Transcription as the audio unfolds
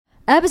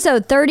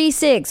Episode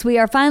 36, we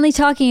are finally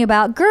talking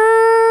about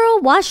Girl,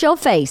 Wash Your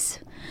Face.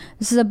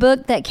 This is a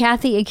book that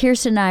Kathy and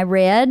Kirsten and I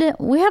read.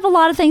 We have a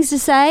lot of things to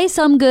say,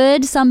 some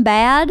good, some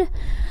bad.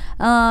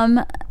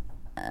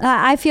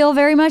 I feel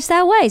very much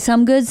that way,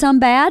 some good, some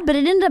bad, but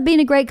it ended up being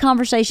a great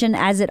conversation,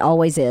 as it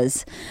always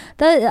is.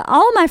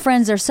 All of my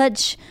friends are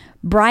such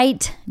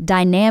bright,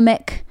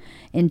 dynamic,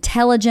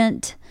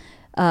 intelligent,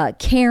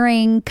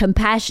 caring,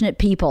 compassionate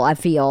people. I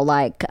feel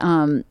like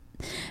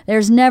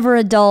there's never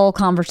a dull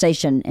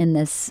conversation in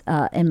this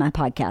in my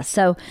podcast.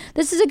 So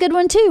this is a good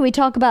one too. We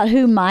talk about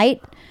who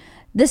might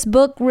this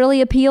book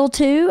really appeal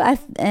to,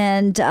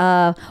 and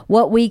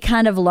what we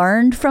kind of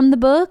learned from the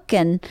book,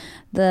 and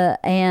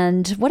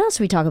what else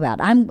do we talk about?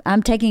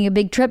 I'm taking a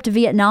big trip to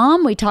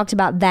Vietnam. We talked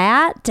about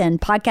that and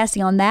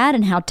podcasting on that,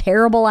 and how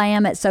terrible I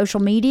am at social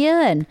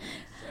media,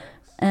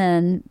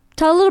 and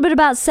talk a little bit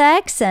about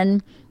sex,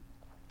 and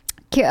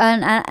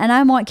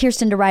I want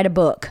Kirsten to write a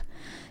book.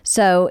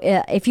 So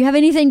if you have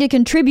anything to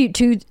contribute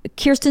to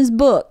Kirsten's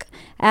book,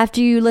 after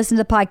you listen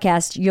to the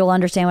podcast, you'll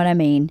understand what I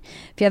mean.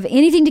 If you have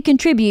anything to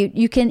contribute,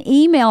 you can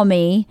email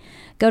me.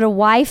 Go to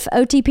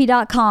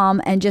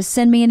wifeotp.com and just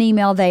send me an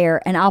email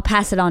there, and I'll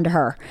pass it on to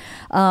her,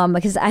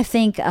 because I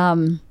think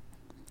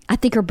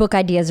her book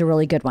idea is a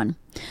really good one.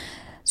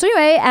 So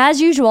anyway,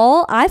 as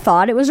usual, I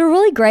thought it was a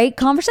really great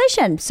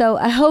conversation. So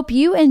I hope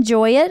you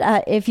enjoy it.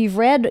 If you've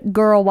read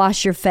Girl,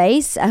 Wash Your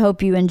Face, I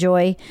hope you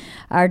enjoy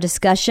our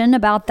discussion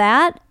about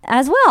that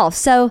as well.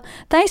 So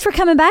thanks for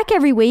coming back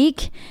every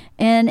week,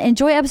 and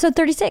enjoy episode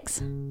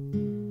 36.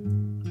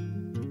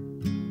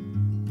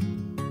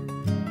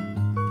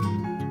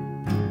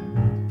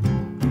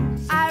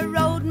 I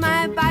rode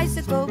my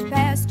bicycle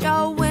past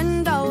your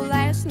window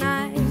last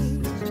night.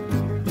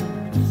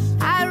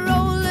 I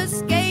roller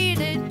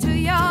skated to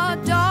your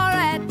door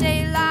at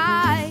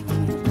daylight.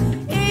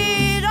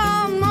 It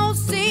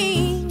almost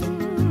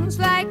seems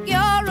like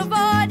you're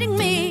avoiding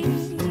me.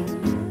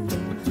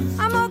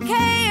 I'm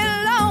okay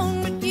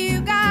alone, but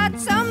you got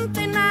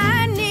something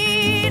I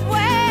need. Well,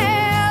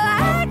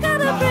 I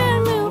got a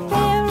brand new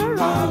pair of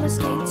roller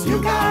skates.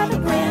 You got a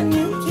brand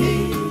new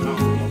key.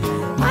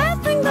 I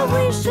think that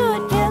we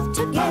should get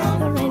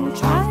together and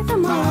try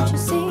them on, you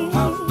see.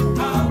 La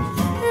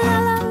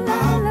la la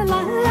la la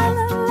la la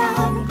la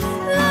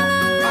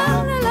la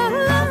la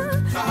la.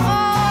 Oh,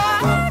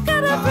 I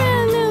got a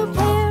brand new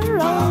pair of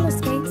roller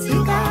skates.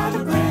 You got a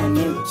brand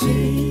new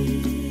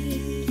key.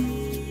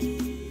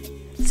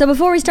 So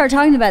before we start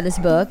talking about this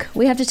book,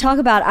 we have to talk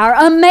about our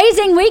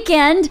amazing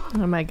weekend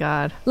Oh my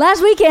God.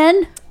 last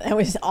weekend. It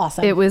was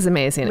awesome. It was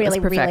amazing. really,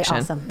 it was perfection.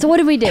 really awesome. So what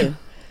did we do?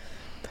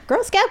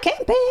 Girl Scout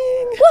camping.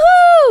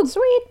 Woohoo!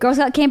 Sweet. Girl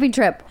Scout camping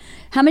trip.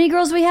 How many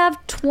girls do we have?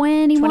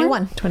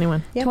 21?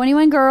 21. Yep.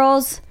 21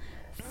 girls,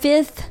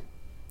 5th,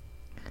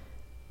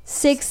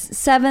 6th,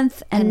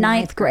 7th, and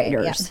 9th grade,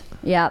 graders.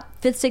 Yeah,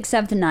 5th, 6th,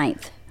 7th, and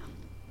 9th.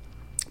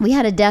 We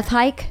had a death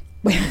hike.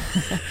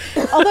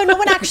 Although no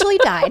one actually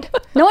died.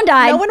 No one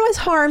died. No one was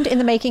harmed in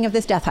the making of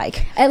this death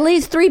hike. At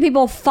least 3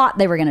 people thought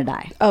they were going to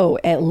die. Oh,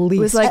 at least.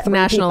 It was like 3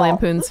 National people.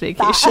 Lampoon's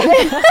Vacation.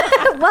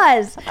 It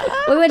was.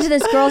 We went to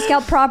this Girl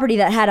Scout property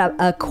that had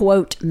a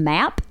quote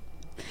map.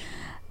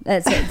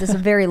 That's a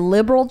very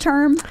liberal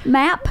term,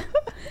 map.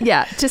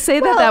 Yeah, to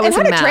say Well, that was it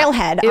had a a map.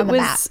 trailhead It on the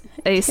was map.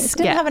 a It sketch.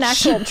 didn't have an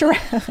actual trail.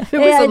 It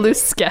was a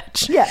loose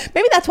sketch. Yeah.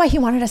 Maybe that's why he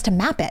wanted us to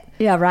map it.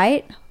 Yeah,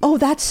 right? Oh,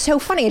 that's so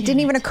funny. It didn't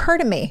even occur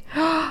to me.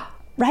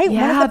 Right? One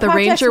Yeah, of the the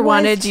projects ranger was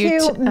wanted you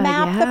to-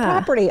 map the yeah.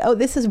 property. Oh,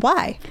 this is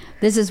why.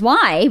 This is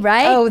why,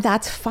 right? Oh,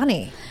 that's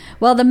funny.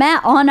 Well, the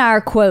map on our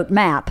quote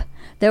map,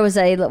 there was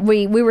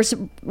we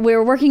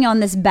were working on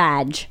this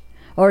badge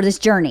or this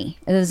journey.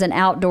 It was an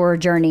outdoor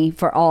journey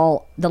for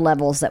all the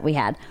levels that we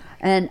had,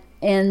 and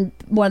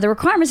one of the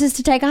requirements is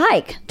to take a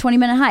hike,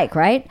 20-minute hike,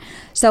 right?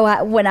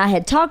 So when I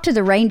had talked to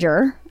the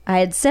ranger, I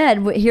had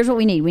said, "Here's what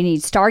we need: we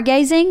need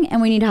stargazing and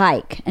we need a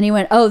hike." And he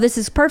went, "Oh, this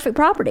is perfect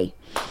property."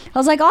 I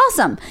was like,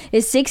 "Awesome!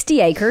 It's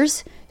 60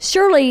 acres."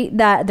 Surely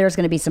that there's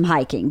going to be some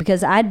hiking,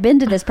 because I'd been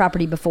to this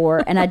property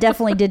before and I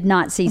definitely did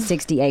not see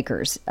 60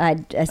 acres. I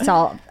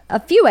saw a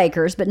few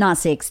acres, but not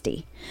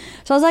 60.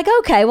 So I was like,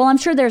 okay, well, I'm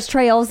sure there's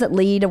trails that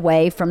lead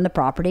away from the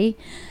property.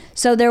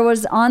 So there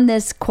was, on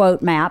this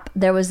quote map,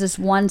 there was this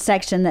one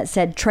section that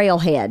said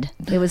trailhead.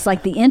 It was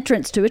like the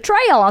entrance to a trail.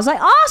 I was like,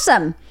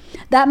 awesome.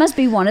 That must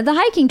be one of the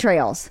hiking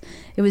trails.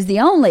 It was the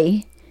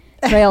only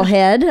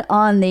trailhead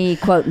on the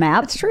quote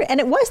map. It's true. And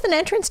it was an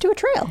entrance to a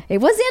trail. It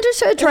was the entrance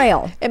to a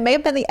trail. It may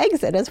have been the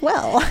exit as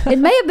well. It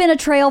may have been a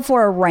trail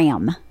for a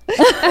ram.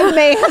 It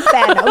may have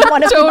been.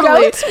 One of Totally. the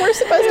goats were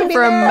supposed to be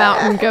For a there.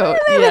 mountain goat.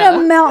 It may have Yeah.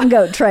 been a mountain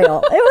goat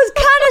trail. It was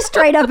kind of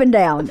straight up and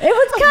down. It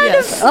was kind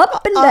Yes. of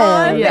up and On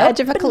down. the Yeah. edge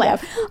of a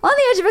cliff. On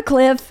the edge of a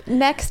cliff.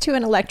 Next to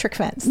an electric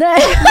fence.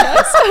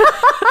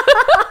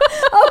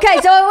 Okay,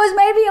 so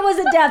maybe it was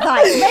a death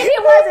hike. Maybe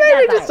it was a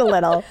Maybe death just a hike.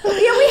 little.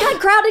 Yeah, we had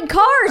crowded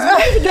cars.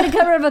 We need to get a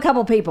cover of a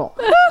couple people.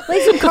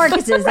 Leave some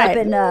carcasses Right. up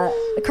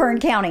in Kern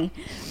County.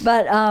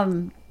 But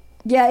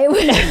Yeah, it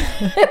was.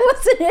 It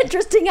was an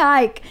interesting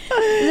hike.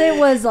 It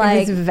was It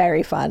like was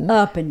very fun.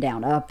 up and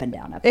down, up and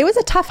down, up. It was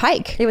a tough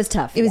hike. It was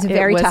tough. It was yeah.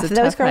 very was tough. a Those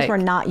tough girls hike. were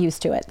not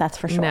used to it. That's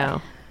for sure.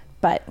 No.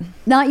 But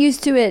Not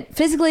used to it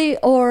physically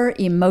or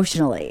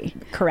emotionally.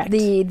 Correct.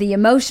 The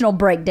emotional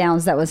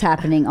breakdowns that was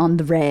happening on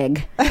the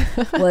reg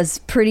was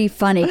pretty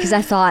funny because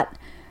I thought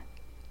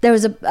there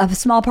was a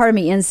small part of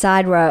me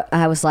inside where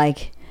I was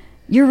like,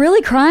 "You're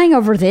really crying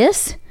over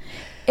this?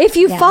 If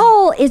you Yeah.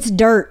 fall, it's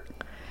dirt.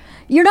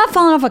 You're not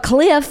falling off a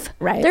cliff.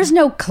 Right. There's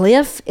no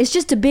cliff. It's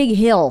just a big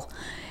hill.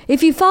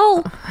 If you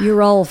fall, you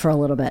roll for a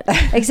little bit.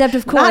 Except,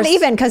 of course, not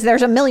even because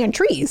there's a million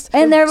trees.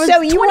 And there was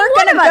so you weren't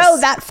 21 going of to us.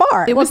 go that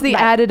far. It was the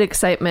Right. added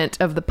excitement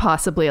of the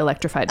possibly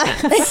electrified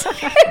fence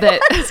that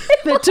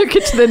took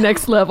it to the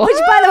next level. Which,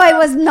 by the way,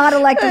 was not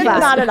electrified.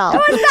 Not at all.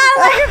 It was not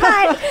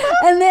electrified.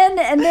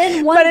 and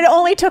then one. But it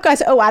only took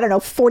us,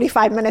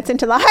 45 minutes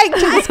into the hike to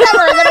discover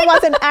that it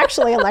wasn't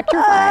actually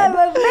electrified.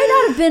 It may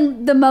not have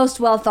been the most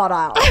well thought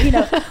out. You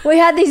know, we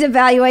had these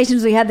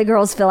evaluations we had the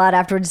girls fill out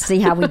afterwards to see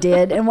how we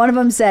did, and one of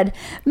them said,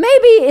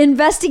 "Maybe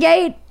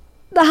investigate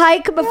the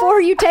hike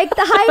before you take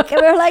the hike."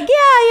 And we were like, "Yeah,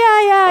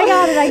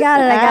 I got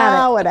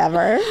it."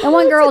 Whatever. And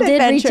one It's girl an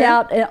did reach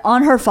adventure. out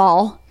on her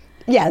fall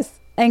Yes.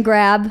 and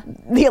grab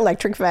The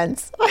electric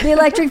fence. the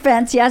electric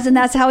fence, yes, and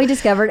that's how we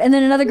discovered. And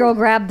then another girl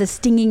grabbed the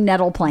stinging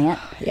nettle plant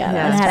Yeah.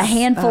 and had a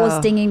handful of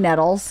stinging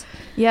nettles.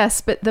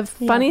 Yes, but the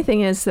funny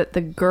thing is that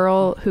the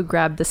girl who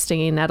grabbed the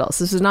stinging nettles,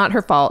 this is not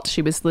her fault.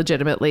 She was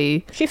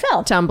legitimately She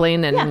fell.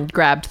 tumbling and Yeah.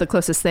 grabbed the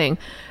closest thing.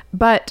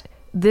 But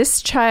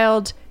this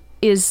child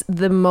is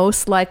the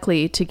most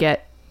likely to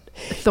get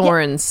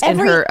thorns in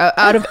her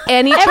out of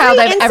any child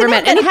I've ever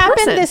met. That Any happened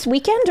person. this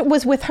weekend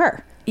was with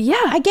her. Yeah.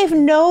 I gave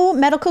no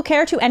medical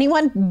care to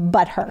anyone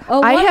but her.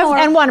 Oh, I one have- more.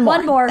 and one more.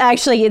 One more.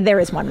 Actually, there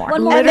is one more.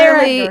 One more. And they're-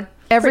 Literally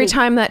every pretty-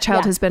 time that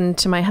child yeah. has been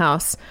to my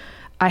house,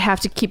 I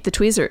have to keep the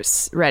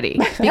tweezers ready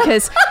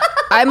because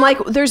I'm like,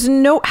 there's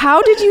no,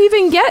 how did you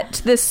even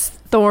get this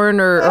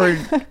thorn or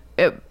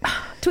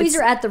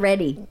Tweezer at the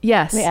ready.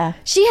 yes. Yeah.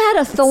 She had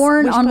a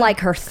thorn on like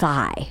her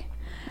thigh.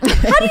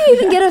 How do you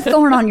even get a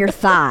thorn on your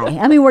thigh?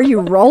 I mean, were you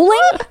rolling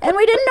and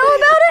we didn't know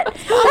about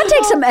it? That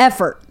takes some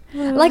effort.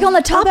 Like on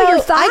the top of your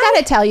Although, thigh. I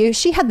gotta tell you,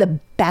 she had the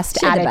best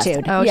She had the best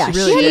attitude. time. Oh, Yeah, she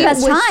really she had did. the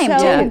best was time,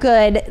 so too.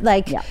 good.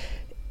 Like, Yeah.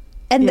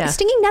 and Yeah. the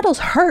stinging nettles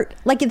hurt.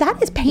 Like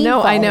that is painful.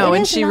 No, I know, It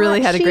and is she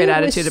really had a great she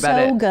attitude was about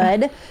so it.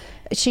 good.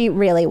 She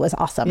really was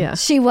awesome. Yeah.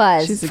 She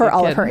was. She's a For good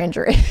all kid. of her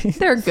injuries.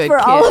 They're good for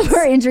kids. all of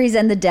her injuries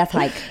and the death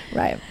hike.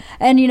 Right.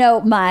 And you know,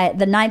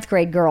 the 9th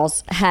grade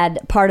girls had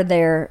part of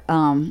their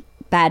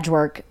badge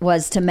work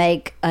was to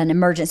make an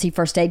emergency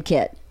first aid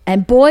kit.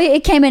 And boy,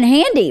 it came in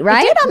handy,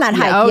 right? It did on that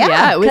hike. Oh,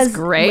 yeah, it was 'Cause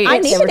great. I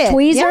There were needed it.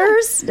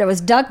 tweezers. There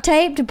was duct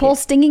tape to pull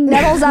stinging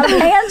nettles out of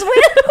hands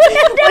with.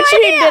 Which you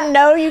didn't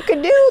know you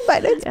could do,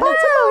 but it's possible.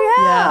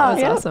 Yeah, it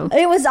was awesome.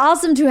 It was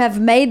awesome to have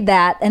made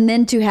that and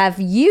then to have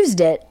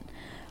used it,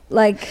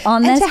 like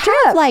on And this to trip.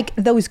 have like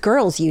those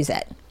girls use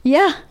it.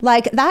 yeah,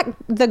 Like that,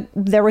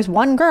 there was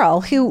one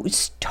girl who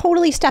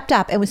totally stepped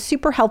up and was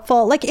super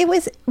helpful. Like it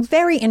was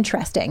very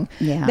interesting.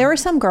 Yeah. There were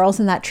some girls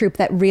in that troop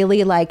that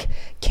really like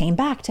came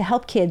back to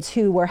help kids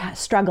who were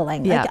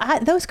struggling. Yeah.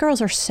 Like those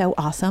girls are so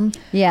awesome.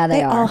 Yeah,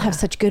 they all are. have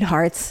such good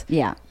hearts.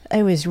 yeah.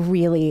 It was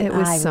really, It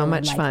was I so really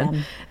much liked fun.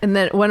 them. And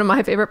then one of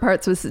my favorite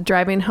parts was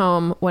driving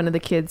home. One of the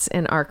kids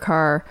in our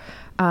car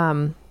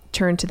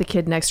turned to the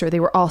kid next to her. They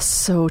were all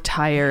so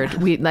tired.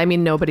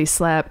 Nobody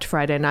slept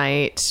Friday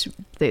night.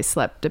 They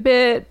slept a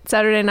bit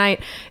Saturday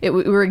night. We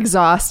were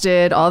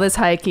exhausted. All this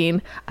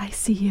hiking. I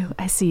see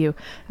you.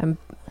 I'm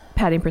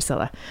patting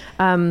Priscilla.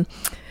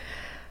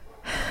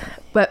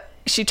 But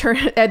she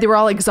turned, they were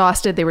all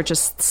exhausted. They were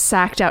just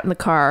sacked out in the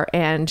car.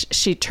 And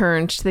she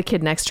turned to the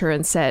kid next to her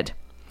and said,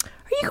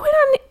 "Are you going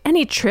on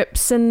any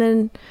trips in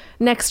the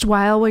next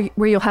while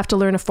where you'll have to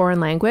learn a foreign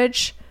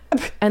language?"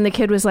 And the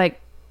kid was like,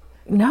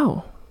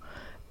 "No."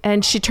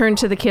 And she turned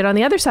to the kid on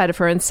the other side of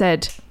her and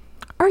said,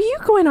 "Are you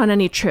going on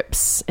any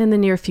trips in the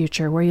near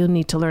future where you'll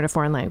need to learn a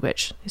foreign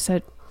language?" He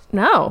said,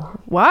 "No.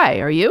 Why?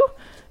 Are you?"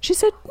 She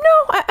said,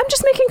 "No, I'm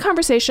just making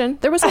conversation."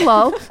 There was a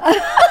lull.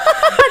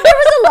 There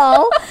was a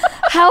lull.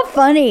 How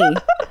funny.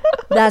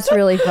 That's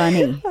really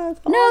funny.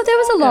 No, there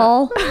was a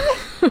lull.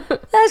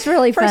 That's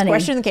really First funny.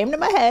 question that came to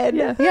my head.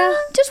 Yeah,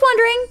 just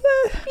wondering,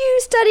 you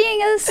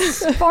studying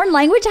a foreign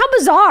language? How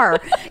bizarre.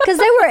 Because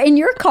they were in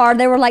your car,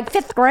 they were like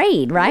 5th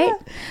grade, right?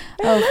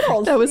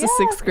 That was a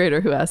 6th grader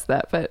who asked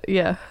that, but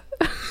yeah.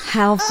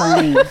 How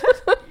funny.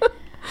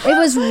 It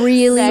was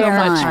really So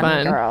fun. much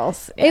fun.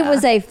 Girls. It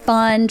was a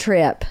fun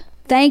trip.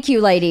 Thank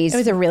you, ladies. It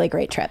was a really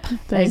great trip.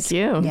 Thank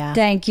you. Yeah.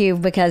 Thank you,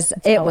 because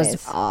it was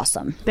always-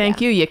 awesome.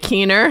 Thank you,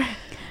 Keener.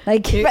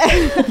 Like,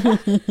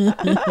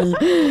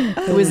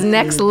 It was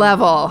next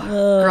level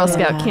Girl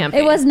Scout camping.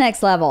 it was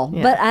next level,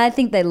 Yeah. but I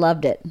think they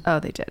loved it. Oh,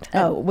 they did.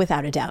 Oh,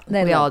 without a doubt.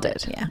 They We all loved did.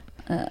 it.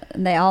 Yeah.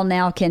 They all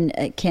now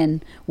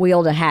can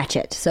wield a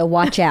hatchet. So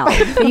watch out.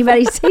 If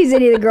anybody sees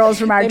any of the girls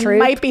from our They troop,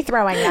 might be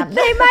throwing them.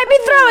 they might be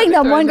throwing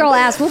them. One girl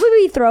asked, "Will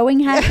we be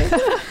throwing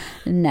hatchets?"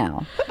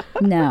 No,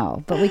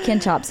 No, but we can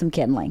chop some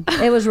kindling.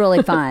 It was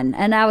really fun,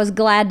 and I was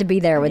glad to be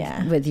there with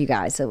Yeah. with you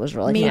guys. It was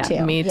really Me fun.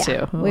 too. Me Yeah. too.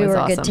 It We was were a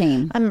awesome. good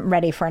team. I'm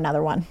ready for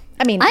another one.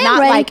 I mean, I am not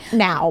ready. like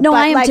now, No, but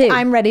I am like too.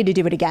 I'm ready to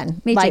do it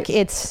again. Me like too.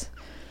 it's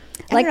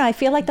I Like- don't know, I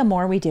feel like the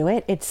more we do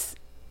it, it's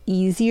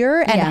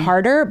easier and Yeah.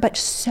 harder, but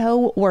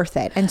so worth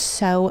it and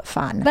so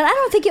fun. But I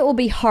don't think it will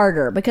be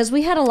harder because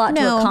we had a lot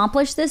to No.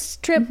 accomplish this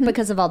trip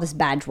because of all this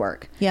badge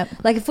work. Yep.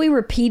 Like if we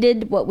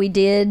repeated what we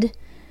did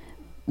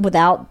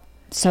without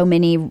so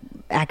many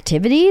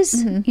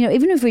activities, you know,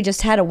 even if we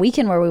just had a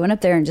weekend where we went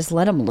up there and just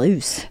let them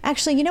loose.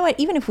 Actually, you know what?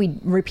 Even if we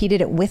repeated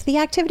it with the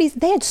activities,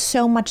 they had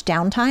so much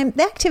downtime.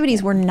 The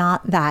activities were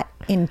not that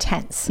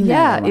intense.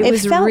 Yeah, it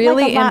was felt like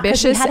really a lot 'cause we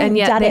ambitious, hadn't and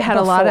yet done they it had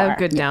a lot of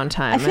before. good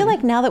downtime. I feel and-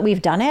 like now that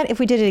we've done it, if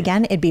we did it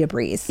again, it'd be a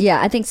breeze. Yeah,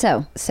 I think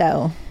so.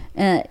 So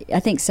I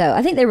think so.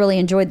 I think they really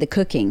enjoyed the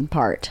cooking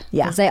part.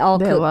 Yeah. 'Cause they all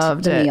They cooked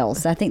loved the it.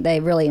 meals. I think they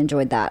really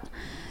enjoyed that.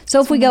 So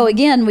if we go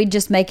again, we'd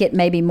just make it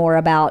maybe more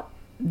about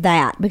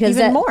that because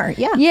Even that- more,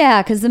 yeah.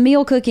 yeah, because the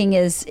meal cooking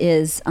is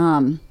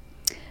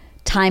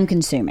time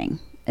consuming.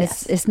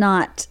 It's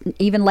not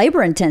even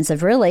labor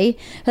intensive really,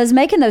 because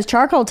making those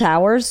charcoal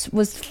towers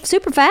was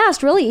super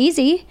fast, really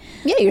easy.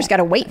 yeah, you just got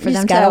to wait for You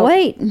them just to gotta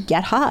wait.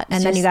 get hot,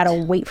 and then you just- got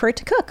to wait for it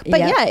to cook.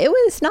 But Yep. yeah, it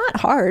was not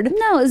hard.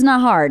 No, it's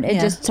not hard. It's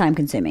Yeah. just time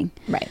consuming.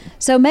 Right.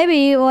 So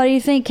maybe, what do you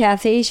think,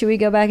 Kathy? Should we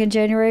go back in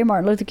January,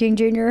 Martin Luther King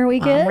Jr.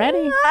 weekend? I'm ready.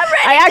 I'm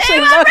ready. I actually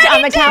too. I'm looked on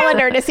ready the too.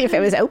 calendar to see if it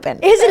was open.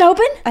 Is it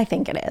open? I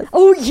think it is.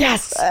 Oh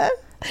yes.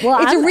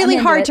 Well, It's I'm really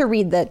into hard it. to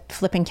read the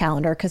flipping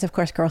calendar because, of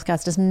course, Girl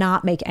Scouts does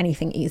not make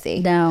anything easy.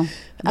 No,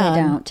 they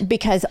don't.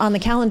 Because on the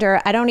calendar,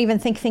 I don't even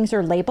think things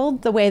are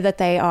labeled the way that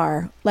they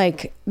are.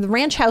 Like the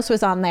ranch house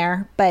was on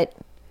there, but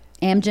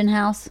Amgen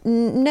House.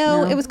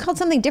 no, it was called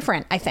something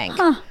different, I think.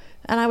 Huh.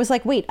 And I was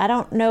like, wait, I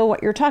don't know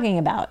what you're talking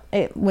about.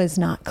 It was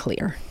not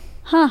clear.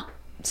 Huh.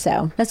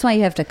 So, That's why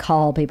you have to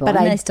call people, But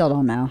and I- they still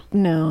don't know.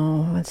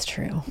 no, that's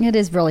true. It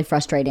is really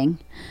frustrating.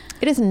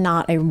 It is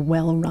not a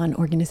well-run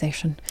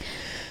organization.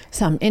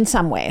 In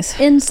some ways.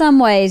 In some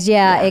ways,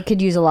 yeah, it could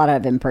use a lot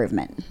of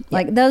improvement.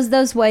 Like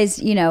those ways,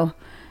 you know,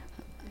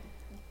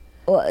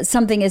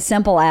 something as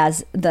simple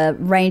as the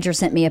ranger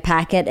sent me a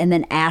packet and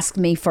then asked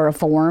me for a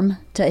form.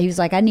 He was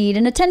like, I need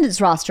an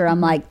attendance roster. I'm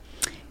like,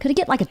 could I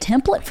get like a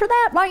template for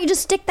that? Why don't you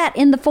just stick that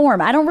in the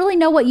form? I don't really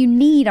know what you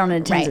need on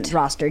an attendance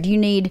Right. roster. Do you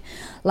need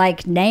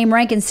like name,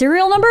 rank, and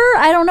serial number?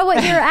 I don't know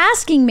what you're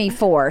asking me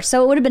for.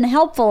 So it would have been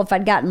helpful if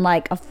I'd gotten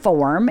like a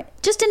form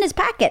just in his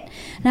packet.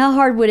 And how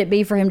hard would it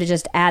be for him to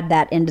just add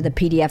that into the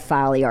PDF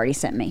file he already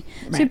sent me?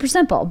 Super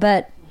simple,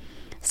 but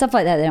stuff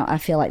like that, I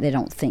feel like they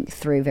don't think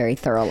through very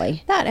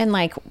thoroughly. That and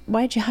like,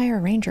 why did you hire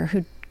a ranger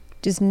who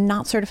is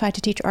not certified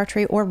to teach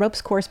archery or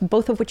ropes course,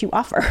 both of which you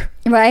offer?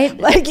 Right?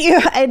 Like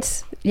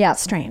it's Yeah.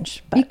 strange.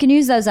 You But can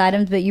use those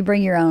items, but you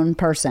bring your own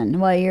person.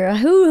 Well, you're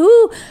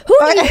who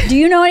do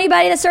you know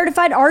anybody that's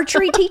certified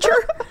archery teacher?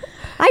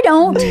 I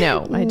don't.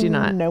 No, I do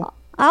not. nope,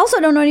 I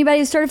also don't know anybody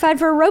who's certified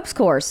for a ropes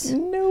course.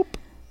 nope.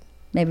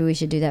 Maybe we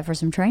should do that for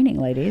some training,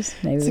 ladies.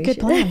 Maybe It's a we good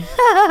should. plan.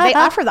 They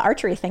offer the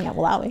archery thing at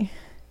Malawi.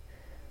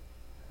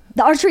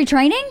 The archery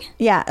training?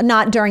 Yeah,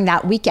 not during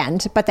that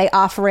weekend, but they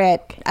offer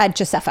it at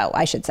Josepho,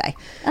 I should say.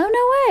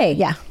 Oh no way.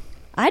 Yeah.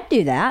 I'd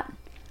do that.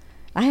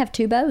 I have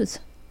 2 bows.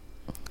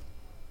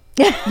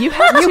 You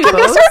have two You're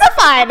bows?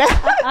 certified.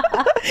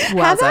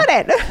 How about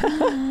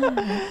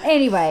it?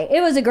 Anyway,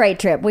 it was a great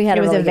trip. We had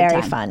It was really a good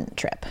very time. fun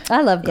trip.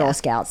 I love Girl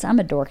Scouts. I'm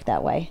a dork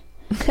that way.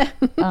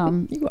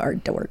 You are a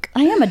dork.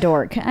 I am a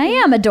dork. I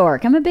am a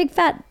dork. I'm a big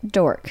fat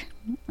dork.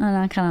 And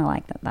I kind of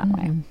like that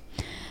way.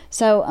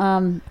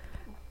 So,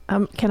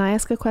 Can I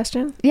ask a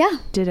question? yeah.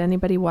 Did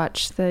anybody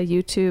watch the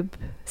YouTube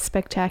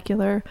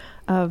spectacular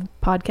of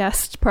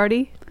Podcast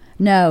Party?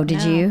 No,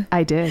 did you?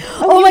 I did.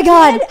 Oh, my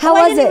God. How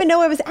I was didn't it? even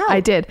know it was out.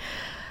 I did.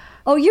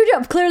 Oh, you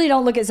clearly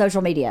don't look at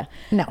social media.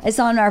 No. It's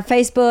on our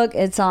Facebook.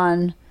 It's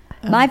on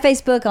my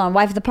Facebook, on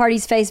Wife of the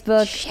Party's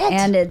Facebook. Shit.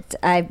 And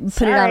I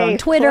put it out on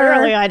Twitter.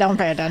 Clearly, I don't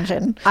pay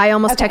attention. I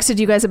almost texted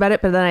you guys about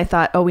it, but then I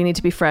thought, oh, we need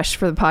to be fresh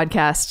for the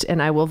podcast,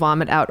 and I will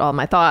vomit out all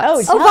my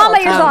thoughts. Oh,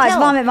 vomit your thoughts.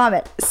 tell.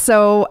 Vomit.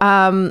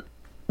 So,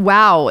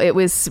 wow,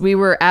 we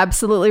were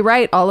absolutely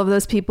right. All of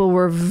those people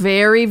were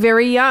very,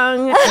 very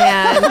young.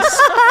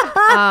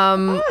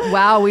 And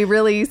wow, we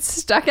really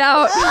stuck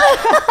out.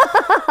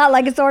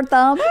 Like a sore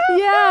thumb.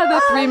 Yeah,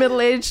 the 3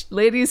 middle-aged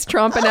ladies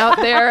tromping out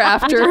there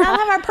after I'll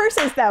have our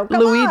purses though. Come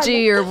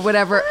Luigi or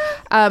whatever.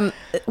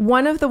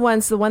 One of the one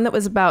that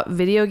was about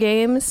video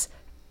games,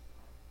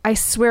 I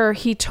swear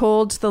he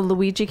told the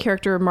Luigi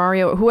character,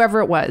 Mario, whoever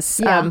it was,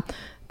 Yeah.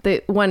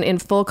 the one in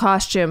full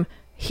costume,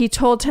 he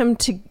told him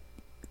to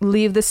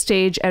leave the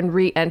stage and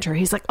re-enter.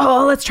 He's like,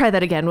 oh, let's try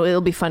that again.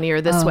 It'll be funnier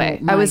this way.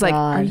 I my was like,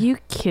 God. are you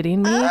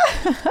kidding me?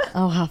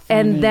 Oh, how funny.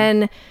 And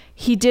then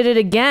he did it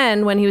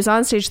again when he was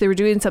on stage. They were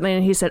doing something,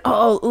 and he said,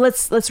 "Oh,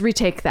 let's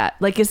retake that."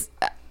 Like,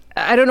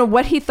 I don't know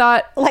what he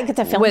thought Like it's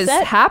a film was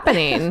set?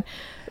 happening,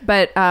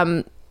 but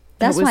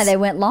that's it why was- they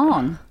went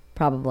long,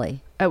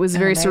 probably. It was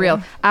very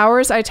surreal.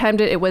 Ours, I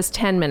timed it. It was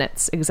 10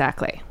 minutes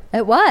exactly.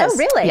 It was. Oh,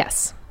 really?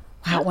 Yes.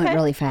 Wow, it went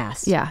really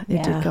fast. Yeah, it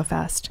Yeah. did go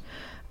fast.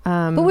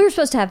 But we were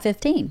supposed to have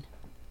 15.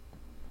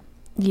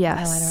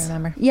 Yes. Oh, I don't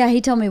remember. Yeah, he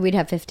told me we'd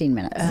have 15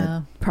 minutes.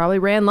 Probably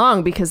ran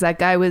long because that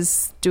guy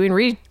was doing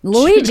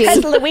Luigi.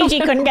 Because Luigi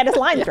couldn't get his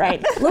lines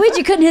right.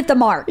 Luigi couldn't hit the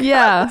mark.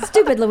 Yeah.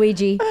 Stupid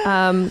Luigi.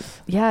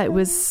 Yeah, it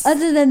was.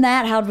 Other than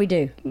that, how'd we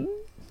do?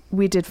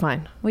 We did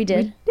fine. We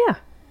did. Yeah.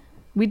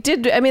 We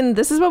did. I mean,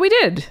 this is what we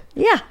did.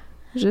 Yeah.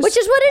 Just- Which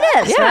is what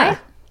it is, Yeah. right?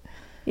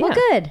 Well, Yeah.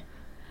 good.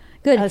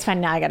 Good. Oh, it's fine.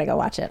 Now I got to go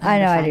watch it. I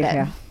know, I do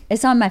find too.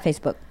 It's on my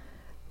Facebook.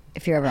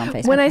 If you're ever on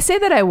Facebook. When I say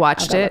that I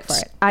watched I'll go look it, for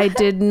it. I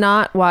did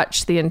not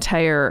watch the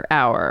entire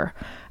hour.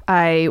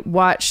 I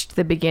watched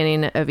the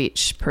beginning of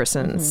each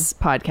person's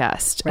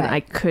podcast, and Right. I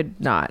could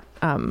not.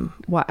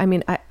 I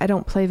mean, I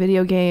don't play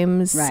video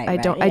games. Right, I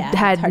right. don't. Yeah, I it's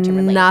had hard to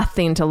relate.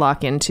 nothing to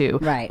lock into,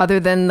 Right. other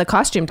than the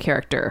costumed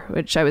character,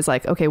 which I was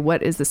like, okay,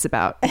 what is this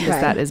about? Because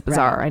Right, that is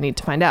bizarre. right. I need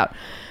to find out.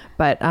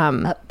 But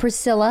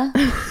Priscilla,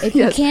 if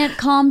you Yes. can't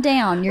calm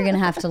down, you're going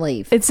to have to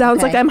leave. it sounds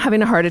Okay? like I'm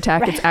having a heart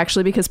attack. It's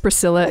actually because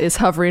Priscilla is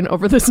hovering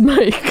over this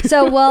mic.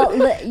 So, well,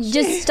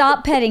 just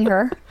stop petting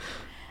her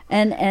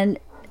and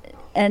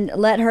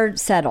let her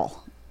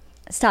settle.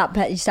 Stop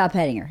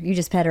petting her. You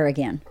just pet her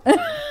again.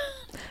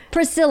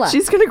 Priscilla.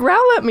 She's gonna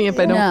growl at me if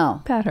I don't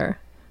No. pat her.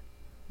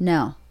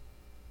 No.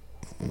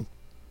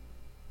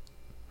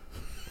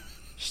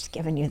 She's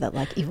giving you that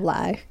like evil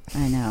eye.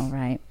 I know,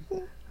 right?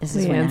 This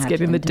is when I Leanne's have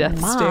getting to the do death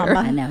it. stare.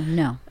 I know.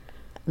 No.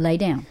 Lay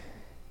down.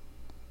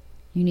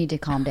 You need to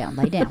calm down.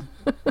 Lay down.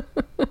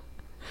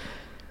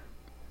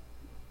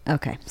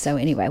 Okay. So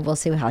anyway, we'll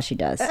see how she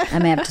does. I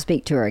may have to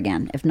speak to her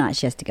again. If not,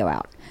 she has to go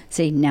out.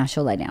 See, now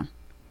she'll lay down.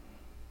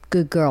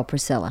 Good girl,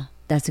 Priscilla.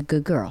 That's a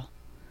good girl.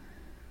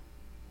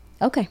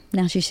 Okay.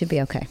 Now she should be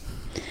okay.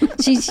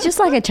 She's just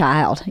like a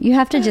child. You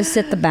have to just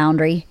set the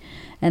boundary,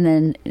 and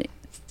then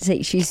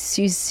see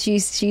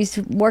she's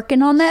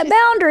working on that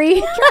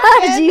boundary.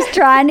 She's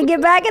trying to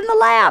get back in the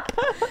lap.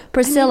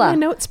 Priscilla, my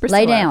notes,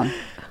 lay Priscilla. down.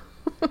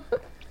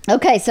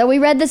 Okay, so we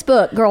read this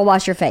book, Girl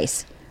Wash Your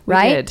Face, We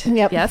right? did.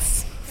 Yep.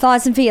 Yes.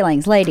 Thoughts and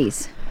feelings,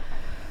 ladies.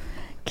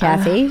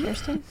 Kathy,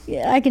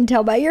 yeah, I can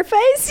tell by your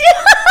face.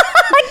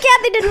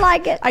 Kathy didn't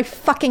like it. I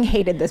fucking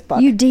hated this book.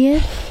 You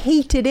did?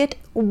 Hated it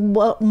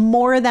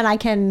more than I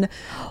can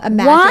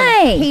imagine.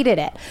 Why? Hated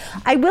it.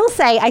 I will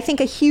say, I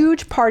think a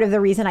huge part of the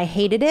reason I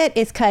hated it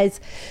is because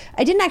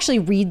I didn't actually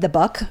read the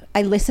book.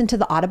 I listened to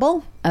the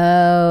Audible,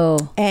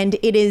 Oh, and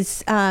it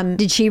is.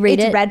 Did she read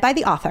it's it? read by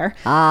the author,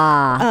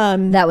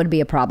 that would be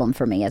a problem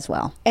for me as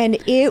well. and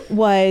it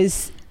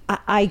was.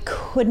 I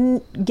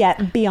couldn't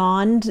get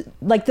beyond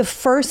like the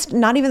first,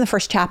 not even the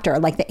first chapter,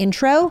 like the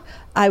intro.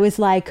 I was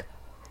like,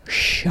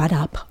 shut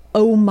up.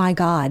 Oh my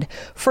God.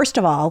 First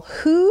of all,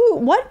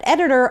 what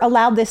editor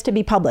allowed this to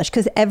be published?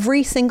 Because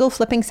every single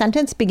flipping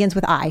sentence begins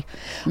with I.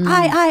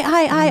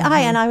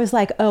 I. And I was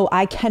like, oh,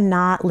 I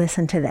cannot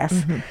listen to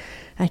this.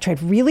 I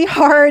tried really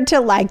hard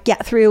to like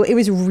get through. It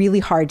was really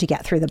hard to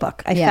get through the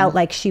book. I Yeah. felt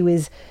like she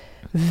was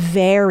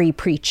very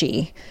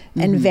preachy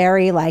and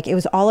very like, it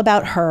was all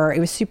about her. It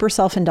was super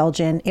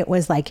self-indulgent. It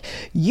was like,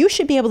 you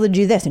should be able to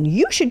do this and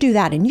you should do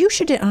that and you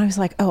should do. And I was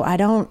like, oh, I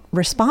don't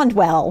respond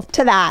well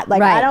to that.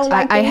 Like, Right. I don't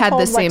like I being had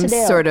told the what same to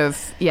do. sort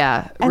of And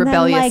then,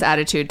 rebellious like-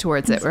 attitude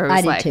towards it, where it I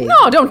was did like, too.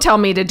 no, don't tell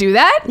me to do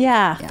that.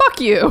 Yeah.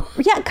 Fuck you.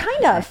 Yeah,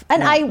 kind of.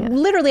 And I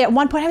literally at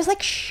one point I was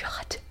like,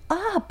 shut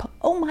up.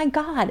 Oh my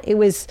God. It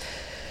was,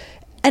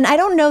 and I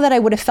don't know that I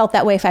would have felt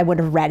that way if I would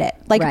have read it.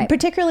 Like Right.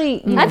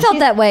 particularly, you know, I felt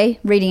she's- that way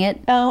reading it.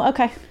 Oh,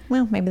 okay.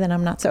 Well, maybe then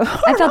I'm not so.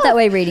 I felt that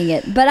way reading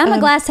it, but I'm a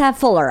glass half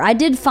fuller. I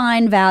did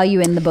find value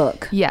in the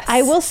book. Yes.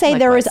 I will say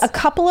there was a likewise.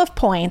 couple of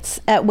points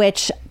at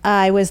which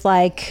I was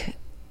like,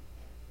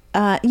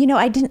 you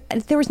know,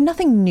 there was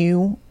nothing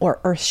new or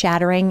earth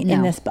shattering in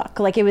No. this book.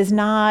 Like it was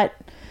not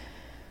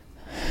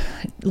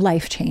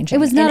life changing. It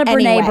was not a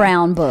Brene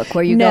Brown book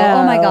where you go,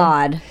 oh my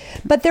God.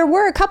 But there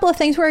were a couple of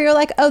things where you're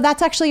like, oh,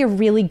 that's actually a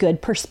really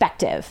good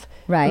perspective.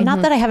 Right.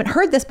 Not that I haven't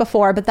heard this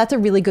before, but that's a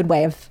really good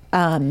way of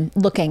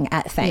looking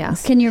at things. Yeah.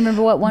 Can you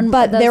remember what one?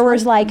 But those there were?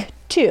 was like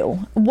two.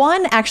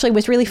 One actually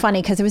was really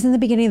funny because it was in the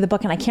beginning of the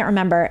book and I can't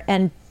remember.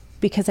 And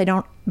because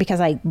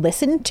I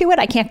listened to it,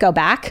 I can't go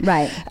back.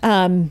 Right.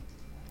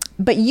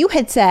 But you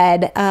had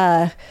said,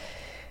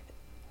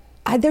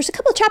 there's a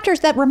couple of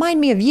chapters that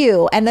remind me of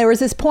you. And there was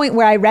this point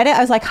where I read it. I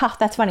was like,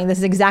 that's funny. This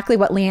is exactly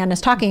what Leanne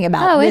is talking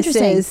about. Oh, This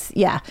interesting. is,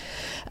 yeah.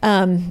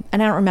 And I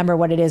don't remember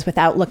what it is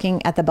without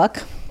looking at the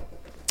book.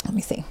 Let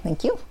me see.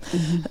 Thank you.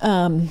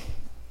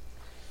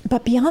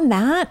 But beyond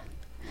that,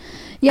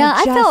 Yeah,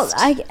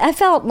 I I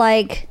felt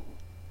like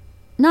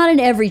not in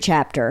every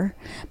chapter,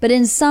 but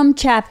in some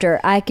chapter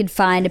I could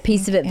find a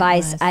piece of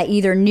advice I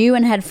either knew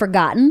and had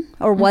forgotten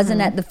or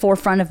wasn't at the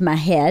forefront of my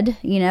head,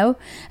 you know.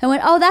 I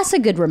went, "Oh, that's a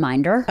good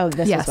reminder." oh,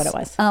 this Yes. is what it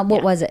was. What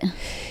Yeah. was it?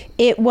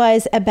 It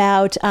was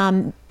about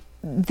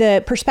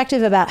the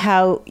perspective about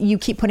how you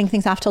keep putting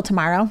things off till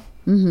tomorrow.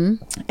 Mm-hmm.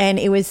 And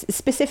it was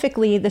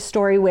specifically the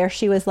story where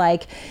she was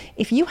like,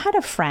 if you had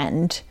a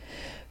friend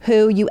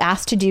who you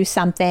asked to do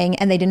something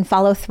and they didn't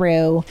follow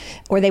through,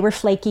 or they were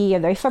flaky or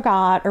they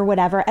forgot or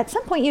whatever, at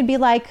some point you'd be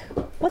like,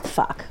 what the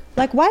fuck?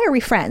 Like, why are we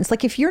friends?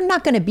 Like, if you're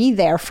not going to be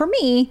there for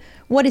me,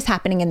 what is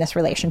happening in this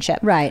relationship?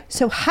 Right.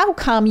 So how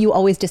come you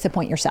always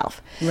disappoint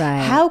yourself? Right.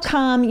 How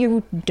come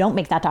you don't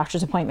make that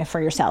doctor's appointment for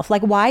yourself?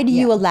 Like, why do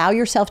you allow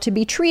yourself to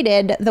be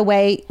treated the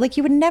way, like,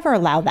 you would never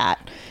allow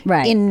that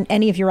Right. in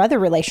any of your other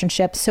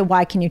relationships? So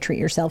why can you treat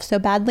yourself so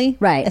badly?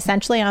 Right.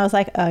 Essentially. And I was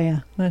like, oh yeah,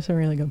 that's a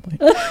really good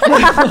point.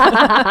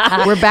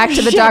 We're back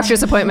to the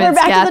doctor's appointments,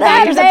 We're back to the Kathy.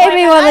 doctor's That may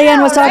be what I Leanne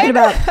know, was talking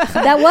right? about.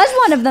 That was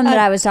one of them that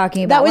I was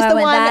talking about. that was when I the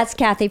went, one that- That's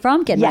Kathy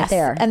Fromkin right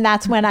there. And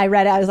that's when I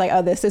read it. I was like,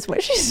 oh, this is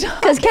what she's talking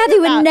Because Kathy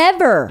would about.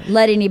 never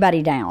let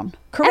anybody down.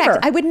 Correct. Ever.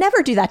 I would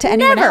never do that to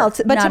anyone Never. else,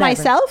 but Not to ever.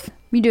 myself.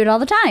 You do it all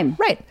the time.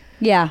 Right.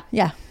 Yeah.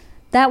 Yeah.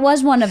 That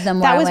was one of them.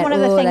 Where That I was went, one of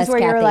the "Ooh, things that's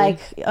where you're Kathy." like,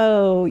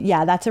 oh,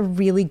 yeah, that's a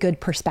really good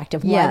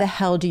perspective. Why Yeah. the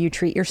hell do you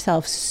treat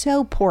yourself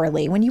so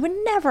poorly when you would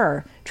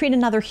never treat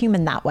another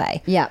human that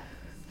way? Yeah.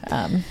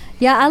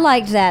 Yeah, I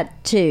liked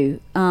that too.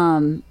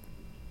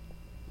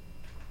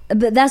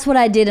 But that's what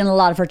I did in a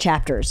lot of her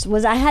chapters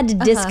was I had to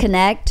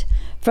disconnect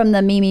from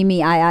the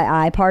me,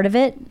 I part of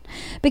it.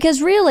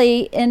 Because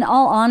really, in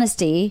all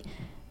honesty,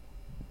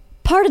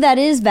 part of that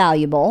is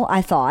valuable,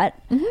 I thought,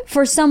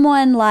 for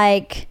someone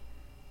like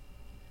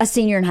a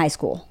senior in high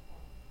school.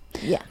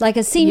 Yeah. Like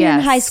a senior in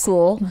Yes. high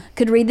school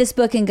could read this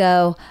book and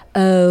go,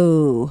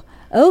 oh,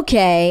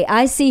 okay,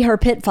 I see her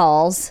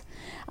pitfalls.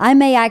 I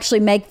may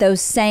actually make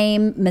those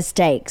same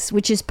mistakes,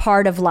 which is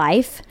part of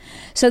life.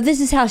 So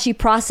this is how she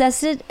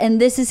processed it, and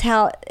this is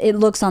how it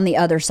looks on the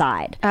other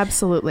side.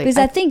 Absolutely. Because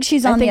I think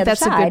she's on the other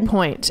that's a side. good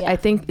point. I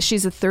think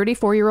she's a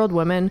 34-year-old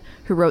woman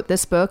who wrote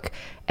this book,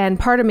 and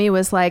part of me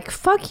was like,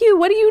 fuck you,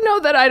 what do you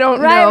know that I don't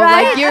Right, know?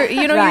 right. Like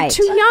you're Right.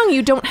 too young.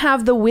 You don't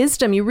have the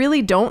wisdom. You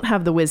really don't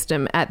have the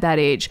wisdom at that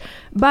age.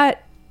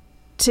 But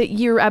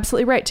you're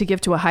absolutely right. To give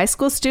to a high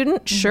school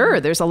student, sure,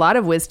 there's a lot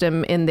of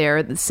wisdom in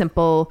there, the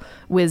simple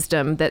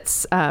wisdom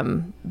that's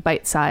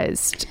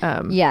bite-sized.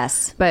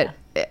 Yes. But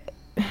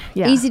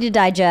yeah. Easy to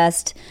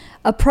digest,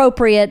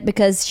 appropriate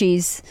because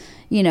she's,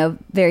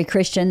 very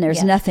Christian. There's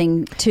Yeah.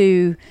 nothing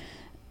too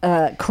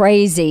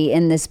crazy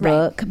in this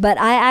book. But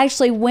I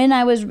actually, when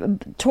I was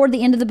toward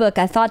the end of the book,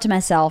 I thought to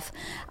myself,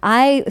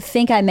 I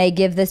think I may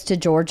give this to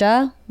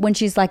Georgia when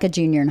she's like a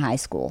junior in high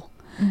school.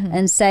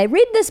 And say,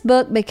 read this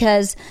book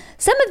because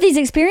some of these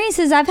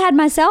experiences I've had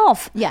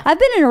myself. Yeah. I've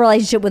been in a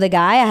relationship with a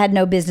guy I had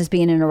no business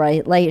being in a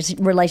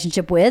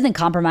relationship with and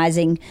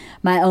compromising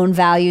my own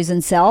values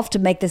and self to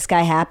make this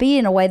guy happy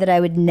in a way that I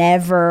would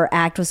never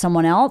act with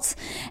someone else.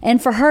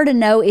 And for her to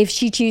know if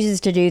she chooses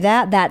to do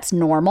that, that's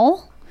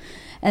normal.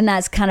 And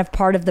that's kind of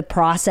part of the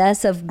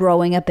process of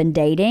growing up and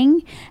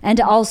dating. And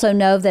to also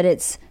know that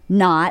it's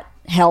not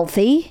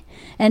healthy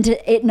and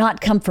to it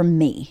not come from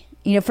me.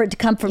 For it to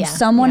come from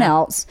someone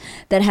else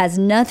that has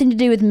nothing to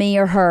do with me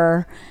or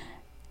her.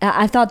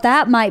 I thought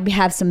that might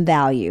have some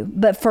value.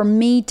 But for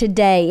me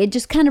today, it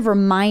just kind of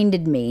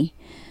reminded me,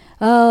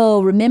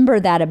 oh,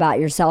 remember that about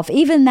yourself.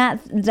 Even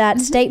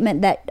that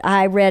statement that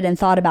I read and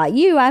thought about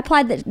you, I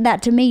applied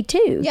that to me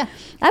too. Yeah.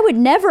 I would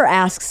never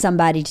ask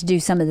somebody to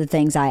do some of the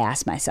things I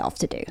ask myself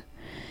to do.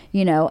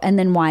 And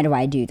then why do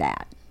I do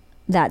that?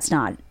 That's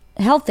not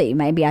healthy.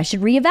 Maybe I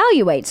should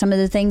reevaluate some of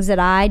the things that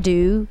I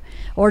do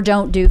or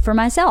don't do for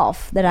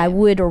myself that I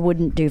would or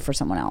wouldn't do for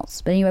someone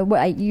else. But anyway,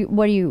 what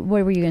were you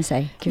going to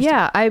say, Kirsten?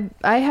 Yeah,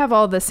 I have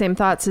all the same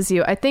thoughts as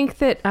you. I think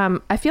that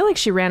I feel like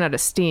she ran out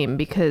of steam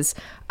because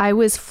I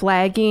was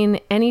flagging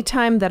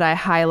anytime that I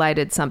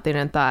highlighted something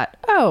and thought,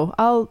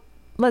 oh,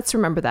 let's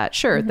remember that.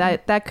 Sure,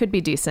 that could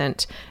be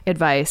decent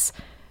advice.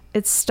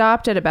 It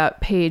stopped at about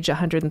page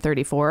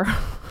 134.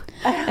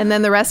 And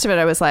then the rest of it,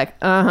 I was like,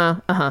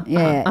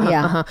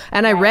 yeah.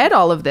 And I read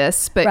all of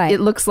this, but Right. it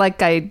looks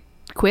like I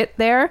quit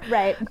there.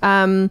 Right.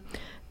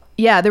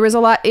 Yeah, there was a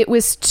lot. It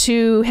was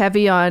too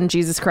heavy on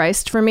Jesus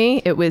Christ for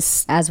me. It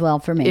was, As well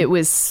for me. it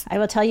was, I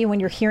will tell you, when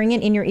you're hearing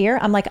it in your ear,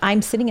 I'm like,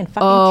 I'm sitting in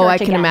fucking oh, church I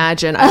can again.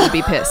 imagine. I would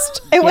be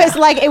pissed. It was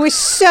like, it was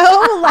so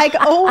like,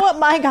 oh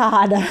my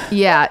God.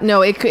 Yeah,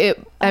 no, it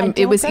don't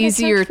was go to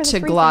easier church for to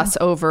this gloss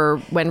over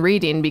when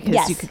reading because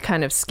Yes. you could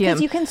kind of Because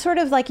skim. you can sort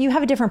of like, you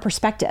have a different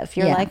perspective.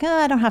 You're Yeah. like,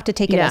 I don't have to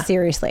take it Yeah. as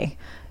seriously.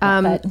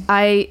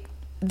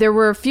 There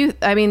were a few,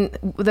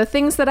 the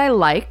things that I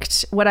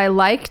liked, what I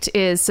liked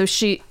is,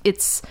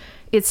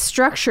 it's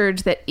structured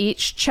that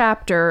each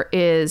chapter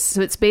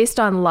so it's based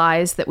on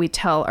lies that we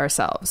tell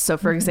ourselves. So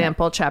for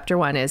example, chapter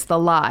 1 is the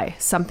lie,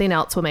 something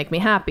else will make me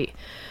happy.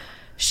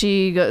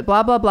 She goes,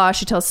 blah, blah, blah.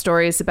 She tells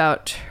stories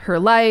about her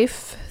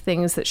life,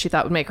 things that she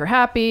thought would make her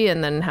happy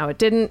and then how it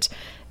didn't.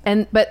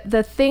 But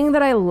the thing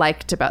that I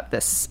liked about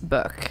this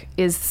book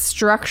is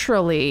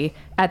structurally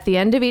at the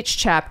end of each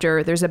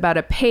chapter, there's about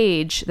a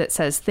page that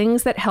says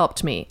things that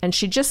helped me. And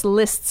she just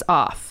lists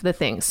off the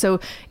things. So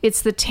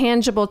it's the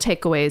tangible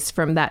takeaways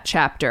from that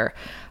chapter.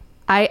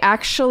 I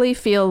actually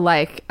feel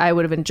like I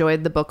would have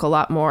enjoyed the book a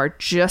lot more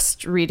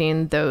just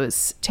reading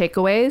those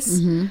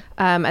takeaways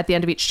at the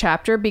end of each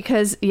chapter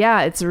because,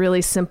 yeah, it's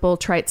really simple,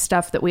 trite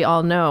stuff that we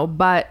all know,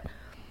 but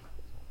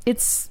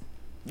it's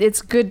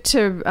good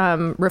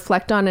to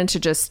reflect on and to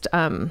just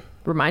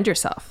remind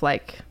yourself,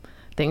 like,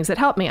 things that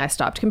help me. I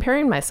stopped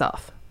comparing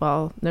myself.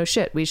 well, no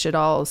shit. We should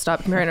all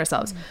stop comparing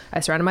ourselves.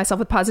 I surrounded myself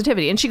with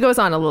positivity. And she goes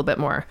on a little bit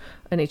more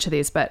in each of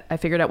these, but I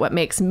figured out what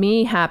makes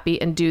me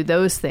happy and do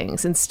those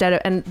things instead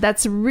of, and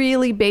that's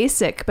really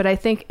basic. But I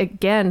think,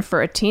 again,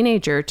 for a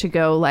teenager to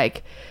go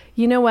like,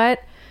 you know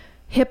what?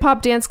 Hip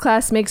hop dance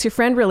class makes your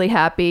friend really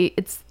happy.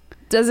 It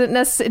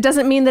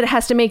doesn't mean that it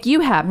has to make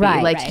you happy.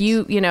 Right, like right.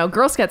 you know,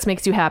 Girl Scouts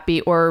makes you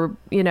happy, or,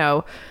 you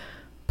know,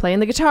 playing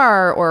the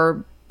guitar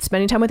or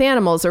spending time with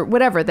animals or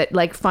whatever, that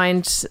like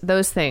find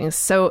those things.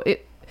 So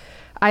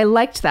I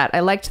liked that. I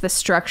liked the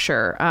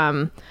structure.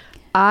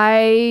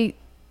 I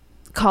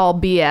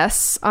call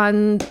BS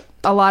on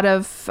a lot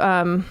of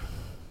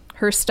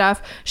her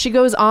stuff. She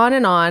goes on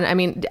and on. I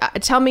mean,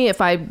 tell me if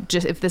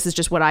this is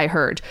just what I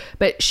heard,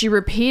 but she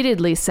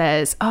repeatedly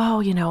says,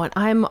 oh, you know, and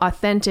I'm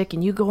authentic,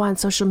 and you go on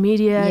social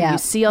media and Yeah. you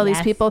see all these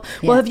Yes. people.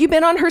 Yeah. Well, have you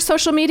been on her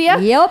social media?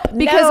 Yep.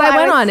 Because No, I went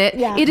I was- on it.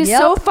 yeah. It is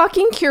Yep. so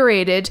fucking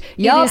curated.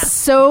 Yep. It is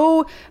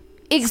so...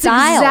 It's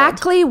Styled.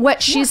 exactly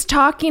what she's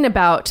talking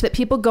about, that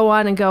people go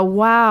on and go,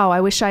 wow,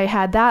 I wish I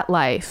had that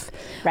life.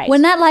 Right.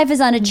 When that life is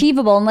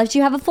unachievable unless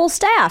you have a full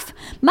staff.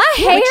 My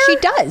hair, Which she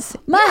does.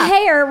 My Yeah.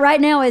 hair right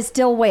now is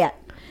still wet.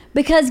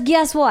 Because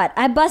guess what?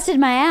 I busted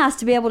my ass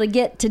to be able to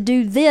get to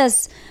do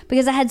this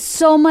because I had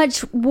so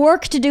much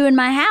work to do in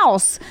my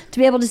house to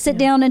be able to sit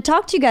down and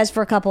talk to you guys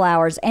for a couple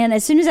hours. And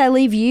as soon as I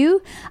leave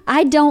you,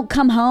 I don't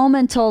come home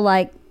until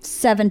like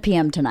 7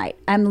 p.m. tonight.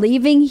 I'm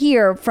leaving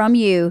here from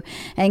you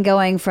and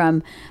going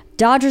from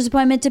Dodgers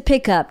appointment to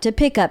pickup to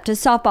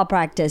softball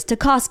practice to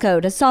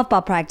Costco to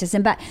softball practice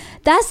and back.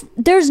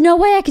 There's no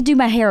way I could do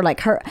my hair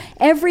like her.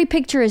 Every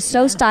picture is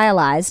so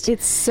stylized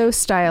It's so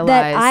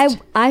stylized.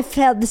 that I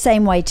felt the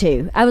same way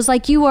too. I was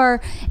like, you are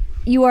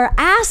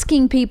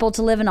asking people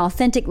to live an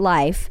authentic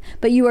life,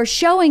 but you are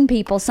showing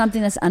people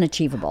something that's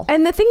unachievable.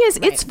 And the thing is,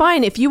 it's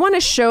fine if you want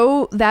to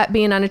show that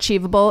being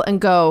unachievable and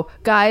go,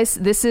 guys,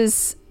 this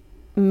is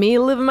me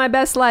living my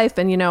best life,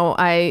 and you know,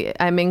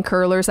 I'm in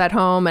curlers at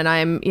home, and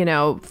I'm, you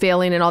know,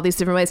 failing in all these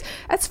different ways.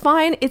 That's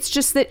fine. It's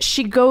just that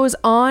she goes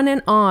on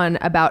and on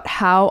about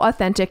how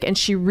authentic, and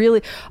she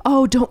really,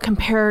 oh, don't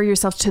compare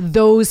yourself to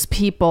those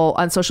people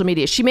on social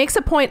media. She makes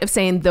a point of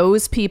saying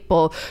those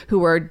people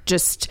who are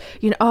just,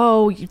 you know,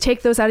 oh, you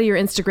take those out of your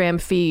Instagram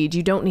feed.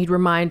 You don't need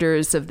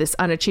reminders of this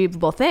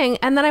unachievable thing.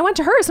 And then I went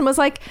to hers and was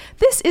like,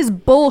 this is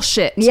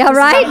bullshit. Yeah, This is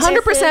right?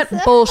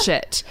 100%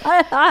 bullshit.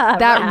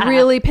 That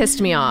really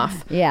pissed me off.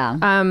 Yeah.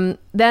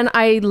 Then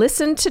I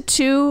listened to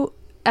 2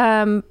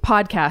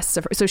 podcasts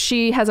of her. So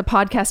she has a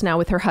podcast now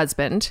with her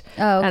husband.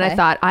 Oh, okay. And I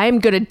thought, I'm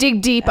going to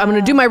dig deep. I'm going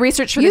to do my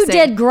research for You this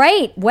thing. did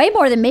great. Way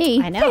more than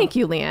me. I know. Thank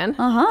you, Leanne.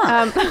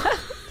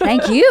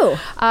 Thank you.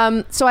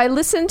 So I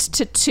listened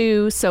to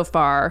 2 so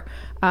far,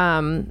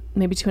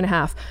 maybe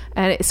 2.5.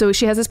 And so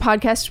she has this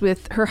podcast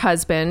with her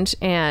husband,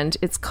 and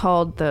it's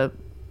called the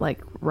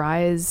like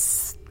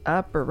Rise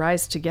Up or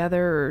Rise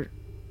Together or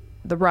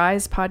the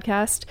Rise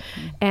podcast.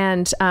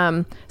 And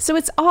so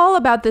it's all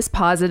about this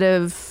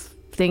positive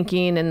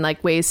thinking and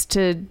like ways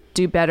to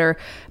do better.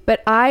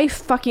 But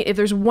if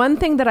there's one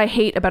thing that I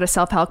hate about a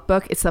self-help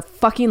book, it's the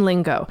fucking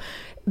lingo.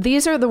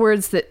 These are the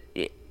words that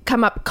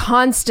come up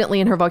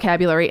constantly in her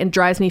vocabulary and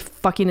drives me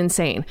fucking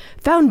insane.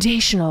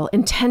 Foundational,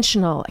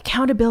 intentional,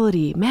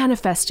 accountability,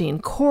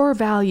 manifesting, core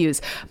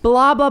values,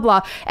 blah, blah,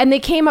 blah. And they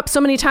came up so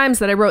many times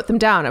that I wrote them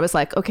down. I was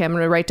like, okay, I'm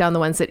going to write down the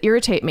ones that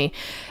irritate me.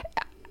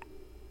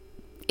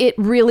 It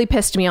really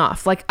pissed me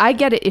off. Like, I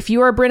get it. If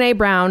you are Brene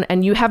Brown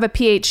and you have a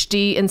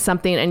PhD in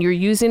something and you're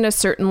using a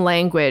certain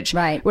language,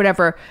 Right.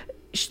 whatever,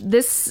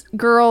 this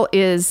girl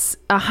is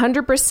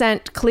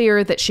 100%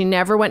 clear that she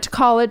never went to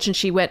college, and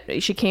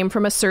she came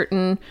from a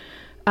certain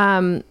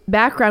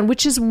background,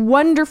 which is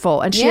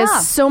wonderful. And she Yeah.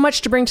 has so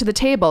much to bring to the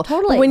table.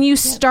 Totally. But when you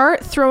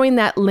start throwing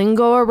that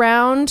lingo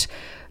around,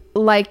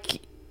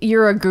 like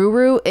you're a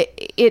guru,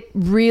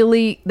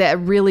 that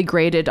really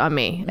grated on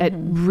me. It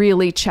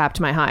really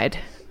chapped my hide.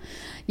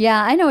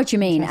 Yeah, I know what you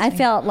mean. I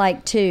felt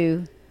like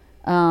too,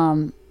 a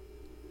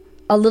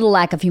little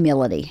lack of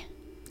humility.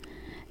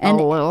 A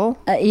little.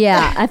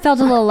 Yeah, I felt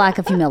a little lack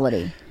of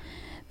humility.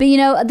 But you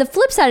know, the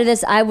flip side of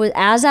this,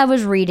 as I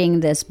was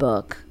reading this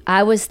book,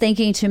 I was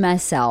thinking to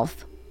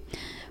myself,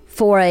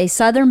 for a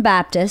Southern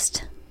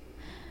Baptist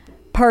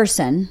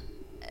person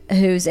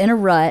who's in a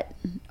rut,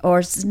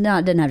 or no,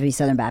 it doesn't have to be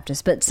Southern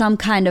Baptist, but some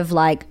kind of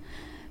like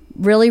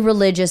really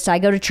religious, I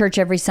go to church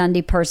every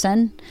Sunday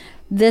person,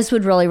 this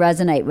would really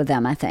resonate with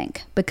them, I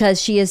think,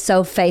 because she is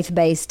so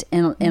faith-based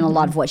in a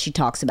lot of what she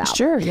talks about.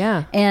 Sure,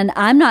 yeah. And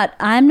I'm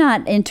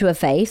not into a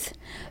faith,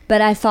 but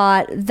I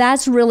thought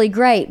that's really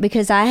great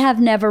because I have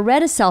never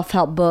read a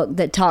self-help book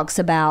that talks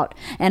about,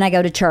 and I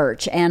go to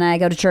church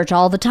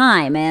all the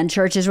time, and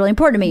church is really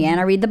important to me, and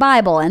I read the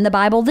Bible, and the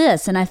Bible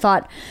this. And I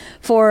thought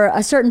for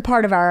a certain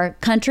part of our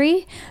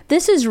country,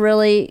 this is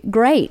really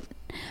great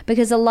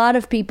because a lot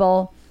of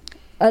people,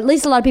 at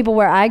least a lot of people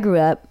where I grew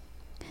up,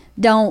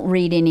 don't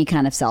read any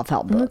kind of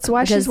self-help book. That's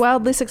why because she's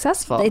wildly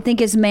successful. they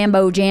think it's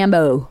mambo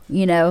jambo,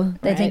 you know.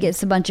 They think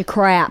it's a bunch of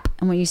crap.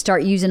 And when you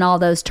start using all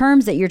those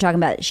terms that you're talking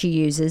about she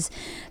uses,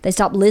 they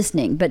stop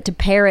listening. But to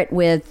pair it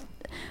with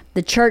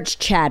the church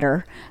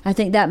chatter. I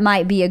think that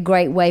might be a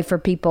great way for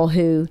people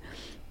who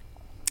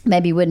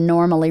maybe wouldn't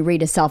normally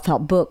read a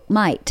self-help book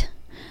might.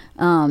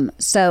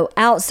 So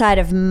outside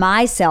of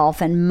myself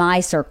and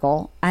my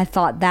circle, I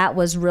thought that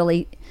was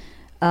really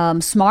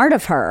smart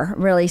of her,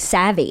 really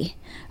savvy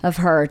of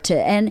her to,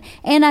 and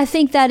I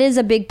think that is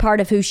a big part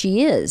of who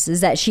she is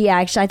that she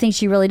actually, I think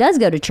she really does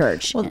go to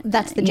church. Well,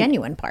 that's the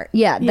genuine part.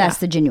 Yeah, that's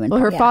the genuine Well,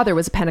 part. her father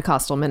was a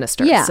Pentecostal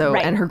minister. Yeah, so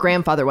right. and her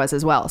grandfather was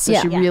as well. So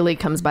Yeah. she Yeah. really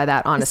comes by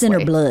that, honestly. It's in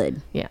her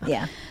blood. Yeah.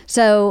 Yeah.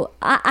 So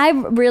I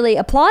really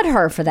applaud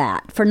her for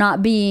that, for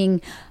not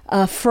being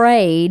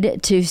afraid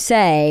to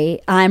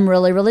say, I'm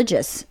really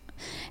religious.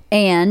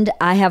 And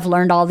I have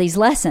learned all these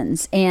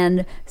lessons.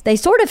 And they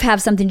sort of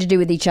have something to do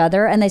with each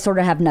other, and they sort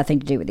of have nothing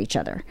to do with each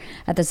other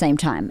at the same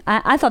time.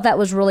 I thought that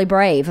was really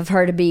brave of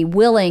her to be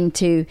willing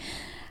to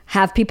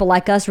have people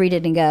like us read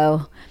it and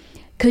go,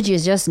 could you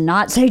just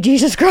not say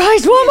Jesus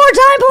Christ one more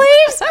time,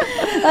 please?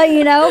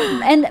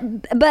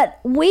 But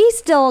we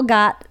still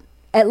got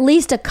at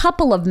least a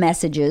couple of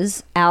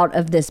messages out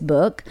of this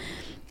book,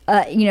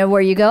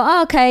 where you go,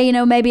 oh, okay,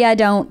 maybe I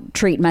don't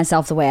treat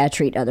myself the way I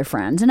treat other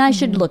friends, and I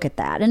should look at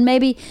that. And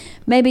maybe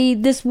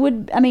this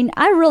would, I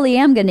really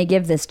am going to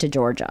give this to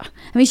Georgia.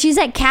 She's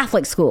at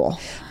Catholic school.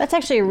 That's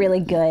actually a really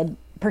good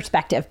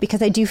perspective,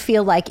 because I do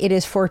feel like it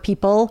is for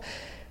people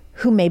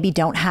who maybe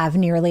don't have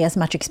nearly as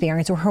much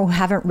experience or who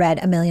haven't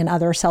read a million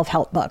other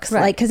self-help books.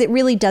 Right. Like, because it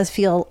really does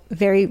feel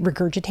very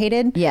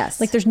regurgitated.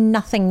 Yes. Like there's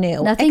nothing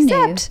new. Nothing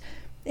new. Except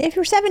if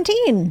you're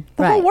 17,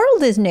 the Right. whole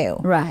world is new.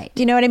 Right.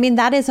 Do you know what I mean?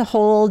 That is a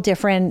whole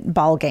different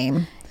ball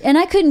game. And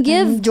I couldn't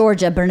give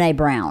Georgia Brene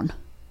Brown.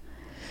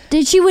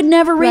 She would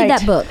never read Right.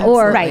 that book,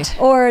 Absolutely.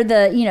 or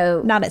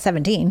the Not at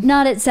 17.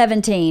 not at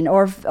 17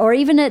 or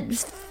even at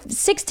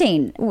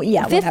 16,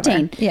 Yeah,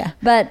 15. whatever. Yeah.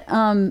 But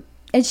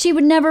and she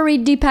would never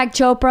read Deepak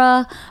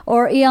Chopra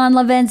or Ian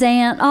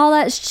Levenzant, all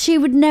that. She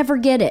would never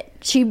get it.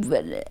 She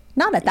would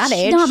Not at that she's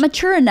age. not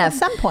mature enough At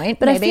some point,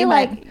 But maybe, I feel but-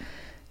 like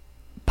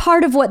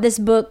part of what this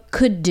book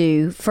could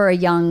do for a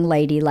young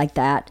lady like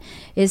that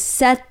is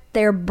set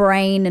their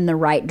brain in the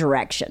right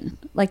direction.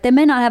 Like, they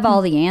may not have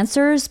all the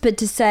answers, but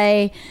to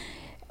say,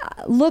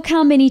 look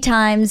how many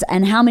times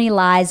and how many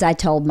lies I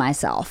told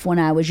myself when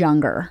I was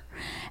younger.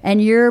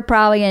 And you're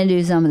probably going to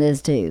do some of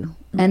this too.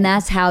 And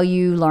that's how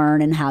you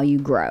learn and how you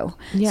grow.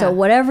 Yeah. So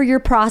whatever you're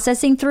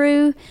processing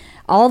through,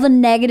 all the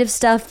negative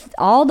stuff,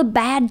 all the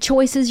bad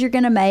choices you're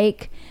going to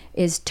make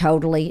is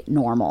totally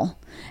normal.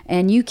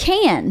 And you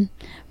can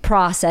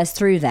process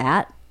through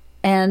that.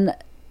 And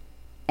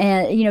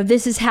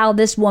this is how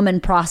this woman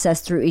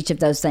processed through each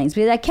of those things.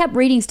 Because I kept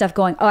reading stuff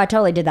going, oh, I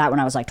totally did that when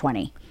I was like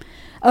 20.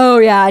 Oh,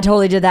 yeah, I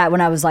totally did that when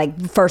I was like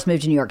first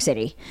moved to New York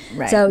City.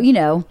 Right.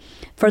 So,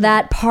 for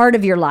that part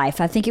of your life,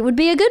 I think it would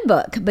be a good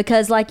book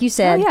because, like you Oh,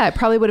 said, yeah. I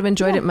probably would have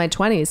enjoyed it in my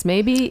 20s.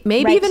 Maybe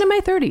Right. even in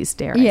my 30s,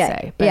 dare I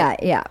say.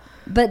 But yeah.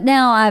 But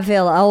now I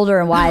feel older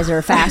and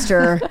wiser,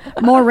 faster,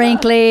 more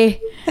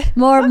wrinkly,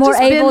 more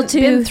just able to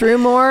been through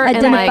more and,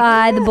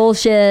 identify the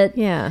bullshit.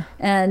 Yeah.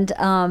 And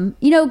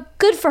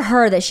good for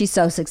her that she's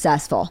so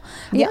successful.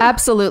 Yeah,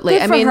 absolutely.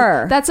 Good I for mean,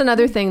 her. that's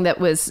another thing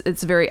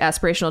it's very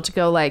aspirational to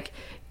go like,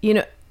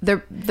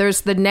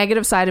 there's the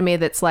negative side of me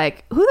that's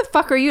like, who the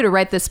fuck are you to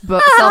write this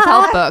book,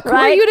 self-help book? Who are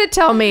Right. you to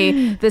tell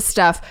me this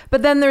stuff?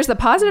 But then there's the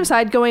positive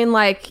side going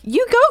like,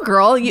 you go,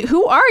 girl.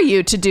 Who are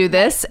you to do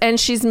this? And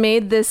she's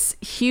made this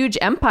huge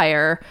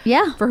empire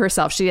Yeah. for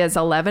herself. She has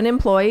 11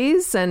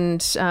 employees and,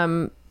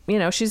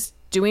 she's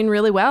doing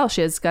really well.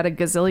 She has got a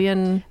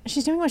gazillion.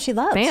 She's doing what she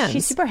loves. Fans.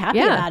 She's super happy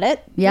Yeah. about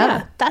it.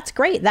 Yeah. That's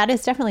great. That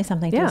is definitely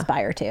something to Yeah.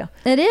 aspire to.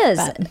 It is.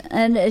 But-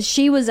 And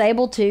she was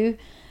able to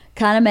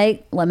kind of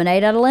make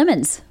lemonade out of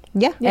lemons.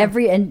 Yeah.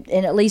 In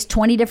at least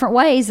 20 different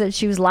ways that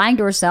she was lying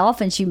to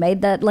herself and she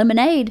made that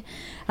lemonade.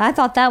 I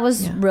thought that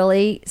was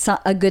really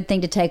a good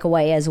thing to take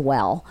away as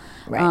well.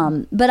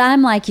 Right. But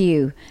I'm like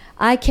you.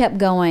 I kept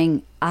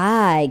going,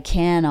 I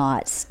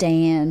cannot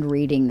stand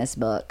reading this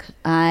book.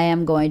 I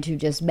am going to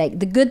just the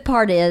good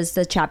part is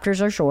the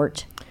chapters are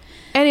short.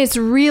 And it's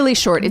really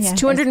short. It's Yeah.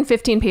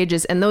 215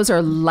 pages, and those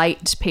are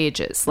light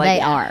pages. Like,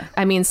 They are.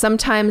 I mean,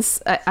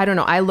 sometimes, I don't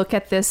know, I look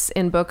at this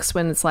in books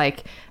when it's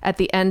like at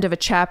the end of a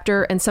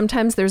chapter, and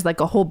sometimes there's like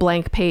a whole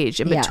blank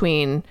page in Yeah.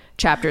 between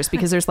chapters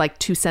because there's like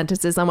 2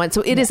 sentences on one.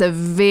 So it is a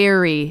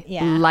very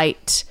Yeah.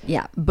 light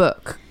Yeah.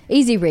 book.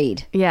 Easy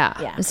read. Yeah.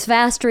 Yeah. It's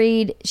fast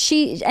read.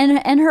 She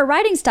and her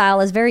writing style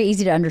is very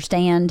easy to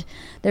understand.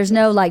 There's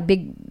no like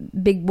big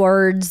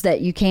words that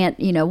you can't,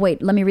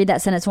 wait, let me read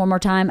that sentence one more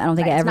time. I don't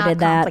think I Right, ever it's not did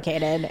that.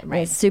 complicated,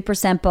 right. It's super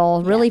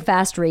simple, really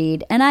fast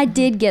read. And I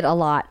did get a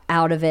lot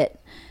out of it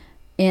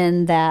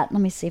in that.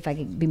 Let me see if I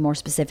could be more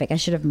specific. I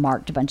should have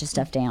marked a bunch of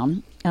stuff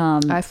down.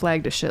 I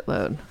flagged a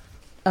shitload.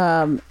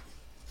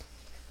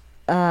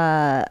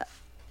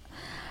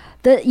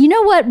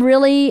 What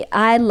really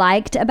I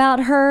liked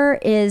about her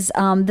is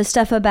the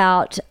stuff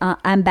about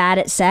I'm bad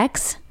at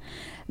sex.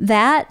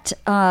 That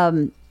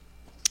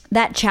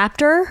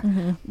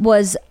chapter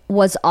was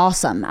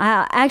awesome.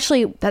 I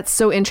actually That's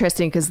so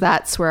interesting because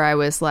that's where I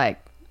was like,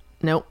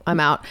 nope, I'm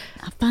out.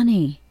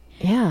 funny.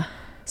 Yeah.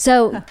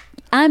 So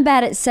I'm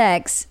bad at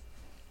sex.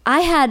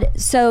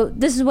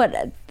 This is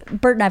what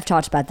Bert and I've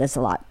talked about this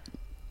a lot.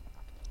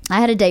 I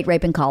had a date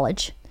rape in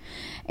college,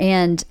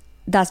 and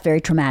that's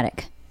very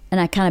traumatic. And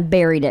I kind of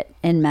buried it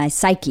in my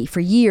psyche for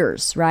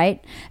years,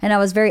 right? And I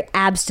was very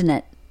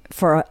abstinent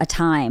for a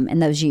time in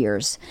those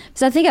years.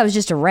 So I think I was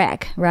just a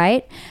wreck,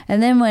 right?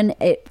 And then when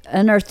it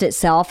unearthed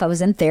itself, I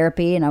was in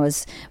therapy and I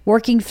was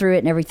working through it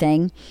and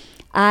everything.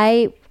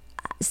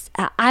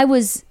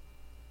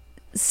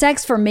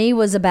 Sex for me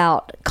was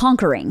about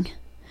conquering.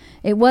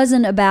 It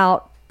wasn't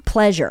about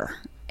pleasure.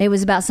 It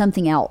was about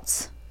something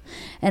else.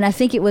 And I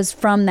think it was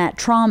from that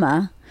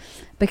trauma,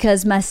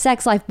 because my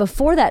sex life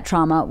before that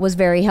trauma was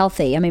very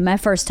healthy. I mean, my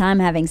first time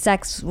having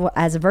sex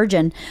as a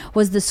virgin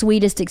was the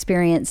sweetest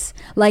experience,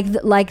 like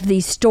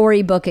the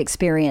storybook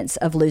experience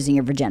of losing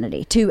your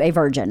virginity to a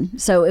virgin.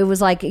 So it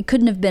was like, it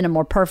couldn't have been a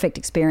more perfect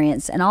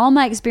experience. And all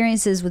my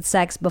experiences with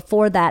sex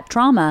before that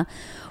trauma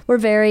were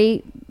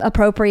very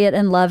appropriate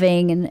and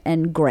loving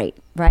and great,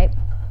 right?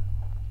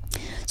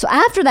 So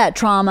after that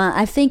trauma,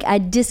 I think I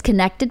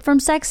disconnected from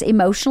sex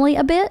emotionally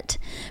a bit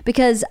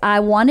because I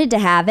wanted to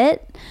have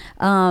it.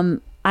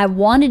 I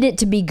wanted it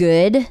to be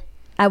good.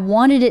 I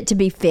wanted it to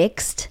be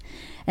fixed.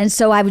 And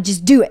so I would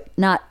just do it.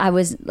 I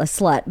was a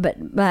slut, but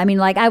I mean,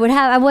 like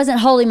I wasn't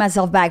holding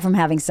myself back from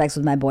having sex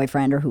with my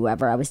boyfriend or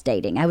whoever I was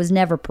dating. I was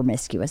never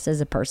promiscuous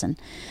as a person.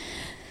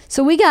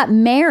 So we got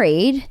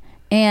married,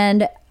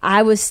 and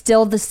I was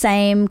still the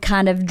same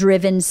kind of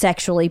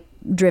sexually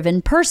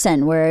driven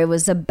person, where it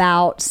was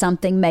about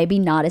something maybe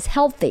not as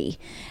healthy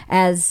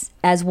as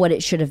what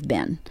it should have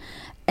been.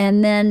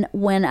 And then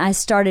when I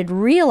started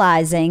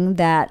realizing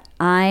that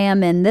I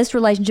am in this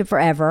relationship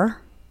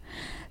forever,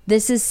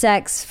 this is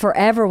sex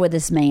forever with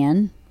this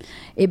man,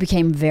 it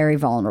became very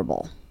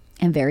vulnerable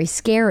and very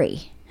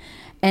scary.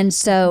 And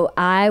so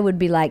I would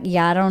be like,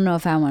 yeah, I don't know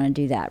if I want to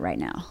do that right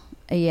now.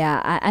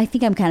 Yeah, I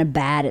think I'm kind of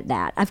bad at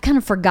that. I've kind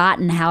of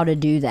forgotten how to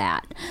do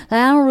that.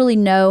 I don't really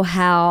know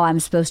how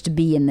I'm supposed to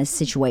be in this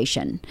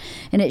situation.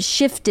 And it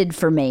shifted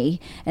for me.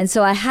 And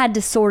so I had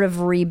to sort of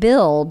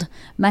rebuild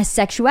my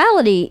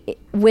sexuality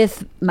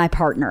with my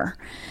partner.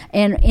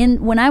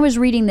 And when I was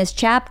reading this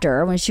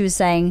chapter, when she was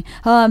saying,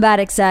 oh, I'm bad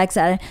at sex.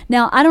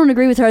 Now, I don't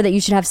agree with her that you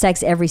should have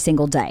sex every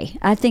single day.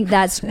 I think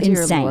that's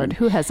Dear insane. Lord,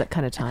 who has that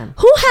kind of time?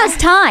 Who has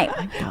time?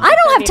 I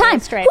don't have time.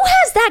 Who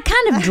has that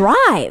kind of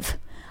drive?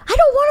 I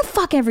don't want to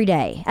fuck every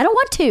day. I don't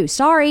want to.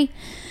 Sorry.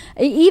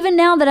 Even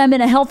now that I'm in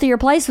a healthier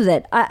place with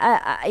it,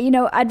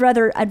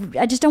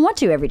 I just don't want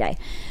to every day.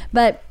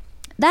 But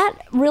that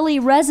really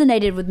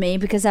resonated with me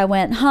because I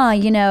went,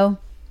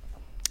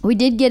 we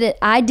did get it.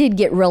 I did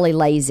get really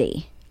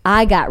lazy.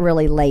 I got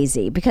really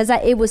lazy because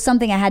it was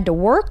something I had to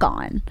work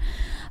on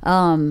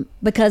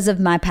because of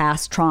my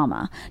past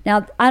trauma.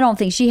 Now, I don't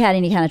think she had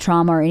any kind of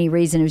trauma or any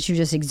reason. She was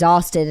just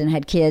exhausted and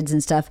had kids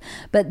and stuff.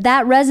 But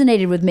that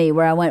resonated with me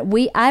where I went,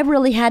 I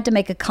really had to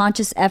make a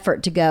conscious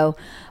effort to go,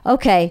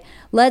 okay,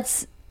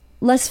 let's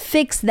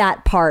fix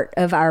that part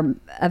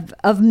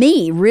of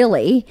me,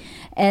 really.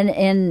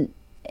 And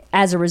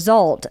as a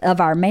result of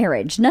our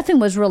marriage, nothing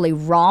was really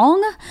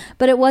wrong,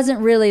 but it wasn't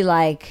really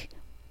like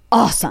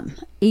awesome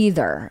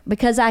either,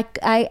 because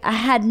I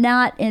had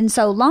not in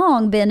so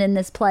long been in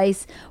this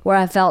place where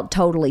I felt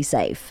totally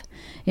safe.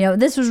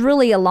 This was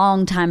really a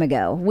long time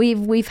ago.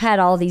 We've had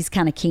all these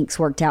kind of kinks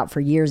worked out for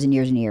years and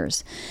years and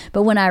years.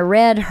 But when I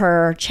read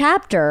her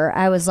chapter,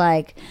 I was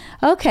like,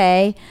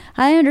 okay,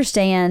 I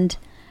understand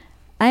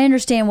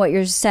what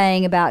you're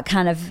saying about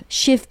kind of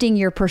shifting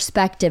your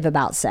perspective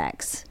about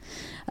sex.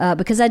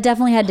 Because I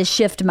definitely had to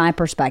shift my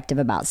perspective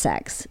about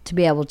sex to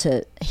be able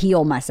to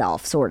heal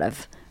myself, sort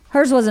of.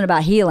 Hers wasn't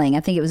about healing.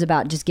 I think it was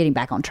about just getting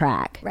back on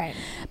track. Right.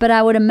 But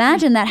I would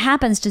imagine that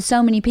happens to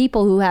so many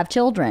people who have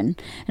children.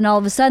 And all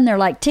of a sudden they're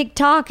like,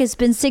 tick-tock, it's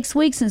been 6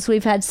 weeks since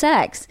we've had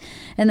sex.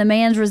 And the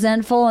man's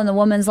resentful and the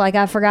woman's like,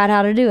 I forgot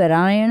how to do it.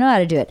 I don't even know how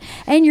to do it.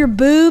 And your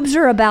boobs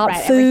are about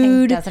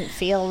food. Everything doesn't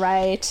feel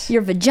right.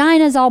 Your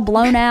vagina's all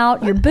blown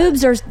out. Your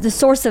boobs are the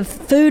source of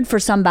food for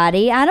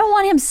somebody. I don't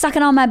want him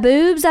sucking on my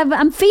boobs.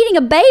 I'm feeding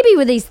a baby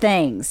with these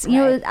things.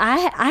 Right.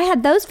 I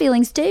had those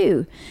feelings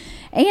too.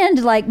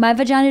 And like my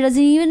vagina doesn't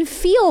even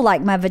feel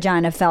like my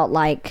vagina felt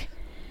like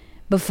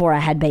before I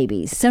had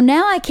babies. So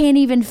now I can't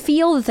even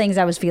feel the things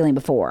I was feeling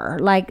before.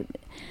 Like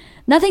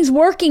nothing's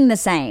working the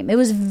same. It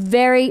was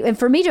and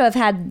for me to have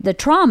had the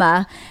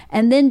trauma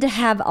and then to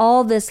have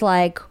all this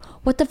like,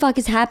 what the fuck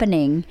is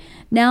happening?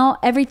 Now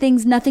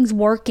nothing's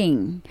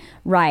working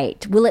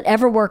right. Will it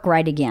ever work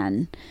right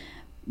again?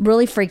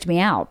 Really freaked me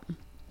out.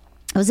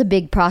 It was a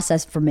big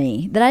process for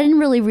me that I didn't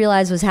really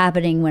realize was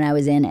happening when I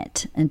was in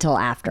it until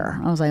after.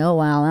 I was like, oh,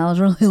 wow, that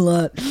was really a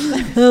lot.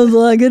 That was a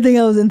lot. Good thing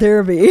I was in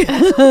therapy.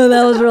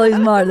 That was really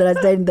smart that I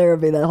stayed in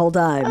therapy that whole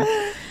time.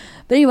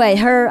 But anyway,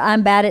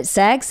 I'm bad at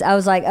sex. I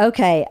was like,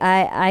 okay,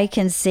 I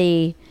can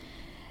see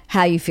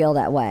how you feel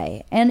that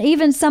way. And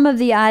even some of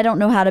the I don't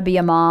know how to be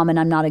a mom and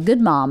I'm not a good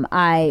mom,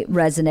 I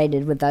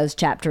resonated with those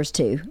chapters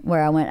too,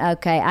 where I went,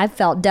 okay,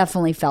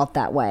 definitely felt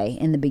that way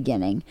in the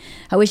beginning.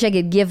 I wish I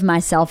could give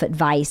myself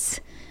advice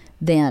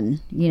then,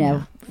 you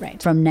know,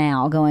 right. from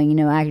now going, you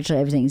know,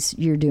 actually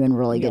you're doing a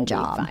really You'll good be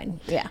job. fine.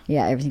 Yeah.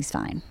 Yeah, everything's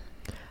fine.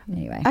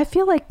 Anyway. I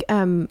feel like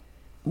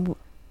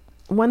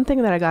one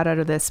thing that I got out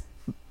of this,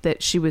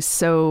 that she was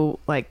so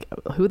like,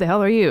 who the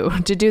hell are you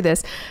to do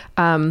this?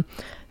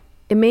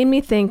 It made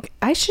me think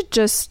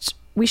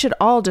we should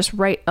all just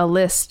write a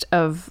list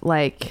of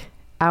like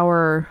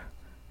our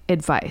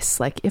advice.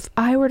 Like if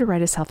I were to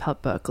write a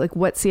self-help book, like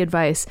what's the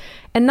advice?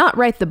 And not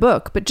write the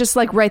book, but just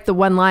like write the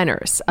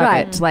one-liners of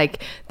it.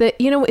 Like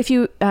if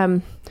you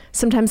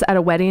sometimes at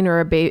a wedding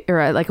or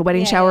a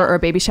wedding shower or a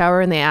baby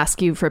shower, and they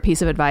ask you for a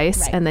piece of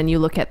advice, and then you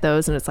look at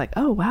those and it's like,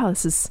 oh wow,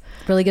 this is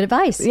really good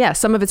advice. Yeah,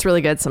 some of it's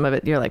really good, some of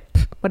it you're like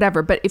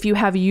whatever. But if you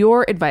have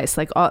your advice,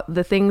 like all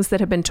the things that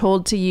have been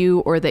told to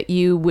you or that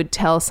you would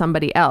tell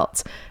somebody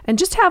else, and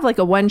just have like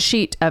a one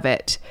sheet of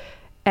it,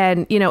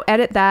 and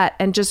edit that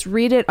and just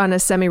read it on a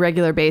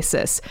semi-regular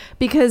basis,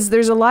 because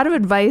there's a lot of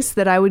advice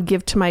that I would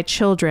give to my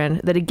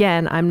children that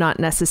again I'm not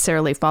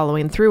necessarily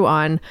following through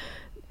on,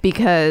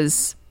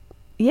 because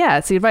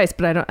it's the advice,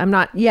 but I'm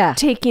not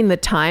taking the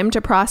time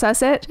to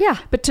process it. Yeah.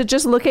 But to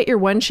just look at your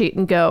one sheet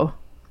and go,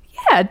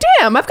 yeah,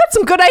 damn, I've got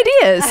some good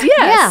ideas.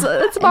 Yes.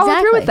 Let's follow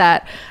through with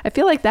that. I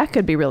feel like that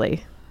could be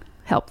really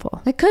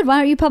helpful. It could. Why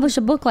don't you publish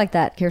a book like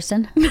that,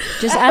 Kirsten?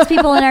 Just ask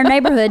people in our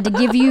neighborhood to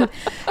give you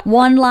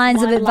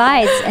lines of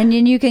advice, and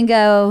then you can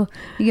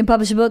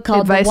publish a book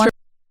called Advice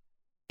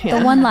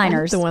The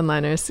One-Liners. The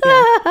One-Liners.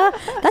 Yeah.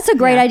 That's a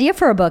great idea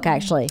for a book,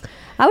 actually.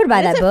 I would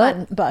buy that book.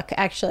 Fun book,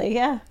 actually.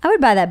 Yeah. I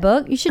would buy that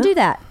book. You should do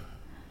that.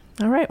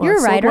 All right. Well, you're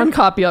a writer. One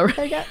copy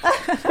already.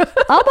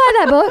 I'll buy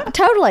that book.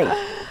 Totally.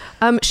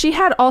 She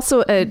had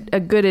also a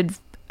good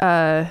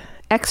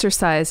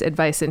exercise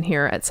advice in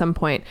here at some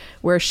point,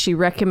 where she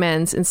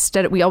recommends,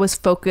 instead, we always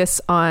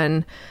focus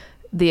on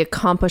the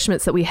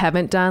accomplishments that we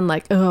haven't done,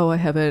 like, oh, I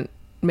haven't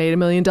made $1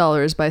 million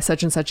by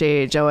such and such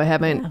age. Oh, I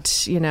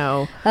haven't,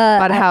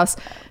 bought a house.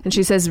 And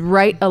she says,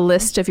 write a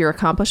list of your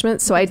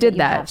accomplishments. So I did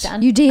that.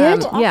 You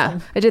did? Yeah,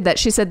 I did that.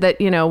 She said that,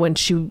 when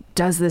she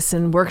does this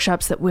in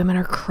workshops, that women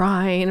are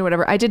crying or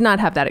whatever. I did not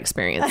have that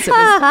experience.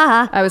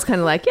 I was kind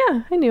of like,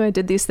 yeah, I knew I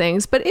did these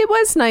things, but it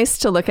was nice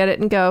to look at it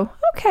and go,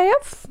 okay,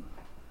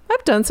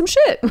 I've done some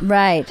shit.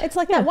 Right. It's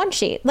like that one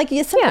sheet. Like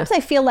sometimes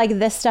I feel like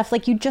this stuff,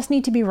 like you just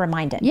need to be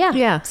reminded. Yeah.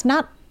 Yeah. It's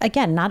not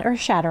earth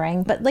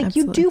shattering, but like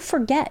Absolutely. you do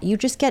forget. You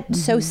just get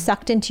so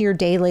sucked into your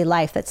daily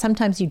life that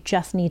sometimes you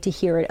just need to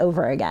hear it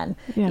over again,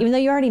 even though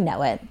you already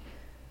know it.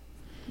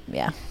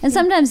 Yeah. And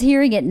sometimes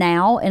hearing it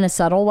now in a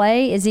subtle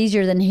way is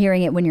easier than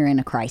hearing it when you're in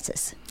a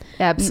crisis.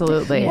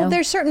 Absolutely. Well,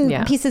 there's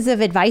certain pieces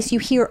of advice you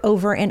hear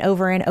over and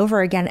over and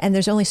over again, and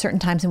there's only certain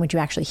times in which you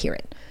actually hear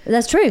it.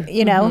 That's true.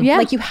 Yeah.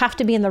 Like you have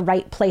to be in the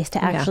right place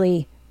to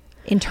actually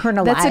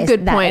internalize. That's a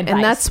good point. Advice.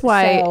 And that's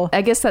why,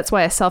 I guess that's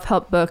why a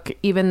self-help book,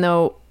 even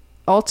though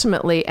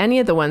ultimately any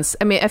of the ones,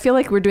 I mean, I feel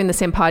like we're doing the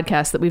same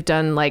podcast that we've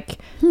done like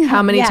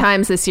how many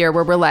times this year,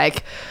 where we're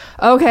like,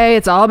 okay,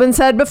 it's all been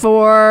said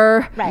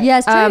before. Right.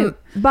 Yes, true.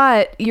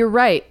 But you're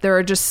right. There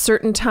are just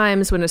certain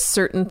times when a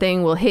certain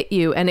thing will hit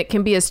you, and it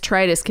can be as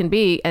trite as can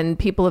be. And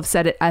people have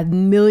said it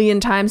 1,000,000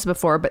 times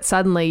before, but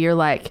suddenly you're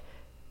like,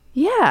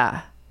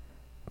 yeah,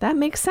 that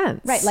makes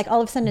sense. Right. Like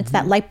all of a sudden it's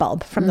that light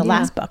bulb from the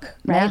last book,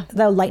 right? Yeah.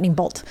 The lightning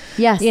bolt.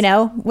 Yes.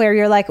 Where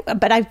you're like,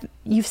 but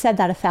you've said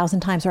that 1,000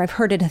 times, or I've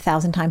heard it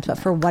 1,000 times, but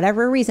for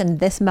whatever reason,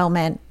 this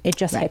moment, it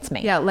just hits me.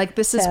 Yeah. Like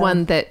this is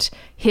one that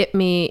hit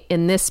me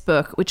in this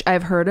book, which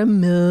I've heard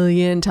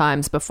 1,000,000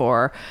 times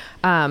before.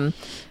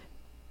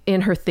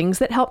 In her Things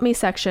That Help Me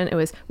section, it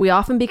was, we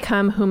often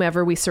become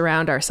whomever we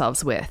surround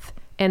ourselves with.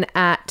 And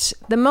at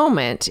the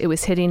moment, it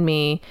was hitting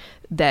me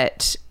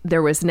that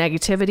there was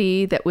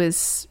negativity that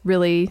was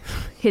really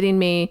hitting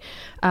me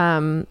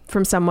from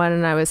someone.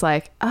 And I was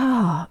like,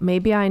 oh,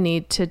 maybe I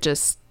need to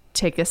just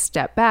take a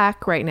step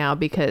back right now,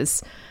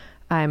 because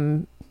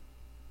you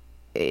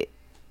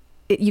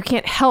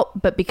can't help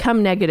but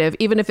become negative,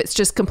 even if it's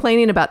just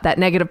complaining about that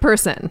negative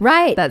person.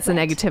 Right. That's the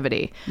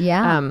negativity.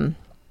 Yeah.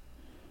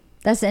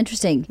 That's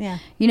interesting. Yeah.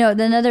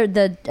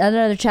 The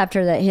another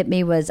chapter that hit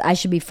me was, I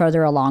should be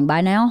further along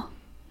by now.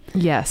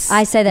 Yes.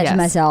 I say that to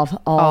myself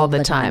all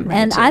the time. Right,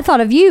 and too. I thought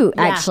of you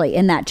actually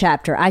in that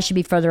chapter. I should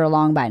be further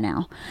along by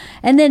now.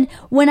 And then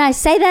when I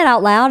say that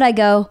out loud, I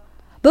go,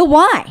 but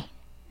why?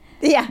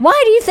 Yeah. Why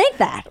do you think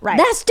that? Right.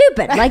 That's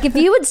stupid. Like if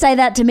you would say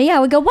that to me, I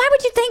would go, why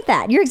would you think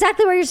that? You're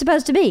exactly where you're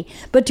supposed to be.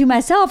 But to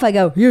myself, I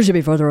go, you should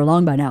be further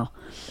along by now.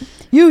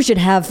 You should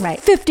have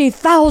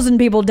 50,000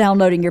 people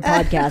downloading your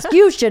podcast.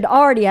 You should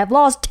already have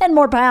lost 10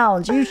 more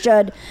pounds. You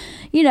should,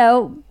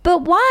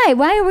 but why?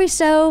 Why are we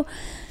so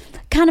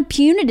kind of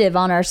punitive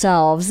on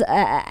ourselves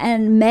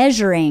and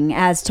measuring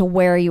as to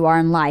where you are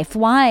in life?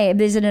 Why?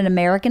 Is it an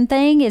American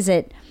thing? Is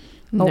it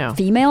a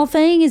female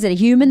thing? Is it a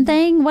human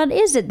thing? What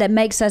is it that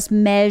makes us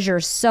measure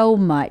so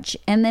much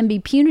and then be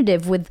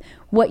punitive with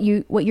what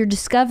your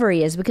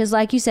discovery is? Because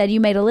like you said, you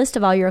made a list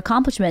of all your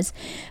accomplishments.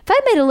 If I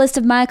made a list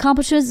of my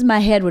accomplishments, my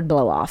head would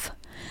blow off.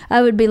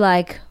 I would be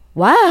like,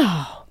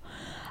 wow,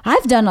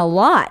 I've done a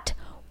lot.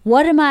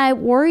 What am I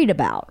worried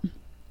about?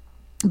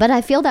 But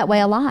I feel that way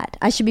a lot.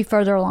 I should be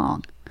further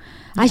along.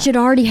 I should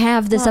already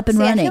have this up and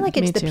See, running. I feel like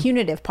it's Me the too.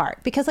 punitive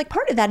part, because like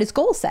part of that is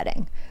goal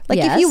setting. Like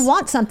if Yes. you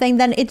want something,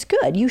 then it's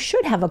good. You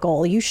should have a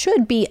goal. You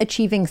should be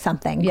achieving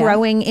something, Yeah.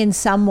 growing in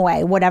some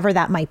way, whatever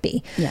that might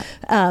be. Yeah.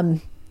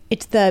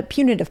 It's the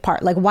punitive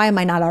part. Like, why am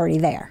I not already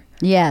there?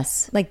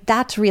 Yes. Like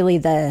that's really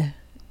the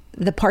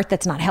part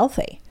that's not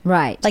healthy.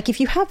 Right. Like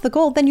if you have the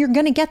goal, then you're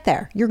going to get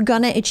there. You're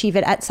going to achieve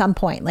it at some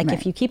point. Like Right.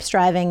 if you keep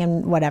striving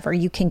and whatever,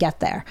 you can get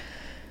there.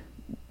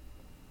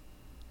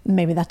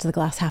 Maybe that's the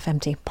glass half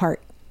empty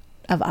part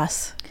of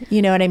us.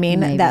 You know what I mean?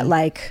 Maybe. That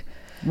like,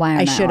 Why am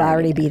I I should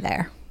already already be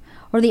there.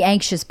 or the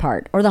anxious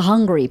part, or the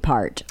hungry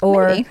part,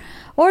 or Maybe.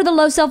 or the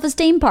low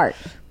self-esteem part,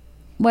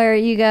 where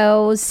you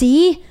go,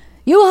 see,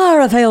 you are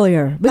a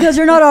failure because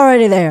you're not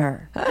already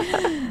there.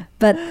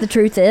 But the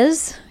truth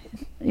is,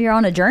 you're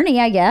on a journey,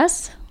 I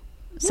guess.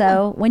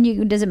 So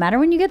does it matter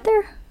when you get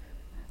there?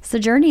 It's the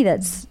journey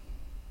that's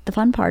the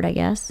fun part, I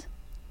guess.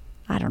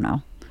 I don't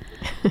know.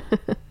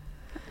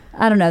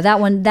 I don't know. That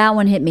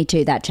one hit me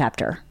too. That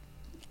chapter.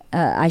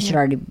 I should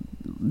already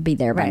be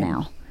there by Right.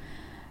 now.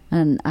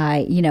 And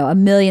a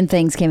million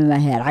things came in my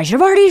head. I should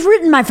have already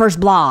written my first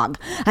blog.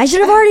 I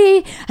should have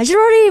already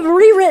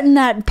rewritten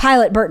that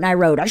pilot Bert and I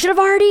wrote. I should have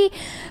already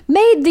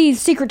made these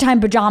secret time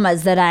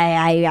pajamas that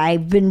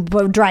I've been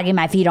dragging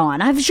my feet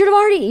on. I should have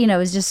already, it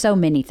was just so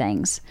many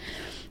things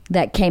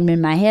that came in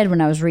my head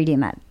when I was reading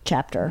that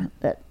chapter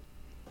that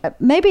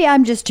maybe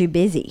I'm just too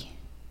busy.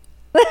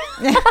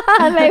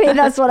 Maybe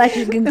that's what I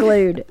should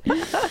conclude.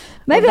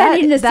 Maybe I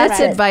need an That's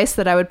assistant. advice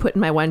that I would put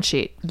in my one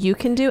sheet. You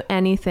can do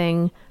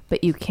anything,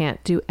 but you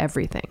can't do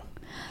everything.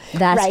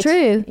 That's Right.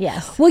 true.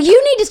 Yes. Well,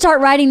 you need to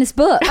start writing this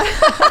book.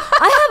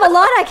 I have a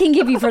lot I can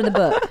give you for the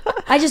book.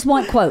 I just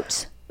want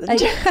quotes.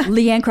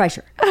 Leanne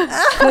Kreischer.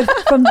 Quote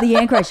from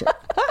Leanne Kreischer.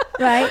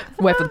 Right?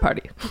 Wife of the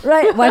party.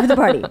 Right. Wife of the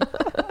party.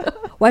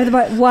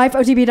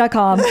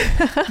 WifeOTP.com.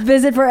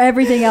 Visit for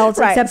everything else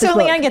except this so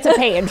book. Leanne gets a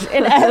page. She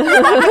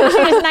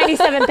has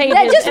 97 pages.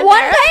 Yeah, just in one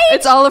there. page?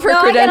 It's all of her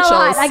No, credentials.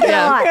 I get a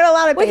Yeah. lot. You get a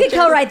lot of we could pages.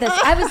 co-write this.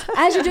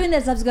 As you're doing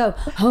this, I was go,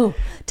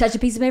 touch a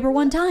piece of paper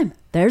one time.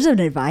 There's an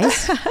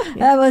advice.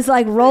 I was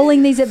like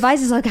rolling these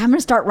advices. Like I'm going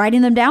to start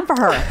writing them down for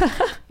her.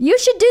 You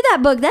should do that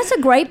book. That's a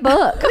great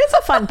book. It's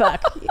a fun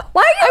book.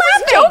 Why are you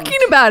laughing?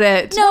 Joking about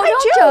it. No,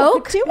 don't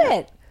joke. Do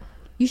it.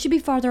 You should be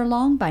farther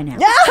along by now.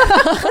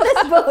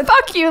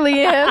 Fuck you,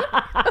 Leanne.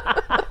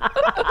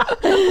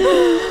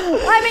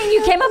 I mean,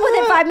 you came up with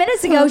it 5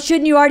 minutes ago.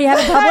 Shouldn't you already have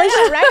it published?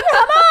 Right?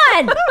 Come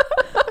on.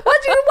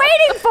 What are you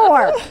waiting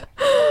for?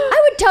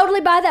 I would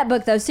totally buy that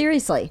book, though,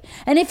 seriously.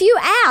 And if you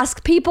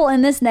ask people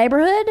in this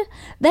neighborhood,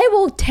 they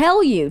will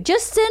tell you.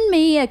 Just send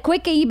me a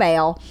quick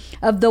email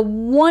of the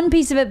one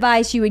piece of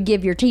advice you would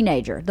give your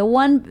teenager, the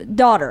one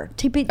daughter.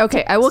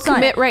 Okay, I will son.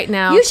 commit right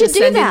now You to should do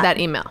sending that. that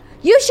email.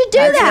 You should do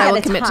That's what I that.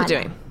 will commit to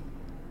doing.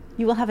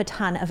 You will have a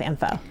ton of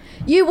info.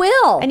 You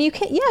will. And you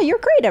can, you're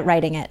great at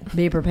writing it.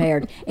 Be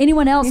prepared.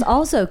 Anyone else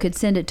also could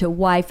send it to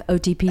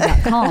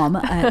wifeotp.com,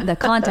 the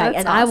contact,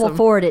 and I will awesome.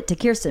 forward it to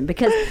Kirsten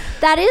because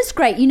that is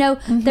great.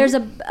 There's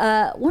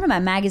a one of my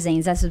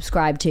magazines I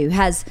subscribe to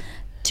has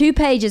 2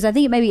 pages. I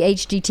think it may be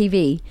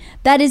HGTV.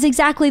 That is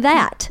exactly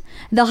that.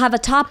 They'll have a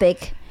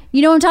topic.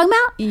 You know what I'm talking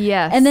about?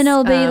 Yes. And then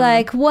it'll be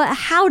like, what?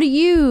 How do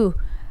you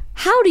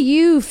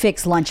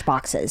fix lunch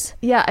boxes?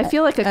 Yeah, I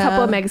feel like a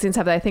couple of magazines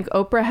have that. I think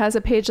Oprah has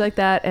a page like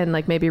that, and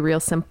like maybe Real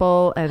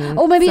Simple, and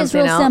Oh, maybe it's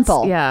something Real else.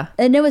 Simple. Yeah,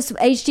 And it was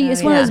HD.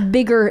 It's one of yeah. those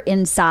bigger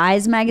in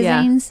size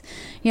magazines.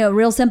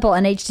 Real Simple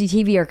and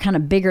HGTV are kind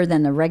of bigger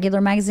than the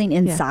regular magazine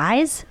in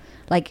size,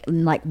 like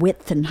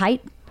width and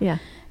height. yeah.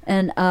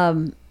 And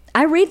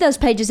I read those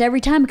pages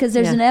every time because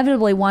there's Yeah.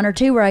 inevitably one or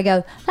two where I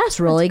go, that's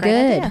really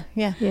good.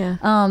 Yeah.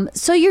 Yeah.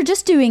 So you're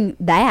just doing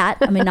that.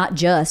 I mean, not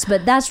just,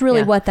 but that's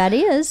really Yeah. what that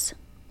is.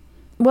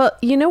 Well,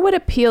 you know what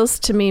appeals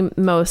to me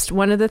most?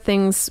 One of the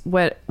things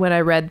when I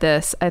read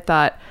this, I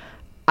thought,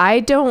 I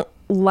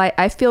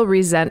feel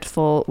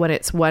resentful when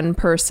it's one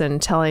person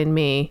telling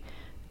me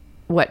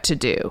what to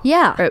do.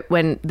 Yeah. Or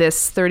when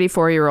this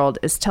 34-year-old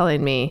is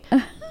telling me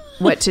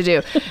what to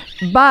do.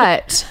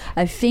 But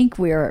I think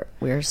we're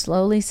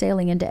slowly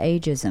sailing into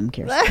ageism,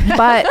 Kirsten.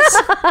 But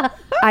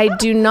I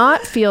do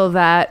not feel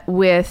that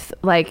with,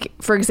 like,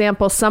 for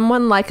example,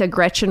 someone like a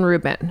Gretchen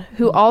Rubin,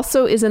 who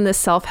also is in the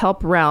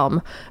self-help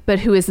realm, but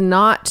who is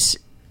not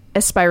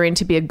aspiring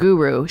to be a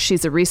guru.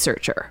 She's a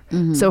researcher.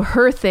 Mm-hmm. So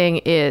her thing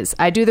is,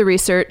 I do the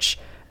research,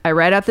 I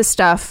write out the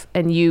stuff,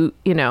 and this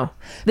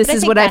But is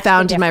think what I that's the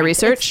found in my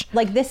difference. research. It's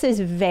like this is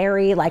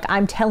very like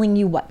I'm telling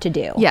you what to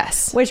do.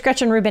 Yes. Which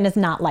Gretchen Rubin is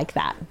not like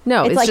that.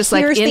 No, it's just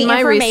like, here's in the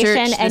my information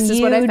research, and this is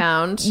you, what I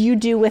found. You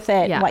do with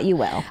it Yeah. what you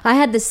will. I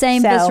had the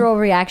same So- visceral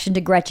reaction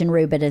to Gretchen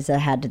Rubin as I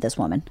had to this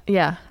woman.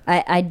 Yeah.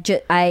 Everything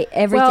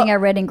Well- I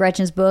read in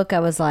Gretchen's book, I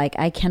was like,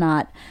 I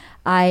cannot.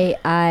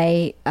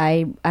 I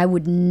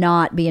would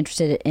not be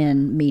interested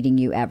in meeting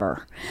you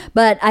ever.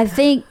 But I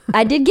think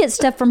I did get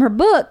stuff from her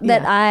book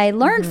that I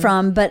learned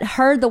from. But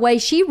the way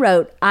she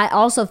wrote, I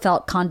also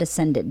felt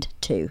condescended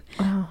to.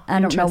 I don't know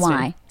interesting.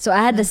 why. So I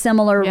had the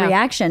similar Yeah.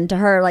 reaction to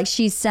her. Like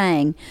she's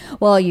saying,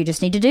 "Well, you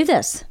just need to do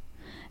this,"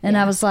 and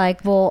I was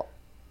like, "Well."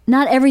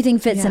 not everything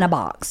fits in a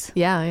box.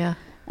 Yeah, yeah.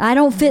 I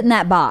don't fit in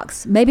that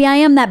box. Maybe I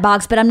am that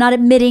box, but I'm not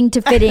admitting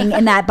to fitting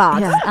in that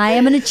box. I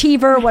am an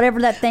achiever, whatever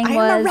that thing was.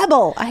 I'm a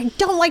rebel. I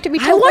don't like to be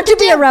told I want what to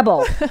be do. a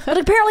rebel, but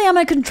apparently I'm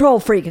a control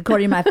freak,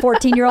 according to my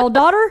 14-year-old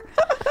daughter.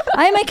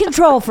 I am a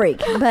control freak,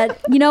 but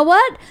you know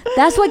what?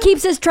 That's what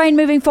keeps this train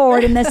moving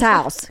forward in this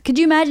house. Could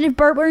you imagine if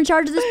Bert were in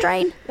charge of this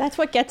train? That's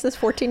what gets this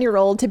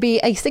 14-year-old to be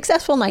a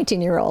successful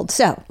 19-year-old.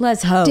 So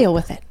Let's hope. deal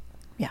with it.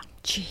 Yeah.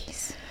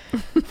 Jeez.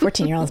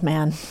 14-year-olds,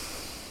 man.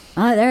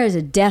 There is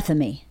a death of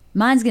me.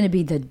 Mine's going to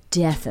be the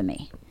death of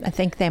me. I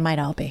think they might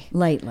all be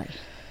Lately.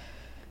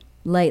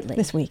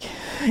 this week.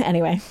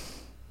 Anyway.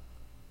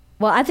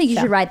 Well, I think you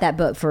should write that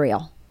book for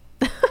real.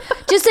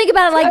 Just think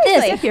about it like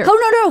this. Here.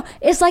 Oh, no.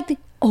 It's like,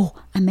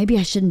 maybe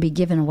I shouldn't be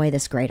giving away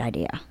this great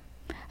idea.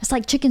 It's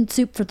like chicken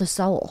soup for the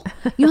soul.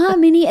 You know how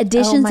many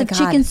editions my of God.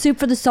 chicken soup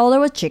for the soul there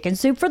was? Chicken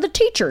soup for the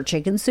teacher,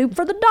 chicken soup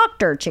for the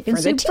doctor, chicken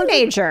For the soup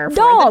teenager, for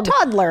the for dog. the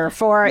toddler,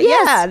 for,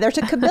 Yes. yeah, there's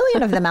a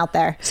kabillion of them out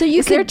there. So you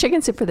Is there could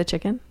chicken soup for the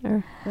chicken?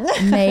 Or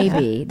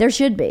maybe there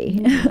should be.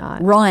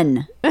 not.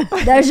 Run.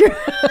 There's your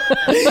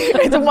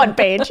It's a one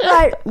page.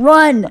 right.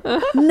 Run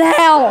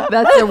now.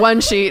 that's their one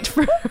sheet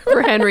for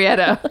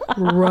Henrietta.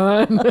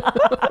 Run.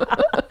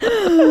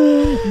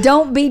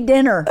 Don't be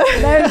dinner.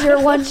 There's your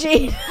one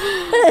sheet.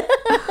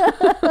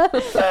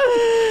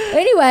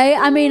 Anyway,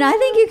 I mean, I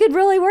think you could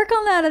really work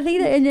on that. I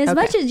think that, and as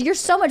much as you're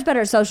so much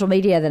better at social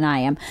media than I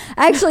am.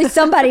 Actually,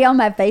 somebody on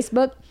my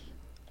Facebook,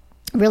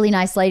 really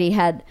nice lady,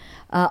 had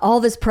all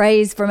this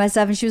praise for my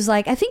stuff, and she was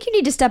like, I think you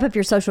need to step up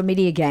your social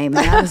media game.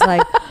 And I was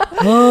like,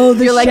 oh,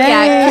 the You're like, shame.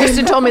 yeah,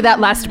 Kirsten told me that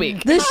last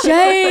week. The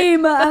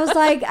shame. I was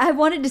like, I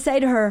wanted to say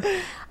to her,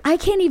 I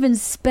can't even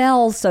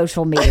spell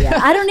social media.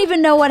 I don't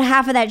even know what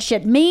half of that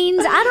shit means.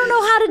 I don't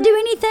know how to do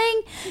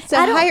anything. So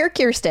I don't, hire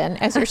Kirsten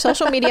as your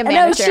social media no,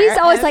 manager. she's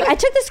always like, I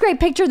took this great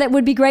picture that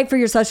would be great for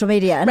your social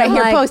media. And Right I'm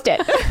here, like, post it.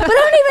 But I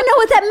don't even know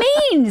what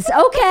that means.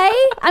 Okay.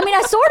 I mean,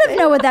 I sort of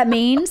know what that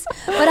means,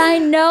 but I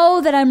know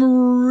that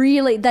I'm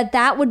really,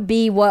 that would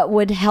be what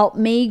would help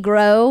me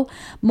grow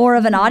more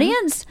of an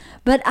audience.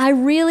 But I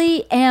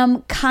really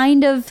am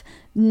kind of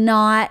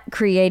not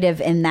creative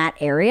in that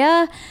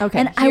area. Okay,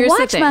 And I here's the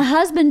watched thing. my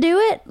husband do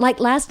it. Like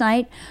last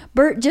night,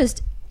 Bert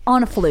just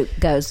on a fluke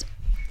goes,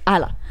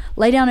 Isla,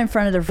 lay down in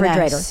front of the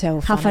refrigerator.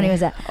 so How funny funny. was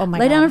that? Oh my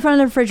Lay down God. in front of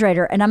the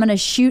refrigerator, and I'm going to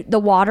shoot the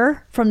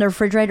water from the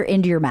refrigerator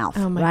into your mouth.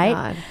 Oh my right?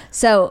 God.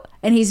 So,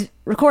 and he's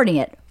recording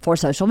it for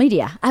social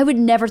media. I would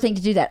never think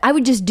to do that. I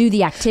would just do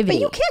the activity.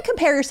 But you can't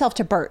compare yourself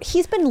to Bert.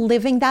 He's been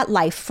living that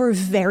life for a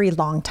very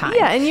long time.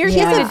 Yeah, and you're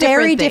Yeah. doing It's a a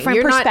very thing. different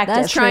You're perspective.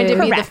 Not trying to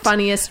be the Correct.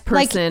 funniest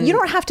Like, person. you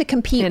don't have to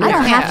compete. in with I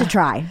don't Yeah. have to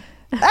try.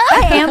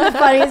 I am the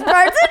funniest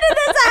person in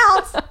this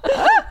house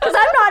because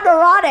I'm not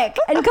neurotic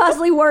and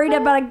constantly worried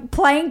about a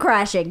plane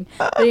crashing.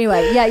 But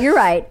anyway, yeah, you're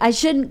right. I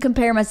shouldn't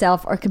compare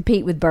myself or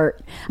compete with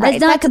Bert. Right,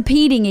 It's not that's-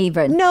 competing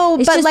even. No,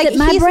 it's but just like that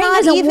my he's brain not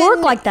doesn't even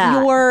work like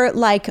that. Your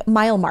like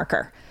mile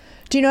marker.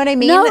 Do you know what I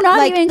mean? No, not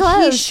like, even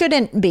close. He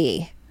shouldn't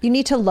be. You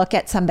need to look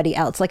at somebody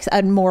else, like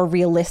a more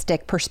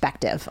realistic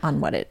perspective on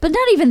what it. But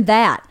not even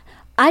that.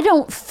 I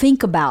don't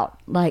think about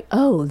like,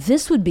 oh,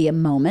 this would be a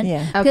moment.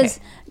 Yeah. Because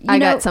Okay. I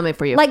got something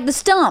for you. Like the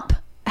stump.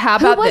 How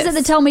Who about was this? it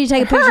that told me to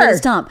take a picture of Her. the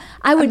stump?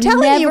 I would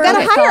telling never you, you gotta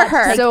have hire thought to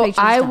her. take a So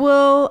picture of the I stump.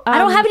 will. I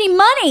don't have any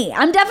money.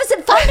 I'm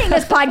deficit funding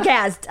this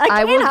podcast. I I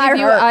can't will hire give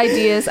you her.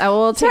 ideas. I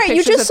will take right, you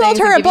pictures just of sold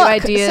things her and a give you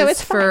book, ideas so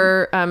it's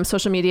for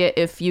social media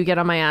if you get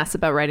on my ass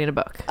about writing a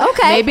book.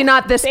 Okay. Maybe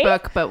not this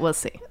book, but we'll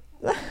see.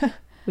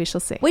 We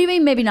shall see. What do you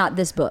mean? Maybe not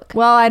this book.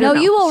 Well, I don't No,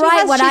 know. you will She write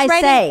has- what she's I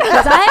writing- say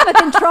because I am a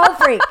control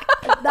freak.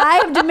 I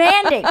am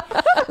demanding.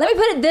 Let me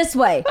put it this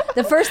way: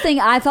 the first thing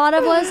I thought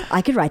of was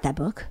I could write that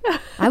book.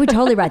 I would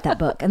totally write that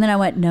book. And then I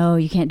went, no,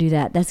 you can't do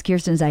that. That's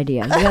Kirsten's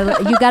idea.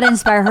 You got to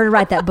inspire her to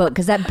write that book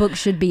because that book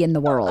should be in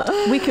the world.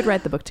 We could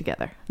write the book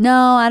together.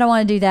 No, I don't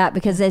want to do that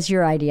because that's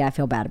your idea. I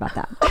feel bad about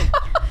that.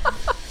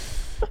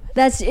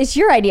 It's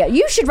your idea.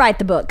 You should write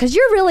the book because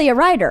you're really a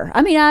writer.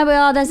 I mean,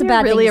 that's a You're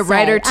bad really thing a to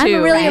writer say. I'm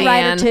too, really a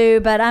man. writer too,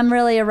 but I'm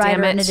really a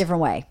writer Damn in a it.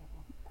 different way.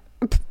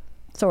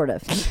 Sort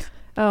of.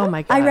 Oh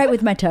my god! I write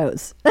with my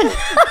toes.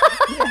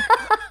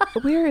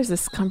 Where is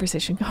this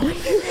conversation going?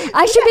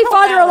 I should be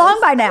farther along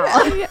by now.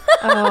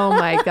 Oh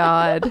my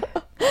god!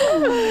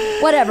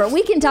 Whatever.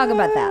 We can talk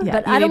about that. Yeah,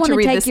 but you I don't need to want to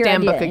read take this your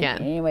damn idea. book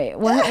again. Anyway,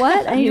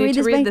 what? I need You to need read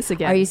to read thing? this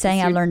again. Are you saying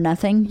I You're- learned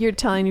nothing? You're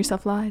telling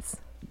yourself lies.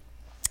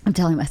 I'm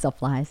telling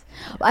myself lies.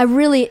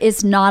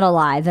 It's not a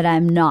lie that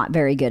I'm not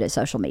very good at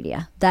social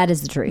media. That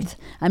is the truth.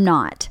 I'm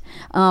not.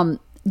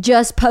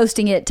 Just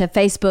posting it to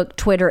Facebook,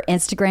 Twitter,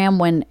 Instagram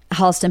when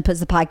Halston puts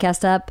the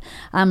podcast up,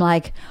 I'm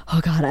like, oh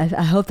God, I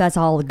hope that's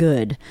all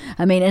good.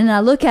 I mean, and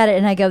I look at it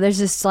and I go, there's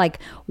this like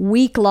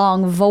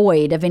week-long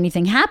void of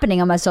anything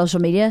happening on my social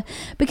media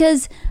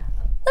because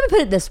let me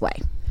put it this way.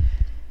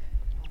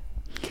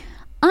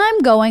 I'm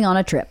going on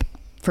a trip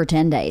for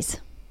 10 days.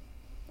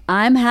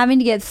 I'm having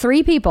to get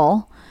 3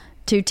 people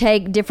to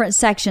take different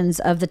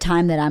sections of the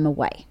time that I'm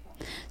away.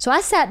 So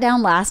I sat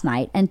down last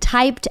night and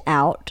typed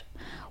out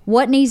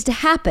what needs to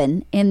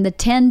happen in the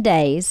 10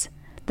 days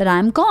that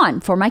I'm gone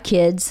for my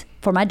kids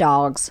for my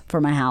dogs, for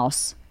my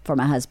house, for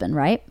my husband,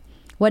 right?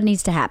 What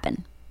needs to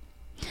happen?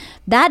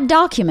 That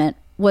document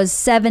was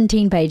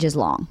 17 pages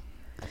long.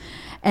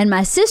 And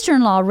my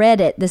sister-in-law read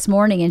it this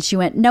morning and she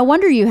went, no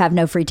wonder you have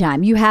no free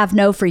time. You have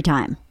no free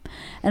time.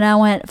 And I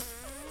went,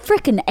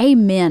 frickin'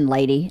 amen,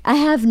 lady. I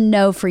have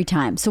no free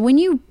time. So when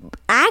you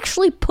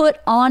actually put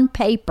on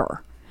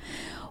paper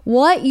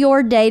what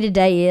your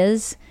day-to-day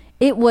is,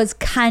 it was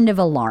kind of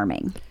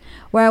alarming.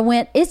 Where I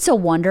went, it's a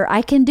wonder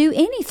I can do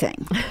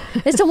anything.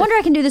 It's a wonder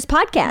I can do this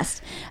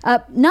podcast.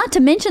 Not to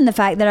mention the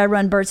fact that I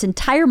run Bert's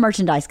entire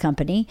merchandise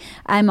company.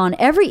 I'm on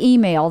every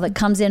email that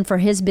comes in for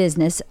his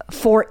business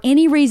for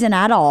any reason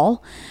at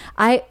all.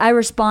 I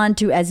respond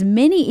to as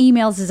many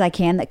emails as I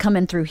can that come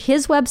in through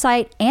his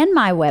website and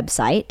my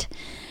website.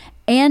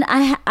 And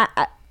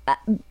I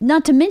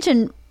not to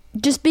mention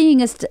just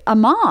being a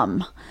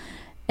mom.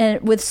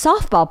 And with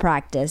softball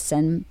practice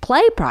and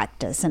play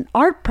practice and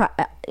art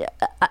practice.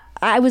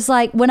 I was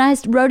like, when I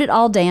wrote it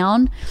all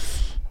down,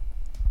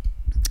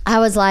 I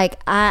was like,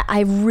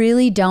 I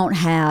really don't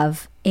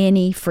have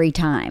any free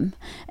time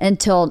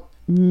until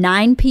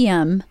 9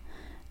 p.m.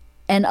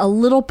 and a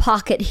little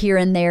pocket here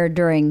and there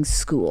during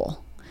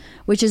school,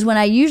 which is when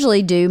I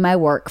usually do my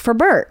work for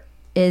Bert,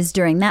 is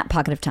during that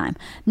pocket of time.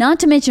 Not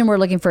to mention we're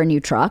looking for a new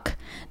truck.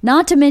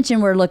 Not to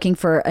mention we're looking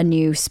for a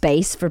new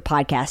space for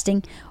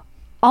podcasting.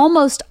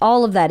 Almost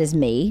all of that is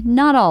me,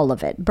 not all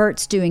of it.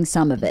 Bert's doing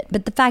some of it.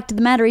 But the fact of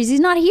the matter is he's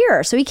not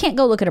here, so he can't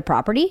go look at a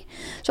property.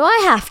 So I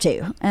have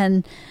to.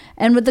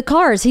 And with the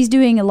cars, he's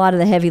doing a lot of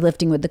the heavy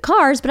lifting with the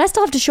cars, but I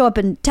still have to show up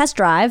and test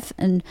drive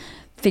and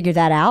figure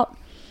that out.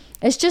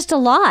 It's just a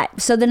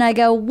lot. So then I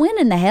go, when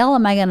in the hell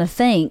am I going to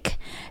think?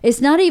 It's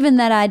not even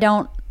that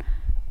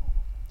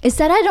it's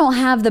that I don't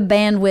have the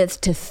bandwidth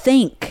to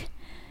think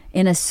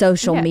in a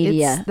social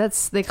media.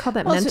 They call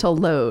that mental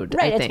load.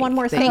 Right. I It's think, one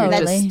more that thing you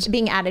that's just-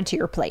 being added to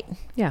your plate.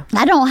 yeah.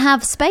 I don't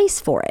have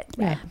space for it.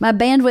 Right. My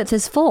bandwidth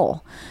is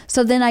full.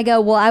 So then I go,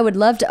 well, I would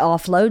love to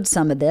offload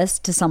some of this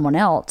to someone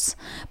else.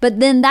 But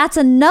then that's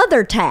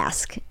another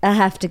task. Now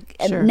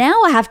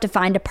I have to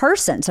find a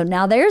person. So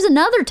now there's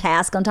another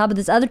task on top of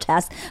this other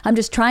task. I'm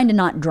just trying to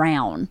not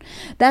drown.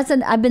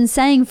 I've been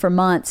saying for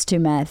months to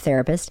my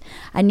therapist,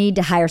 I need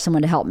to hire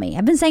someone to help me.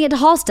 I've been saying it to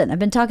Halston. I've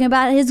been talking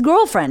about his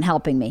girlfriend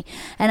helping me.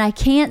 And I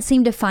can't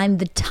seem to find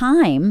the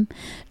time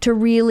to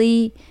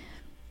really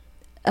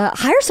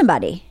hire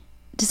somebody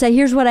to say,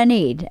 here's what I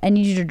need. I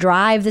need you to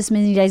drive this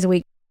many days a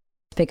week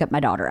to pick up my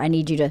daughter. I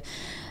need you to,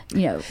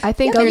 I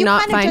think Yeah, you're you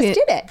not kind of finding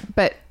just did it.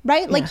 But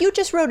Right? Like you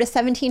just wrote a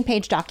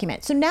 17-page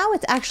document. So now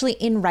it's actually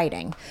in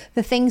writing,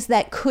 the things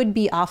that could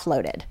be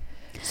offloaded.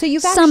 So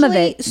you've Some of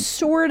actually it.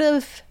 sort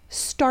of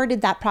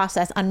started that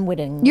process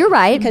unwittingly. You're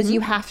right. Because you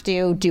have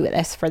to do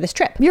this for this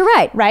trip. You're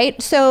right.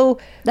 Right? So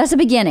That's the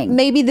beginning.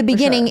 maybe the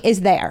beginning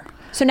is there.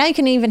 So now you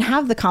can even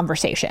have the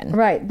conversation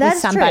with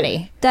somebody.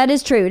 True. That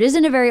is true. It is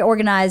in a very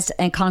organized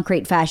and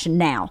concrete fashion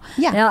now.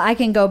 Yeah. Now I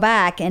can go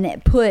back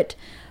and put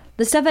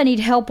the stuff I need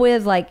help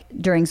with, like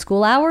during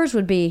school hours,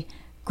 would be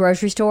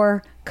grocery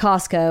store,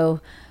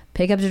 Costco,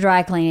 pick up to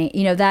dry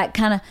cleaning. That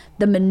kind of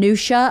the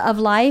minutia of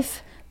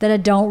life that I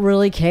don't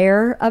really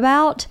care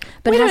about,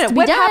 but Wait a it has to minute, be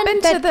what done.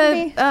 happened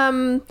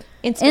to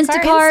the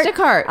Instacart.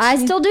 Instacart. I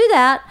still do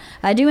that.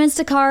 I do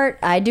Instacart.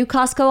 I do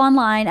Costco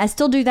online. I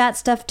still do that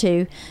stuff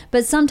too.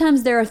 But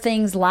sometimes there are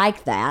things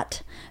like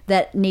that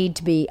need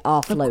to be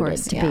offloaded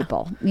course, to yeah.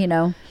 people,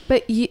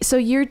 But so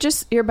you're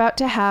about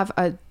to have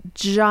a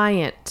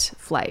giant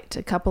flight,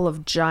 a couple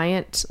of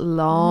giant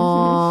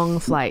long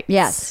flights.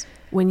 Yes.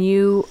 When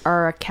you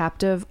are a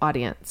captive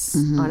audience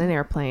on an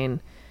airplane,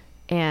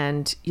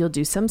 and you'll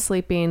do some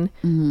sleeping,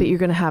 but you're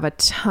going to have a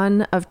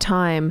ton of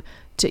time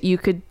you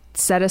could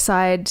set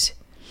aside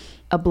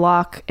a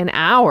block, an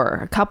hour,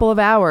 a couple of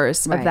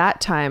hours Right. of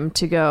that time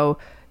to go,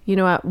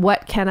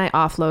 what can I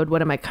offload?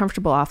 What am I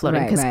comfortable offloading?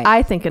 Right, Because right.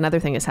 I think another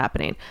thing is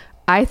happening.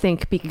 I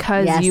think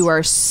because Yes. you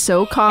are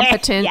so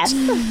competent, Yes.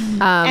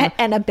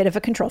 And a bit of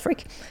a control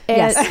freak. and,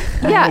 Yes.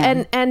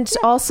 yeah, and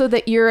also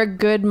that you're a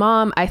good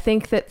mom. I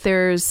think that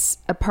there's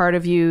a part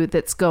of you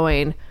that's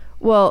going,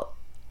 well,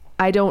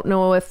 I don't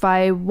know if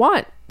I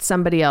want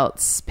somebody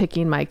else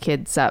picking my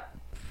kids up.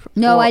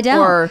 No, I don't.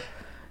 Or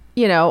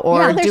Yeah,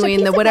 there's a doing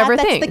piece the of whatever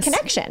that's things. the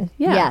connection.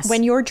 Yeah. Yes.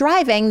 When you're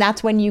driving,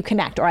 that's when you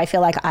connect, or I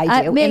feel like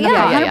I do. in the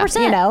yeah, car,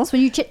 100%. That's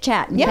when you chit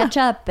chat and Yeah. catch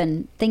up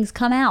and things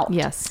come out.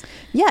 Yes.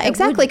 Yeah,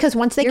 exactly. Because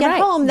once they You're get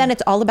right. home, then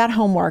it's all about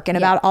homework and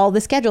about all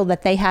the schedule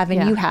that they have and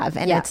Yeah. you have.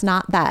 And Yeah. it's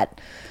not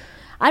that.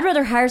 I'd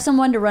rather hire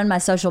someone to run my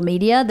social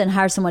media than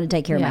hire someone to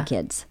take care of my Yeah.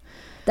 kids.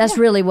 That's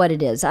really what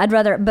it is. I'd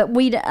rather, but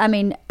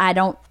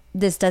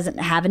this doesn't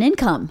have an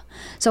income.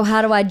 So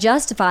how do I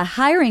justify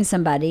hiring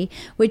somebody,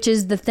 which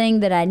is the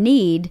thing that I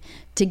need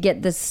to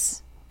get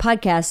this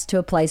podcast to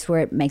a place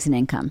where it makes an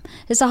income?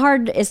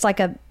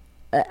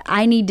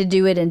 I need to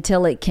do it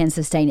until it can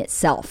sustain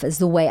itself, is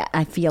the way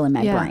I feel in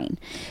my Yeah. brain.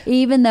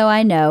 Even though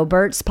I know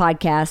Bert's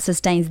podcast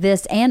sustains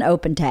this and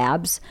Open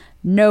Tabs,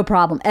 no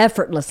problem,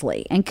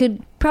 effortlessly, and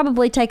could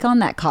probably take on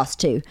that cost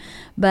too.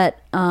 But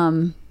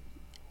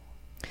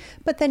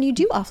But then you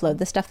do offload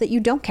the stuff that you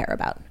don't care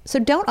about. So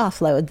don't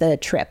offload the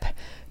trip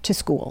to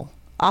school.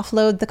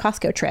 Offload the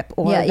Costco trip,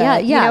 or Yeah, the, yeah,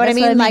 you know what I that's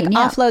mean? what I Like mean,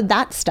 yeah. offload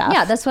that stuff.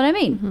 Yeah, that's what I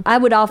mean. I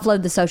would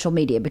offload the social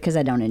media because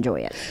I don't enjoy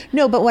it.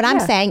 No, but what I'm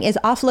saying is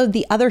offload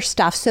the other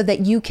stuff so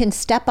that you can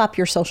step up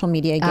your social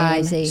media game.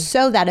 I see.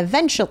 So that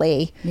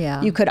eventually Yeah.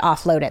 you could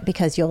offload it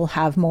because you'll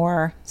have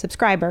more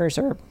subscribers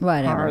or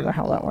Whatever. however the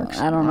hell that works.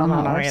 I don't know how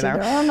it works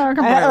either.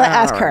 either.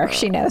 Ask her.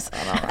 She knows.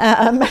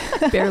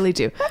 Barely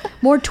do.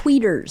 More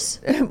tweeters.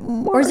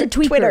 Or is it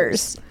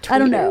tweakers? I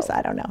don't know.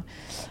 I don't know.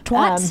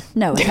 Twats?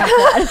 No, it's not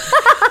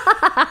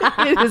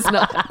twat. It is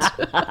not.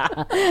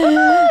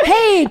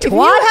 Hey, If you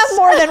twats. have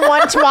more than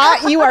one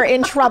twat, you are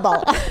in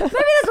trouble. Maybe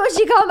that's what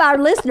she called our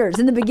listeners.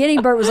 In the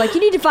beginning, Bert was like, you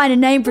need to find a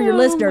name for your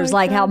listeners.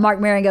 Like how Mark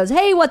Maron goes,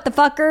 hey, what the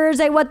fuckers?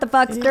 Hey, what the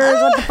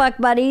fucksters? What the fuck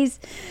buddies?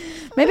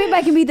 Maybe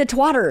I can be the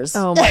twatters.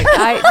 Oh my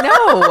god!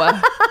 No,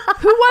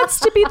 who wants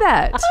to be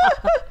that?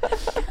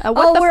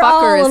 What the we're fucker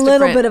all is a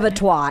little different. bit of a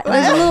twat.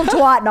 There's a little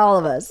twat in all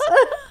of us.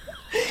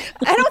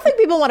 I don't think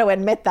people want to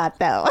admit that,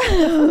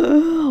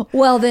 though.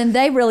 Well, then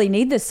they really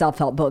need this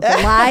self-help book. The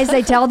lies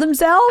they tell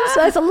themselves.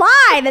 So it's a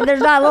lie that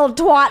there's not a little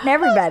twat in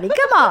everybody.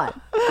 Come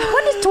on.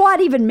 What does twat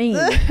even mean?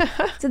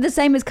 Is it the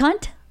same as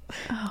cunt?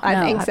 I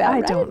No, think so. I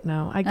right? don't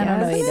know. I guess I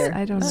don't know either.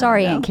 I don't know.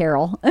 Sorry, Aunt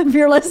Carol, if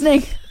you're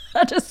listening.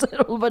 I just said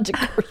a whole bunch of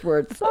curse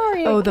words.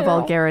 Sorry. Oh, the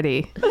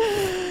vulgarity.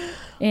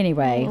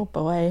 Anyway, Oh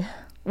boy.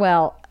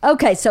 well,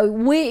 okay. So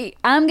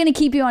I'm going to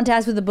keep you on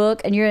task with the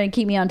book, and you're going to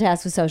keep me on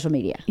task with social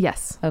media.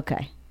 Yes,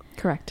 Okay,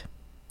 correct.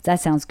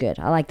 that sounds good.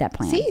 I like that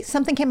plan. See,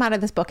 something came out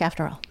of this book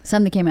after all.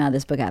 Something came out of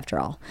this book after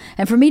all.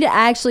 And for me to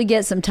actually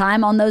get some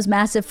time on those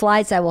massive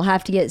flights, I will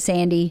have to get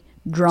Sandy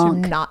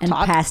drunk To not and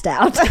talk. passed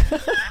out.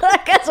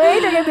 Because we're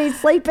either going to be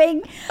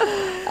sleeping.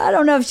 I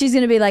don't know if she's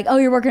going to be like, oh,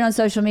 you're working on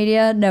social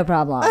media? No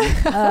problem.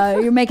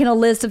 You're making a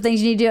list of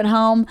things you need to do at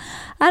home.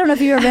 I don't know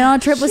if you've ever been on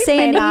a trip with She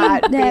may Sandy.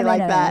 not be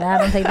like that. I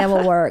don't think that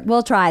will work.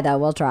 We'll try, though.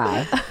 We'll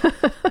try.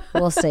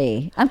 We'll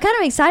see. I'm kind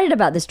of excited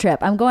about this trip.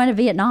 I'm going to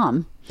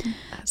Vietnam.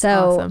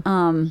 So,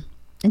 awesome.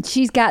 and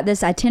she's got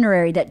this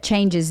itinerary that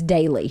changes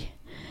daily.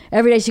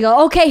 Every day she goes,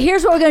 okay,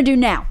 here's what we're going to do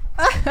now.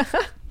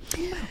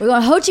 We're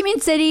going to Ho Chi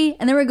Minh City,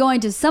 and then we're going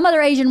to some other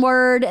Asian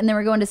word, and then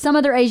we're going to some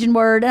other Asian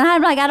word. And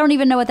I'm like, I don't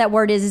even know what that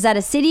word is. Is that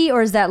a city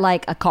or is that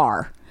like a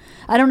car?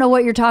 I don't know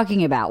what you're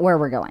talking about, where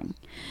we're going.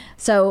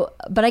 So,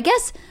 but I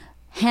guess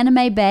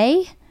Hanami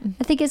Bay,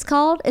 I think it's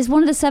called, is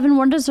one of the 7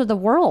 wonders of the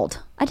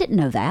world. I didn't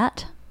know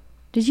that.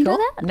 Did you know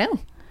that? No.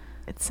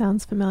 It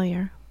sounds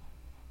familiar.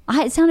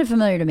 It sounded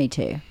familiar to me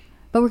too.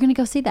 But we're going to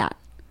go see that.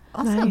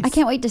 Awesome. Nice. I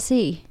can't wait to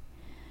see.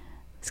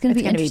 It's going to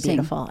It's be going to be interesting.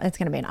 beautiful. It's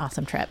going to be an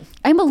awesome trip.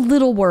 I'm a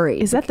little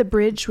worried. Is that the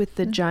bridge with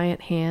the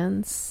giant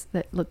hands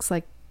that looks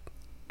like?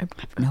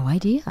 No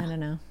idea. I don't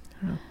know.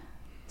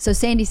 So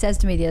Sandy says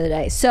to me the other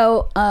day,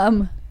 so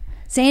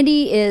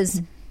Sandy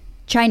is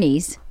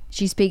Chinese.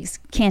 She speaks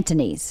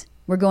Cantonese.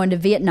 We're going to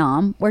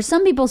Vietnam, where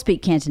some people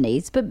speak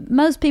Cantonese, but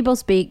most people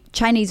speak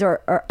Chinese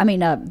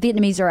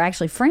Vietnamese are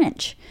actually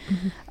French.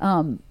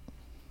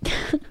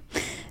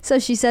 So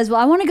she says, well,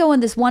 I want to go in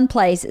this one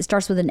place. It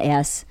starts with an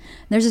S.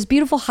 There's this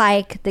beautiful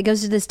hike that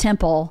goes to this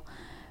temple,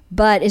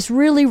 but it's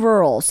really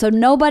rural. So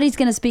nobody's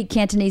going to speak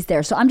Cantonese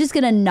there. So I'm just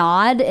going to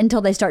nod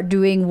until they start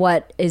doing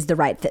what is the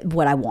right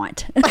what I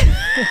want. And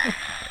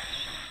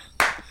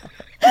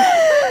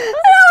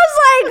I was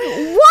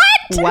like,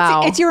 what?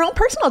 Wow. It's your own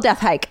personal death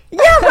hike. Yeah,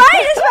 right.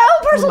 It's my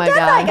own personal my death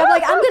God. hike. I'm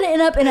like, I'm going to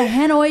end up in a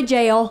Hanoi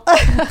jail,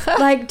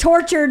 like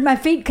tortured, my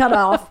feet cut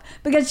off,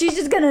 because she's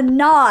just going to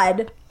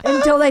nod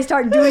until they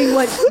start doing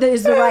what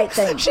is the right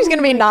thing. She's going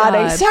to be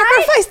nodding. God.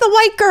 Sacrifice the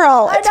white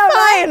girl. It's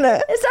fine.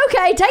 Right? It's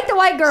okay. Take the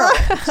white girl.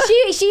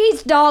 She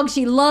eats dog.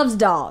 She loves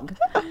dog.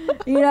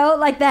 You know,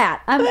 like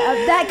that.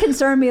 That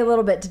concerned me a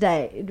little bit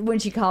today when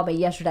she called me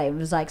yesterday. It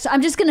was like, so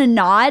I'm just going to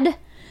nod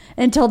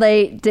until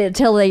they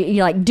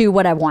like do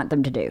what I want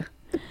them to do.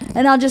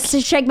 And I'll just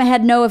shake my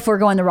head no if we're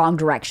going the wrong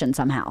direction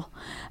somehow.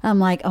 I'm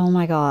like, oh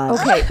my God.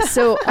 Okay,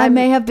 so I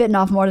may have bitten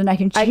off more than I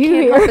can chew I can't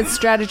here. help but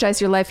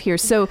strategize your life here.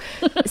 So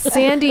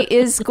Sandy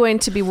is going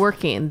to be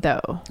working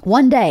though.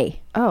 One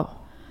day. Oh,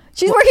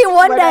 She's working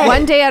one day.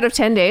 1 day out of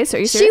 10 days. Are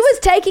you serious? She was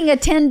taking a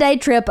 10-day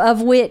trip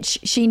of which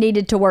she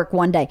needed to work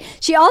 1 day.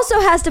 She also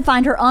has to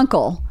find her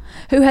uncle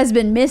who has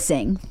been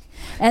missing.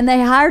 And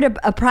they hired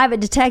a private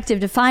detective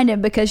to find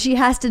him because she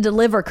has to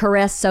deliver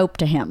Caress soap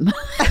to him.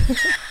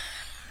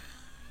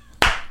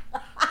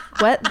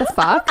 What the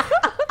fuck?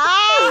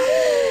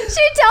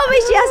 She told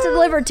me she has to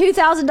deliver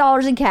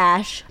 $2,000 in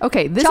cash.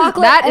 Okay,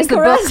 Chocolate that and is the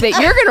Caress. book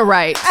that you're gonna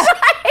write.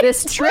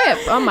 This trip.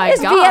 Oh my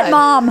It's god.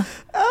 Vietnam.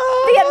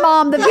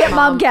 The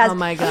Vietnam cast. Oh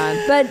my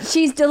god. But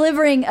she's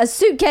delivering a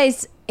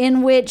suitcase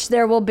in which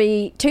there will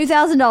be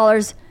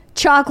 $2,000,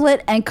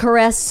 chocolate, and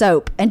Caress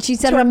soap. And she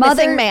said To her a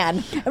mother, missing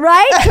man.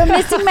 right? To a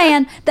missing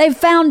man. They've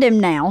found him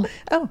now.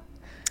 Oh.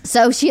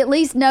 So she at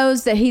least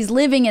knows that he's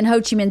living in Ho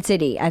Chi Minh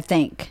City, I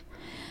think.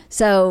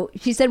 So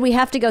she said we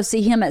have to go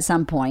see him at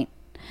some point.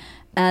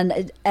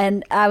 And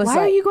I was Why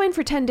like, are you going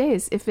for 10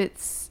 days if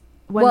it's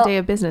Well- day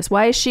of business?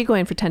 Why is she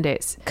going for 10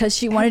 days? Because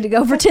she wanted to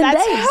go for 10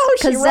 That's days. how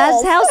she Because that's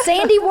rolls. how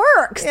Sandy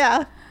works.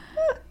 Yeah.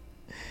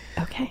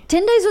 Okay.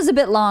 10 days was a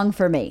bit long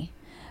for me.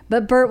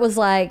 But Bert was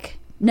like,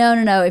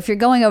 no. If you're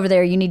going over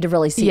there, you need to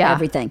really see Yeah.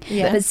 everything.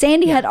 Yeah. But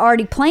Sandy had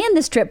already planned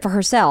this trip for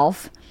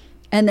herself.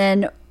 And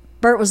then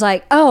Bert was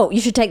like, oh,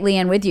 you should take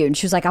Leanne with you. And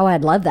she was like, oh,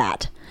 I'd love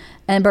that.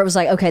 And Bert was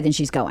like, okay, then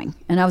she's going.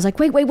 And I was like,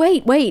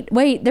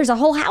 wait. There's a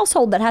whole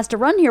household that has to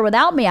run here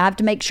without me. I have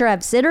to make sure I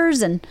have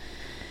sitters and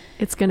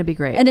It's going to be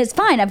great. it's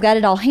fine. I've got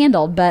it all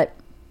handled. But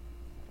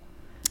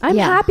I'm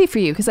Yeah. happy for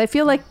you because I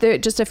feel like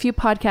just a few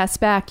podcasts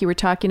back, you were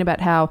talking about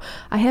how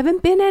I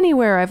haven't been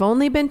anywhere. I've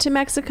only been to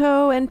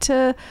Mexico and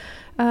to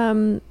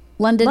London.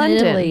 London. And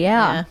Italy,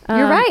 yeah.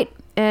 You're right.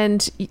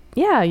 And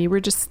yeah, you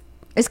were just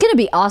It's going to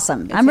be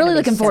awesome. I'm really gonna be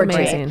looking forward to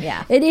amazing. it.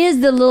 Yeah. It is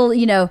the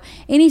little,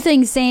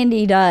 anything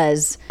Sandy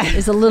does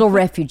is a little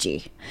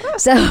refugee.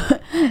 So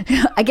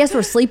I guess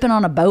we're sleeping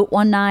on a boat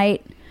one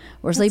night.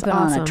 We're sleeping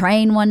on awesome. a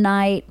train one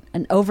night,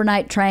 an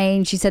overnight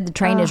train. She said the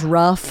train is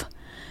rough.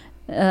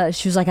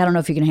 She was like, I don't know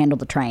if you can handle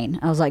the train.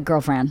 I was like,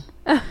 girlfriend,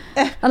 I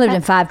lived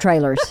in 5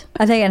 trailers.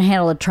 I think I can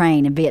handle a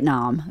train in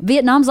Vietnam.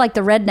 Vietnam's like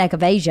the redneck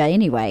of Asia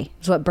anyway,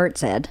 is what Bert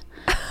said.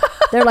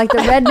 They're like the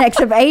rednecks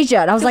of Asia.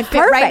 And I was like,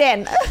 perfect. right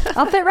in.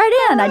 I'll fit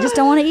right in. I just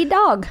don't want to eat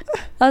dog.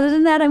 Other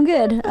than that, I'm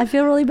good. I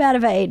feel really bad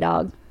if I ate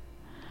dog.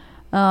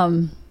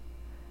 But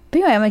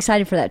anyway, I'm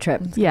excited for that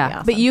trip. yeah.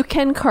 awesome. But you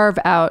can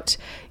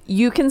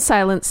you can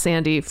silence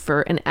Sandy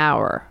for an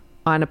hour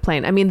on a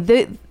plane. I mean,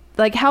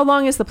 how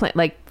long is the plane?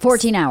 Like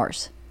 14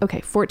 hours.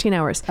 okay, 14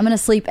 hours. I'm going to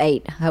sleep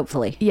 8,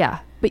 hopefully. Yeah,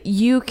 but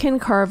you can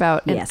carve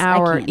out an Yes, I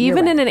hour, can. You're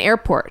even right. in an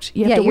airport.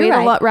 You have Yeah, to you're wait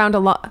right.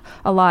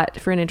 a lot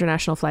for an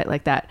international flight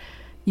like that.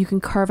 You can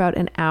carve out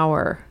an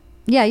hour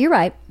Yeah, you're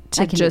right.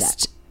 to I can do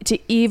to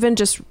even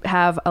just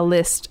have a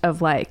list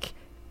of like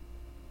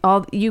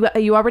all you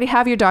already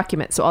have your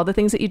document. So all the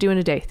things that you do in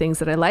a day, things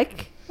that I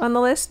like on the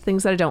list,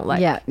 things that I don't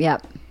that. like. Yeah.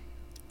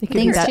 It could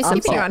be Things that She's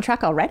simple. keeping you on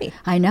track already.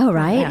 I know,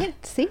 right? Yeah.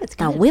 See, it's A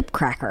good. whip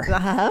cracker.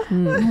 Uh-huh.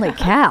 Holy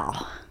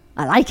cow.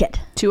 I like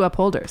it. 2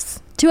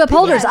 upholders. 2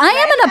 upholders. Yes, I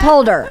am an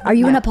upholder. Are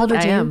you an upholder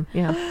I too? am.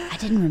 Yeah. I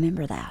didn't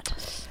remember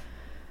that.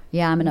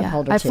 Yeah, I'm an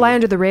upholder I too. fly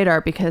under the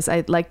radar because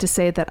I like to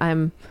say that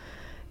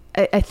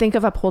I think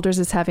of upholders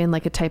as having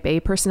like a type A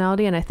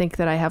personality, and I think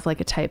that I have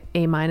like a type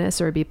A-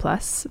 or a B+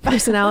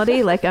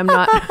 personality. Like I'm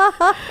not,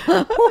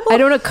 I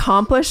don't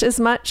accomplish as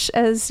much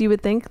as you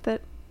would think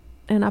that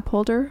an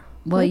upholder.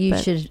 Well, would, you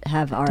but- should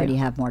have already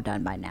have more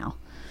done by now.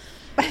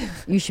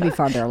 You should be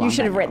farther along. You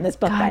should by have now. written this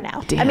book by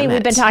now. I damn mean,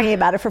 we've been it. talking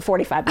about it for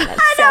 45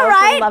 minutes. I know, so for the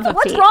right? love of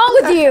What's Pete. wrong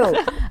with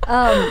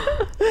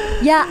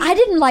you? Yeah, I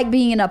didn't like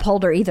being an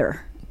upholder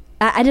either.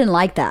 I didn't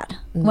like that.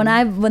 When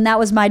that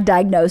was my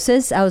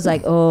diagnosis, I was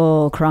like,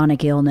 oh,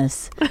 chronic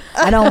illness.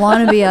 I don't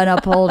want to be an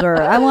upholder.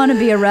 I want to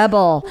be a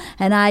rebel,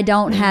 and I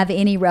don't have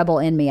any rebel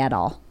in me at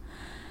all.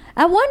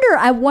 I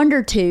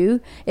wonder too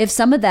if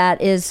some of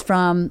that is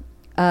from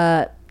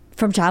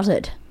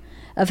childhood,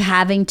 of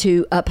having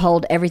to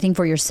uphold everything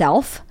for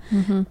yourself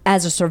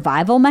as a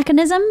survival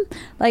mechanism.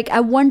 Like, I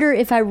wonder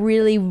if I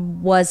really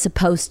was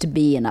supposed to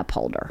be an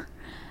upholder.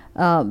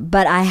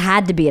 But I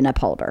had to be an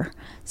upholder.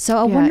 So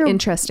I wonder.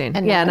 Interesting.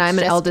 And Yeah, and now I'm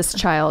it's an just- eldest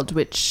child,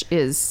 which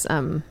is,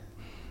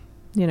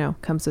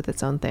 comes with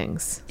its own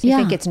things. Do you Yeah.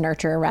 think it's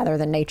nurture rather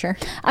than nature?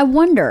 I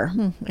wonder.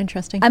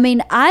 Interesting. I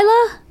mean,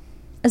 Isla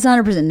is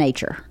 100%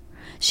 nature.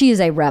 She is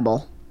a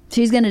rebel.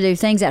 She's going to do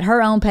things at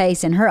her own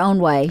pace in her own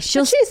way. But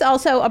she's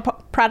also a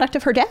product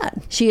of her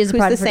dad. She is a who's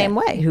product the of her same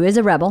dad, way. Who is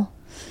a rebel.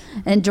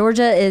 And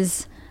Georgia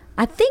is,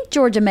 I think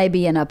Georgia may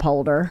be an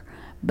upholder,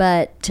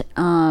 but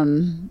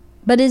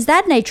is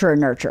that nature or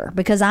nurture?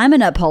 Because I'm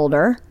an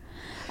upholder.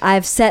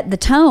 I've set the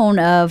tone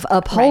of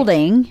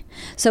upholding. Right.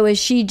 So is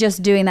she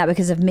just doing that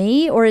because of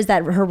me, or is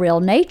that her real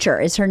nature?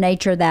 Is her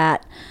nature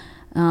that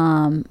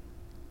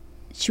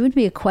she would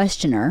be a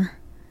questioner,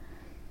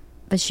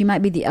 but she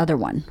might be the other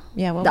one.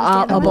 Yeah, what the was the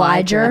other one?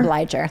 obliger.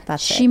 Obliger,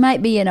 that's She it.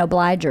 might be an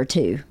obliger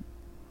too.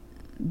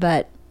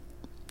 But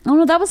oh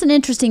no, that was an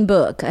interesting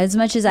book. As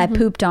much as I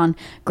pooped on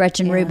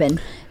Gretchen Rubin,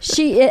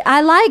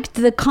 I liked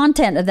the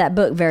content of that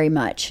book very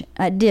much.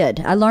 I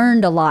did. I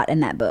learned a lot in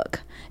that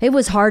book. It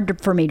was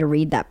hard for me to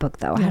read that book,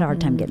 though. I had a hard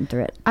time getting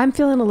through it. I'm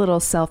feeling a little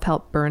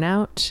self-help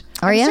burnout.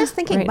 Are I was you? just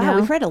thinking, Right wow, now?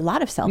 we've read a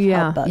lot of self-help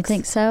Yeah. books. You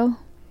think so?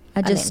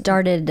 I just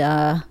started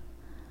The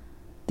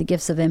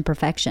Gifts of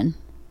Imperfection,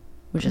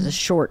 which is a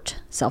short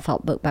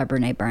self-help book by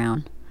Brene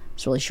Brown.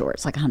 It's really short.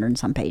 It's like 100 and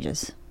some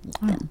pages.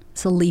 Thin.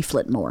 It's a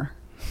leaflet more.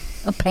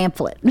 A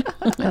pamphlet.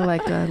 I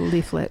like a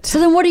leaflet. So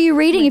then what are you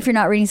reading if you're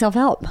not reading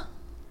self-help?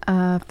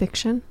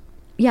 Fiction.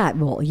 Yeah,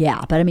 well,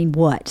 yeah, but I mean,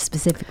 what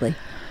specifically?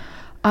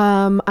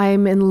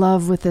 I'm in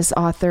love with this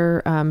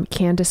author,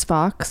 Candace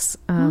Fox.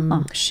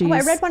 She's. Oh,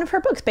 I read one of her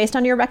books based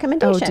on your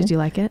recommendation. Oh, did you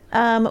like it?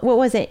 What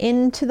was it?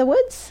 Into the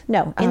Woods?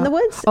 No, In the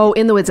Woods? Oh,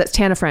 In the Woods. That's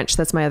Tana French.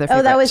 That's my other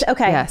favorite. Oh, that was,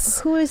 okay.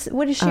 Yes.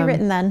 What has she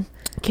written then?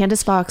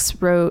 Candace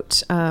Fox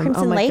wrote Crimson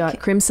oh my Lake? God,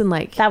 Crimson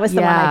Lake. That was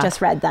the one I Yeah.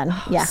 just read then.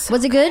 Yeah.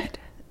 Was it good?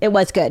 It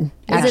was good. Is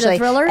it a actually.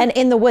 thriller? And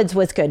In the Woods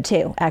was good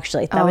too.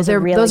 Actually, that was a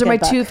really those are good my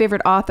book. two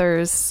favorite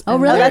authors. Oh,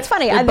 And really? Oh, that's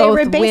funny. They're They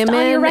were both based on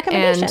your women,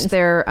 recommendations.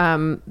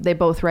 and they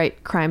both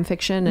write crime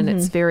fiction, and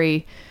it's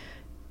very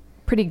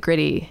pretty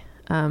gritty.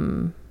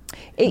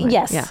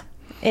 Yes, Yeah.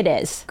 it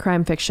is.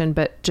 Crime fiction,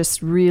 but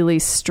just really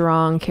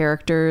strong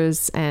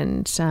characters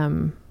and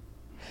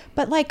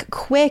But like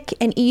quick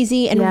and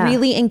easy and Yeah.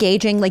 really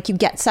engaging. Like you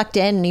get sucked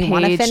in and you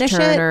want to page finish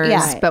turners, it.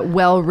 Yeah, but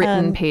well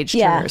written page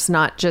yeah. turners,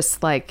 not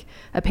just like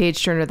a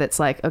page turner that's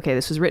like, okay,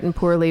 this was written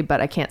poorly, but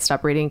I can't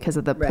stop reading because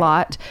of the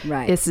plot.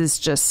 Right. This is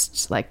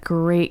just like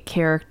great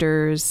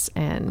characters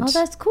and Oh,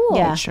 that's cool.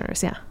 Yeah. page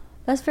turners. Yeah.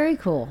 That's very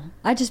cool.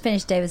 I just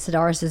finished David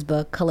Sedaris'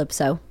 book,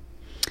 Calypso.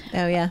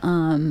 Oh yeah.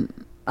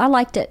 I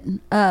liked it.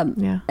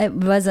 Yeah. It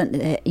wasn't,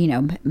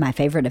 my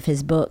favorite of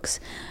his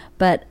books,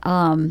 but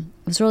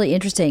it was really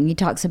interesting. He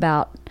talks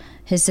about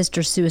his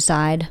sister's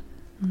suicide,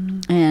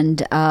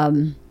 and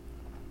some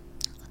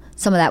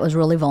of that was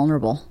really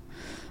vulnerable.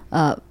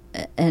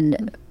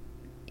 And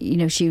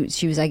she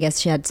was, I guess,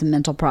 she had some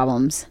mental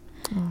problems,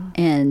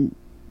 and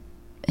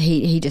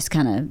he just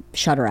kind of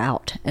shut her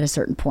out at a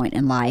certain point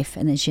in life,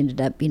 and then she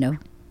ended up,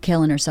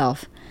 killing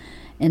herself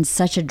in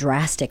such a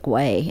drastic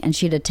way, and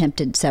she'd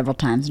attempted several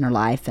times in her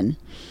life. And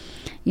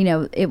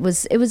it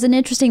was an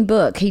interesting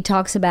book. He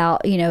talks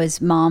about his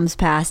mom's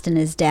passed and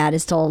his dad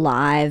is still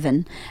alive,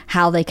 and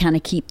how they kind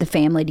of keep the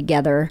family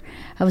together.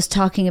 I was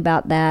talking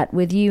about that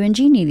with you and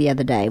Jeannie the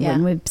other day. Yeah.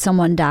 When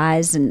someone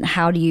dies, and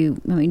how do you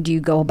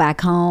go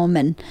back home?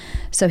 And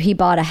so he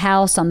bought a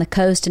house on the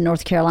coast in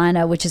North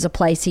Carolina, which is a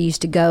place he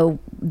used to go.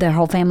 Their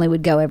whole family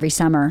would go every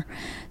summer.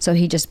 So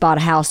he just bought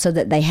a house so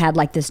that they had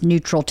like this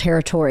neutral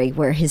territory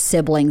where his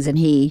siblings and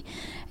he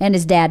and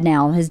his dad's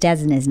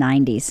in his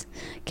 90s,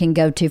 can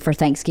go to for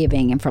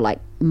Thanksgiving and for like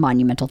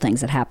monumental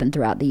things that happen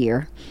throughout the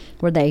year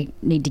where they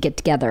need to get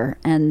together.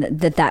 And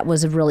that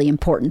was a really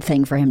important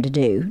thing for him to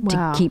do,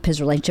 Wow. to keep his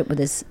relationship with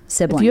his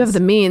siblings. If you have the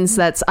means,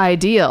 that's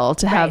ideal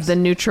to have Right. the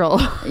neutral.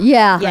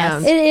 Yeah.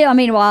 Yes.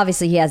 Well,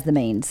 obviously he has the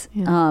means.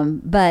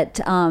 But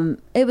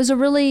it was a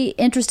really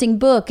interesting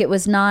book. It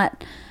was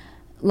not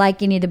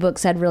like any of the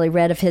books I'd really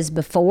read of his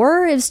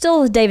before. It was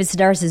still David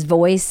Sedaris'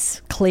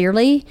 voice,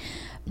 clearly.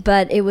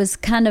 But it was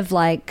kind of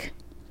like,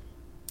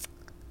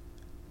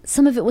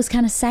 some of it was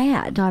kind of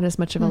sad. Not as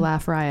much of a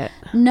laugh riot.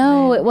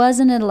 No, it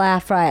wasn't a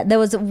laugh riot. There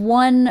was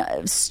one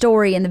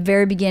story in the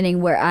very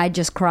beginning where I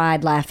just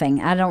cried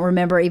laughing. I don't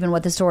remember even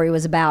what the story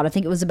was about. I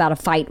think it was about a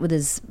fight with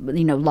his,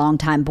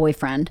 longtime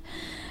boyfriend.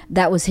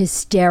 That was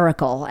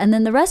hysterical. And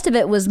then the rest of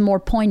it was more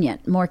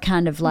poignant, more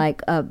kind of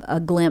like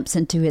a glimpse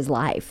into his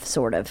life,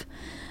 sort of.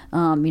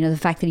 The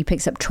fact that he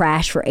picks up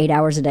trash for 8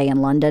 hours a day in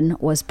London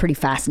was pretty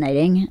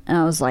fascinating. And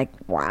I was like,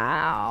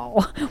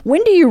 wow,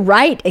 when do you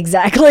write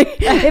exactly?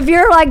 If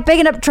you're like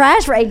picking up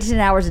trash for 18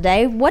 hours a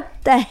day, what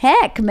the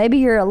heck? Maybe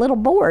you're a little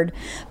bored.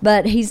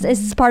 But this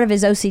is part of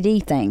his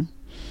OCD thing,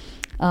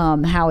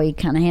 how he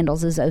kind of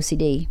handles his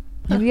OCD.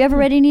 Have you ever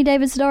read any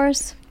David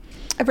Sedaris?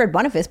 I've read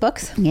one of his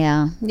books.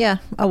 Yeah, Yeah.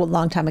 Oh, a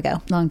long time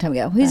ago. long time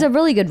ago. He's a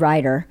really good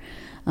writer.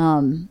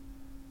 I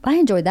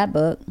enjoyed that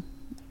book,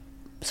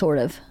 sort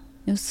of.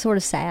 It was sort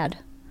of sad.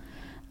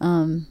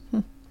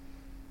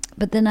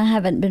 But then I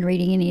haven't been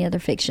reading any other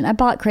fiction. I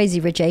bought Crazy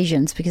Rich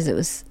Asians because it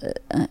was,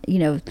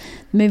 the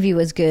movie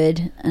was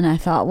good. And I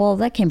thought, well,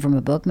 that came from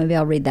a book. Maybe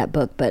I'll read that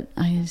book. But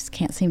I just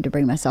can't seem to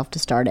bring myself to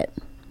start it.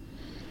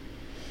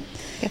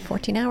 Get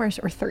 14 hours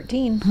or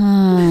 13.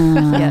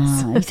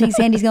 Yes. You think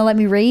Sandy's going to let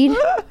me read?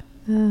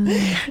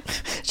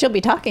 She'll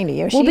be talking to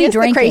you. We'll She be is the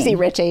drinking. crazy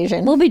rich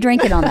Asian. We'll be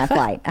drinking on that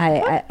flight.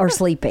 Or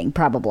sleeping,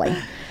 probably.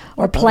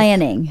 Or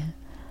planning.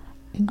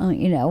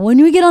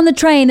 When we get on the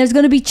train, there's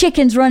going to be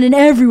chickens running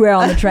everywhere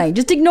on the train.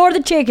 Just ignore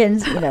the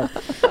chickens, I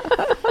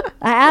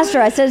asked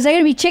her, I said, is there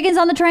going to be chickens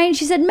on the train?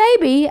 She said,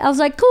 maybe. I was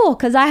like, cool,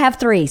 because I have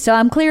 3. So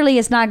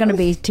it's not going to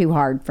be too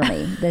hard for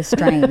me, this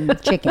train,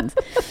 chickens.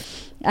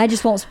 I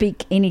just won't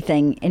speak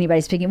anything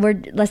anybody's speaking. We're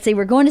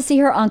going to see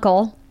her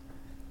uncle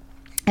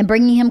and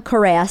bringing him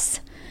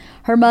Caress.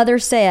 Her mother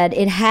said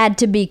it had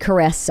to be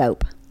Caress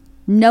soap.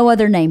 No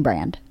other name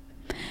brand.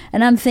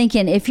 And I'm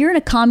thinking, if you're in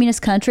a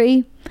communist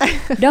country,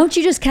 don't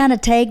you just kind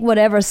of take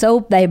whatever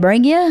soap they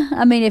bring you?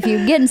 I mean, if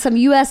you're getting some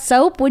U.S.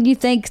 soap, wouldn't you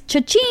think,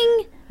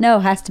 cha-ching? No,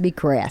 it has to be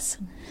Caress.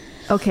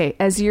 Okay,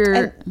 as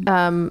your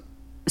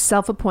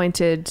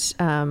self-appointed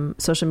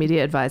social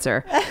media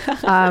advisor,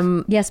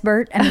 Yes,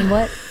 Bert? I mean,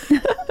 what?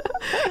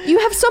 you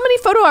have so many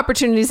photo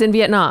opportunities in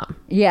Vietnam.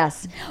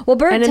 Yes. Well,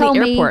 Bert And in told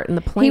the me airport and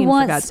the plane,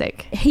 for God's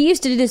sake. He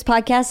used to do this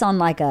podcast on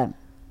like a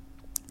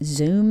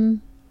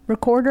Zoom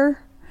recorder.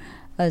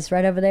 It's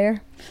right over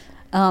there.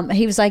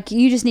 He was like,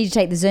 you just need to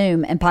take the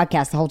Zoom and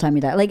podcast the whole time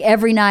you're there. Like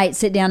every night,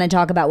 sit down and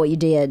talk about what you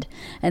did.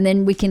 And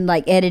then we can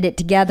like edit it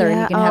together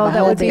and you can have a that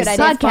whole would be big so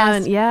podcast.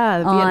 fun. Yeah,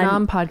 the on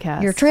Vietnam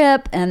podcast. Your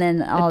trip and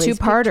then all a these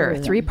two-parter,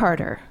 pictures.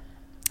 three-parter.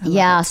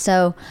 Yeah,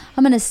 so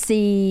I'm going to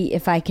see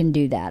if I can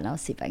do that. I'll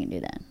see if I can do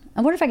that.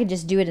 I wonder if I could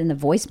just do it in the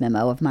voice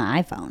memo of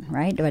my iPhone,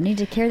 right? Do I need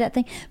to carry that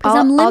thing? Because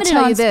I'm limited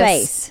tell on you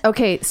this. space.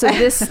 Okay, so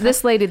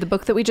this lady, the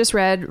book that we just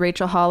read,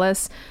 Rachel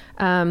Hollis,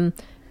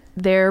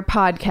 their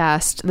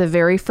podcast, the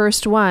very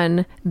first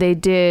one they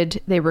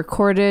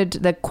recorded,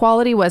 the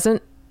quality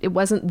wasn't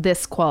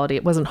this quality.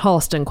 It wasn't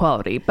Halston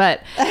quality,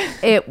 but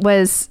it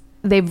was,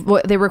 they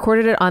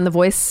recorded it on the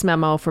voice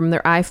memo from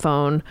their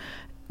iPhone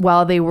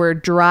while they were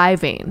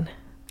driving.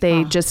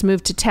 They just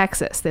moved to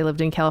Texas. They lived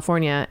in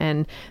California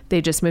and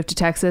they just moved to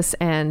Texas,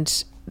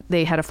 and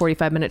they had a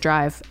 45-minute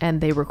drive, and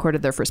they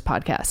recorded their first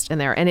podcast in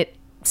there, and it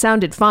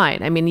sounded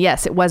fine. I mean,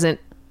 yes, it wasn't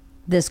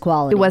This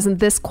quality. It wasn't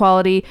this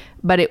quality,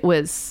 but it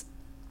was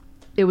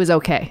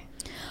okay.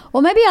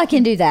 Well, maybe I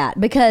can do that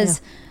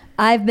because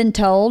I've been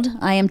told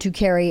I am to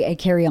carry a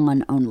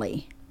carry-on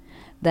only.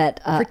 That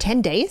For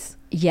 10 days?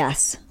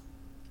 yes.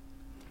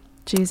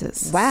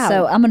 Jesus. Wow.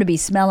 So I'm going to be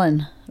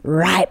smelling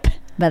ripe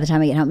by the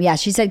time I get home. Yeah,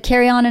 she said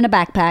carry on in a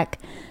backpack,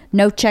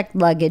 no checked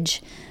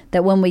luggage.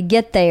 That when we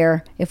get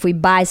there, if we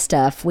buy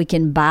stuff, we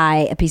can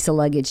buy a piece of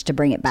luggage to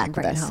bring it back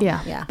with us.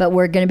 Yeah. But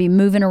we're going to be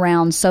moving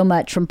around so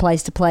much from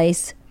place to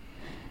place.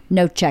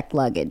 No checked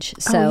luggage.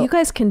 So you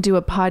guys can do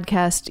a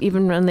podcast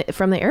even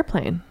from the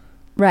airplane.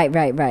 Right.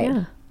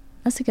 Yeah.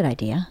 That's a good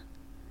idea.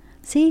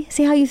 See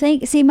how you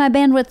think? See, my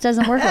bandwidth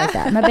doesn't work like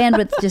that. My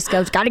bandwidth just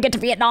goes, gotta get to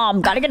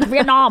Vietnam.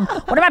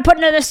 What am I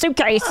putting in this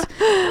suitcase?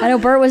 I know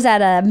Bert was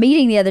at a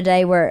meeting the other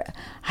day where,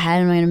 I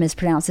don't know how to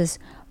mispronounce this,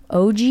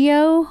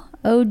 OGIO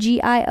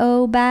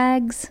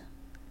bags.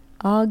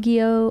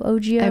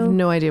 Ogio. I have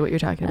no idea what you're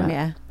talking about.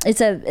 Yeah.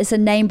 It's a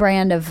name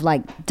brand of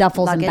like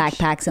duffels Luggage? and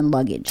backpacks and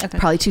luggage.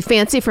 Probably too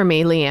fancy for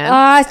me,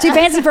 Leanne. It's too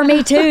fancy for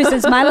me too,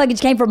 since my luggage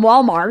came from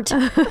Walmart.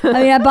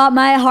 I mean, I bought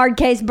my hard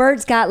case.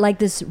 Bert's got like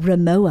this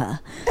Rimowa.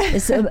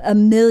 It's $1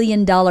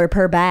 million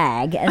per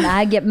bag, and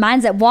I get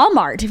mine's at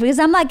Walmart because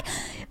I'm like,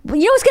 you know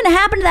what's going to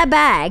happen to that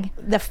bag?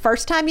 The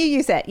first time you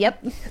use it.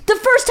 Yep. The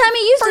first time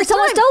he used it,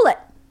 someone time. stole it.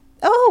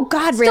 Oh,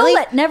 God, really?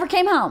 Stole it. Never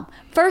came home.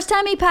 First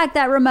time he packed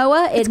that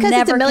Rimowa, it 'cause it's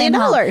never $1 million.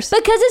 came home. Because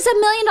it's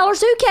 $1 million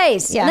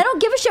suitcase. Yeah. And they don't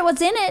give a shit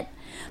what's in it.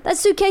 That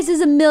suitcase is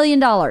 $1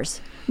 million.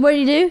 What did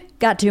he do?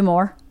 Got 2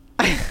 more.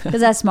 Because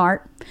that's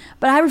smart.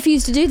 But I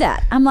refuse to do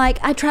that. I'm like,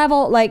 I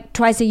travel like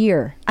twice a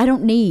year. I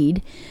don't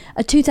need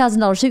a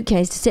 $2,000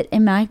 suitcase to sit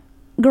in my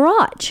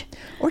garage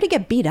Or to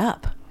get beat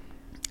up.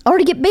 or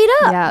to get beat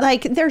up. Yeah.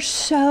 Like, they're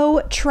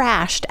so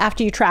trashed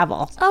after you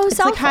travel. Oh, it's it's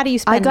like, awful. how do you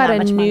spend I got that a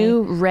much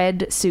new money?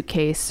 red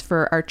suitcase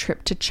for our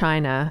trip to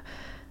China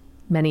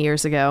many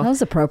years ago. That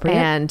was appropriate.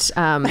 And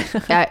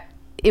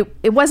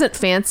it wasn't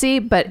fancy,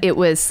 but it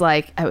was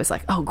like, I was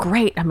like, oh,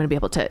 great. I'm going to be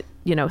able to,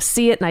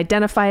 see it and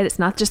identify it. It's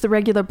not just the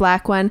regular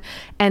black one.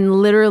 And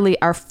literally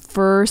our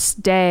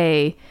first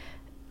day,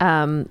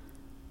 there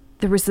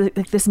was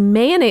this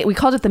mayonnaise. We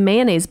called it the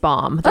mayonnaise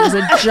bomb. There was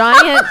a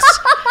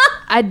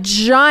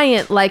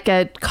giant, like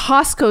a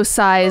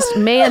Costco-sized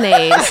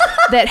mayonnaise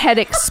that had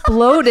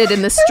exploded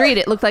in the street.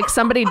 It looked like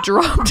somebody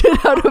dropped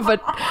it out of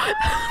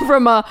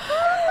from a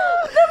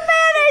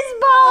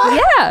Mayonnaise ball.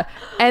 yeah.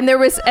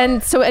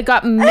 And so it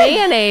got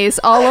mayonnaise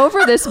all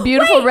over this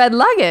beautiful red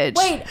luggage.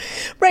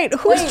 Right.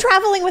 Who's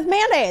traveling with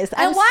mayonnaise?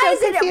 And why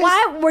is it?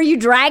 Why were you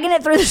dragging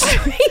it through the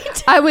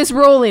street? I was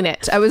rolling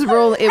it.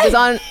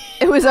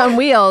 It was on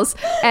wheels,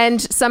 and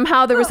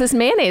somehow there was this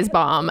mayonnaise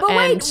bomb. But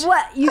and wait,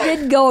 what? You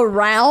didn't go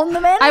around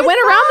the mayonnaise? I went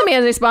bomb? around the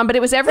mayonnaise bomb, but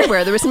it was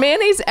everywhere. There was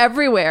mayonnaise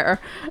everywhere.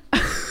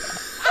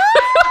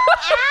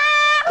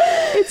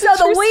 So the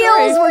true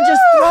wheels story. were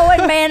just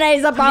throwing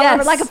mayonnaise up all Yes.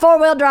 over like a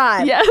 4-wheel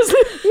drive. Yes.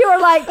 You were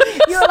like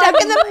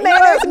Stuck in the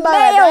mayonnaise mud,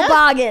 mayo huh?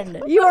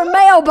 bogging. You were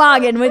mayo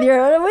bogging with your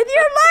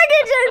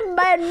luggage,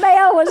 and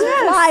mayo was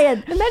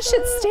flying. And that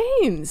shit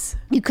stains.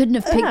 You couldn't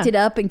have picked it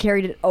up and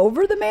carried it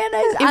over the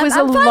mayonnaise. It was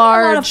I'm a finding a lot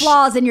of large-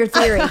 flaws in your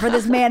theory for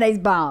this mayonnaise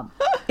bomb.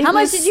 How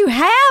much was- did you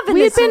have in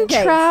We this had been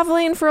suitcase?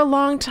 traveling for a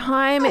long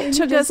time. It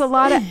took us a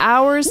lot of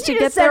hours to you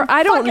get just said, there.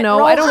 I "Fuck don't it, know.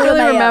 roll I don't through the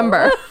really mayo."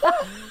 remember.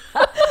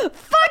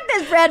 Fuck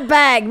this red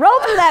bag. Roll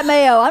through that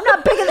mayo. I'm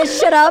not picking this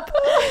shit up.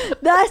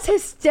 That's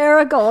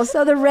hysterical.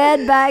 So the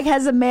red bag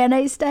has a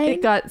mayonnaise stain?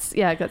 It got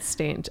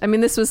stained. I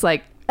mean, this was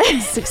like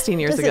 16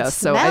 years Does ago, it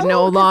so smell? I no 'Cause now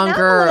I'm a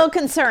longer. little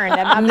concerned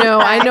about No,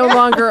 I no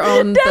longer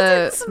own Does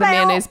the it smell?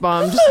 mayonnaise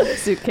bombed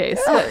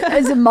suitcase. But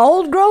Is it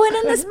mold growing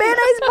in this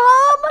mayonnaise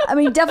bomb? I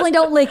mean, definitely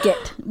don't lick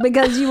it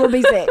because you will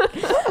be sick.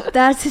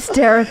 That's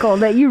hysterical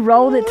that you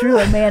rolled it through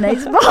a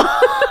mayonnaise bomb.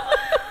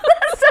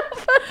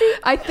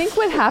 I think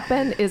what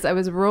happened is I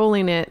was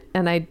rolling it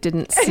and I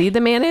didn't see the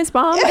mayonnaise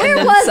bomb. And Where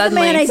then was the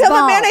suddenly, mayonnaise So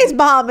bomb? the mayonnaise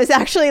bomb is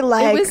actually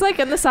like It was like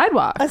in the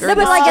sidewalk. or a the but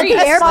like at the street.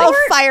 airport? small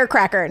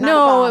firecracker. Not a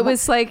No, bomb. it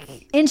was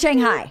like In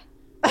Shanghai.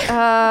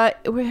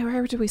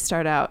 where did we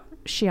start out?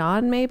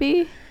 Xi'an,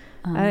 maybe.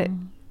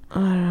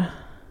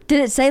 Did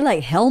it say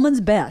like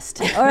Hellman's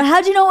Best? Or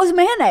how'd you know it was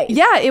mayonnaise?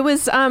 Yeah, it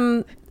was.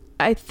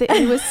 I think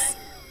it was.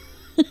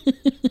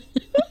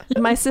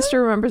 My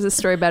sister remembers this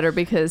story better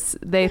because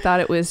they thought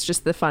it was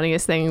just the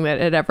funniest thing that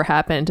had ever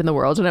happened in the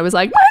world, and I was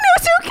like, "My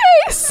new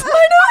suitcase!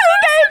 My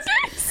new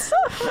suitcase!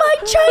 My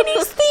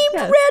Chinese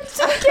themed red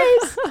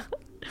suitcase.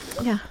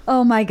 Yeah.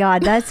 Oh my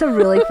God, that's a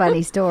really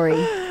funny story.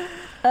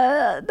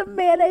 The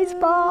mayonnaise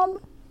bomb.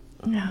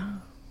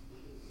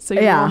 So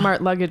your Yeah.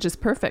 Walmart luggage is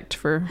perfect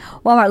for.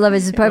 Walmart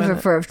luggage is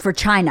perfect for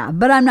China,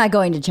 but I'm not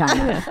going to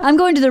China. I'm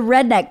going to the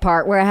redneck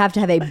part where I have to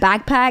have a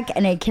backpack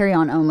and a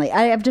carry-on only.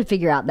 I have to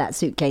figure out that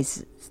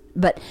suitcase.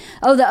 But,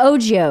 the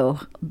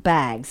Ogio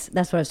bags.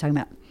 That's what I was talking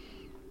about.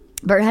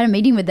 Bert had a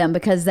meeting with them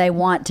because they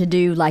want to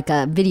do like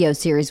a video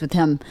series with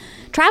him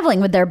traveling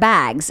with their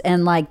bags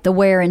and like the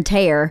wear and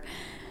tear.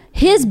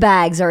 His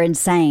bags are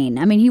insane.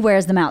 I mean, he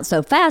wears them out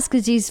so fast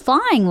because he's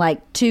flying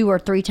like 2 or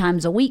 3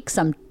 times a week,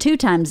 2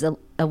 times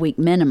a week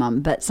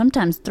minimum, but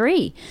sometimes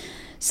 3.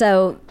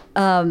 So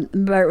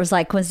Bert was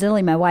like,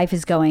 coincidentally, my wife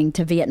is going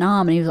to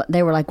Vietnam, and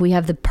they were like, we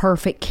have the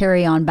perfect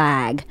carry-on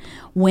bag.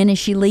 When is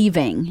she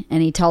leaving?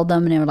 And he told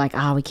them, and they were like,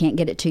 we can't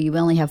get it to you. We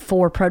only have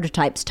 4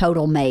 prototypes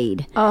total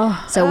made.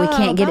 So we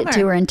can't get it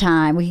to her in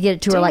time. We can get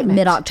it to her like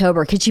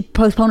mid-October. Could she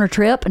postpone her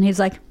trip? And he's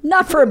like,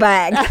 not for a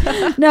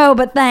bag. No,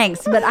 but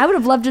thanks. But I would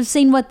have loved to have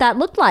seen what that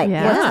looked like.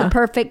 Yeah. What's the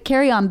perfect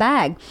carry-on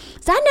bag?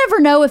 So I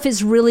never know if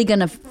it's really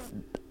going to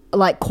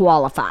like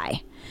qualify.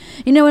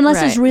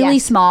 Unless it's Right. really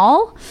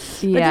small.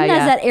 But Yeah, then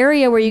there's that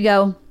area where you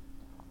go,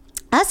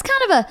 that's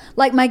kind of a,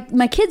 like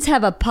my kids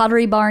have a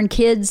Pottery Barn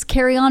Kids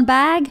carry-on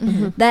bag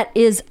that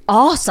is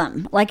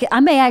awesome. Like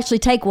I may actually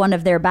take one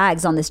of their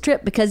bags on this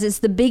trip because it's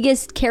the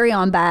biggest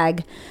carry-on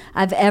bag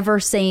I've ever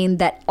seen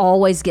that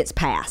always gets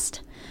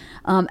passed.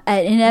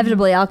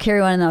 Inevitably I'll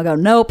carry one and they'll go,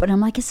 nope. And I'm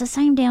like, it's the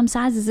same damn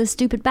size as this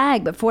stupid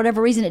bag. But for whatever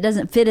reason, it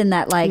doesn't fit in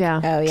that like,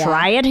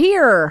 try it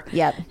here.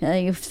 Yep.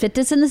 You fit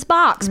this in this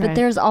box, but Right.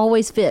 there's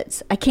always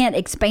fits. I can't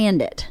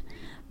expand it.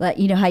 But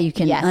you know how you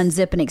can Yes.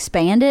 unzip and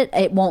expand it?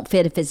 It won't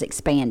fit if it's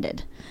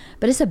expanded.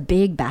 But it's a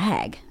big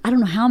bag. I don't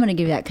know how I'm going to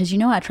give you that because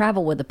I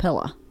travel with a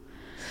pillow.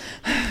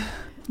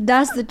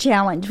 That's the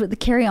challenge with the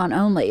carry-on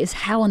only is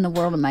how in the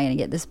world am I going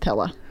to get this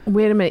pillow?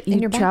 Wait a minute. You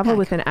your travel backpack.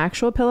 with an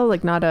actual pillow,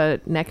 like not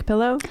a neck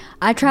pillow?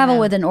 I travel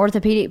with an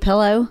orthopedic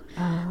pillow.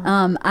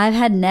 I've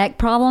had neck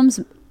problems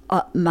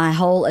my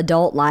whole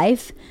adult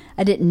life.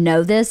 I didn't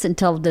know this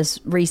until this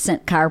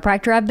recent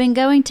chiropractor I've been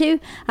going to.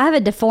 I have a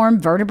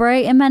deformed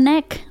vertebrae in my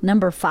neck,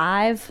 number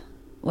 5,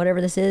 whatever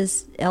this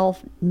is,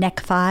 neck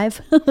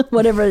 5,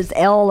 whatever it's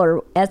L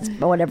or S,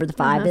 whatever the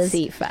 5 is.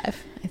 C5.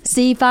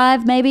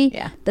 C5 maybe.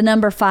 Yeah. The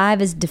number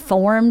 5 is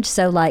deformed,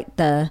 so like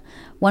the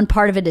one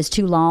part of it is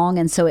too long,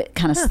 and so it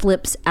kind of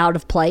slips out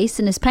of place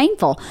and is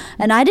painful.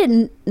 And I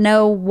didn't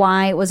know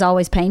why it was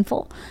always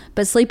painful,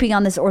 but sleeping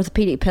on this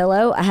orthopedic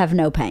pillow, I have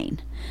no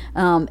pain.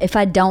 If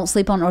I don't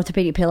sleep on an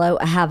orthopedic pillow,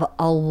 I have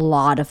a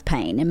lot of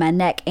pain in my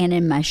neck and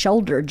in my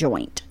shoulder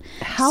joint.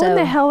 How in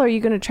the hell are you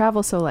going to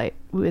travel so light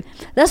with?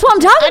 That's what I'm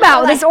talking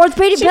about with this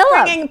orthopedic She's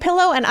pillow. bringing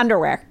pillow and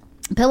underwear.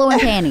 Pillow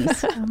and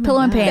panties.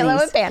 Pillow and panties. Pillow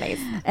and panties.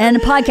 And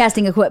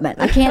podcasting equipment.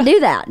 I can't do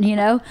that,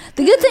 The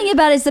good thing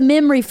about it is the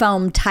memory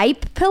foam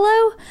type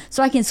pillow,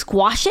 so I can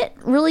squash it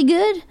really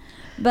good.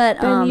 But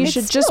Then you it's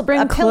should still just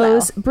bring a pillow.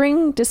 clothes.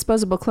 Bring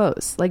disposable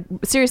clothes. Like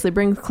seriously,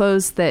 bring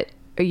clothes that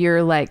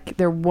you're like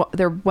they're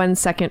 1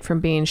 second from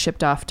being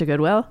shipped off to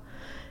Goodwill,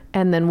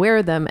 and then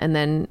wear them, and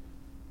then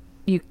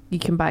you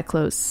can buy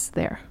clothes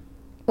there.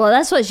 Well,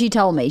 that's what she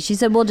told me. She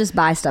said we'll just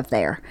buy stuff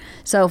there.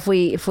 So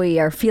if we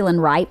are feeling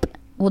ripe,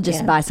 we'll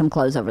just buy some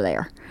clothes over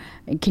there.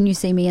 Can you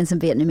see me in some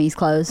Vietnamese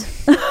clothes?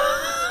 You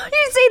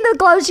seen the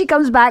clothes she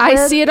comes back with?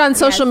 I see it on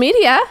social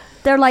media.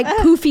 They're like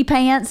poofy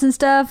pants and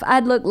stuff.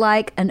 I'd look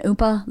like an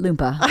Oompa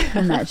Loompa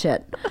in that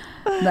shit.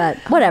 But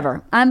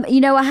whatever. I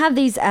have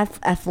these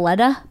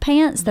Athleta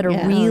pants that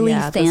are really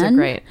yeah, thin. those are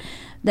great.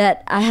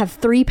 That I have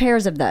 3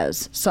 pairs of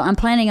those. So I'm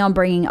planning on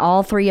bringing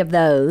all 3 of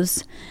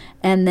those,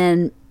 and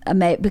then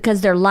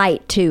because they're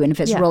light too, and if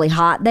it's Yeah. really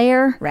hot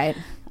there, Right.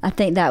 I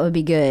think that would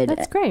be good.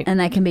 That's great. And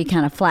that can be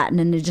kind of flattened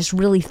into just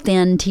really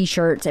thin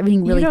t-shirts.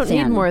 Everything really you don't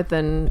thin. need more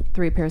than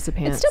 3 pairs of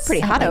pants. It's still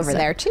pretty hot over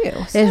there, too.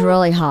 It's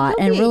really hot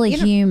and be- really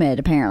humid,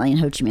 apparently, in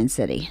Ho Chi Minh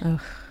City.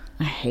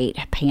 I hate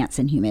pants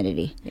and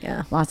humidity.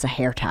 Yeah. Lots of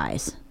hair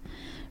ties.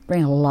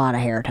 Bring a lot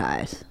of hair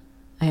ties.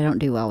 I don't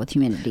do well with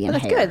humidity and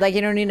That's hair. good. Like,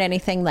 you don't need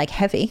anything, like,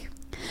 heavy.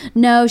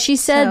 No, she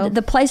said So-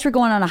 the place we're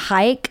going on a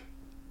hike,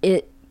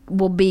 it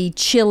will be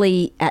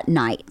chilly at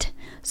night.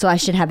 So I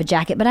should have a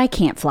jacket, but I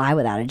can't fly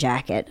without a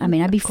jacket. I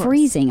mean, I'd be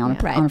freezing on a,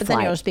 Right. on a But then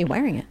flight. you'll just be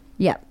wearing it.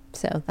 Yep.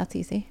 So that's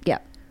easy.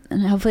 Yep.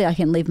 And hopefully I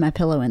can leave my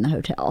pillow in the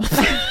hotel.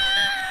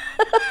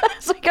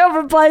 So I go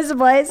from place to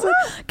place. Can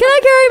I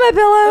carry my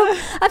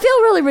pillow? I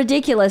feel really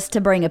ridiculous to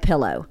bring a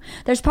pillow.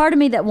 There's part of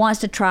me that wants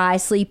to try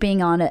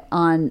sleeping on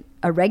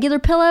a regular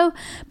pillow,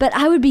 but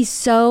I would be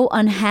so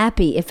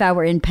unhappy if I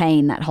were in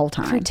pain that whole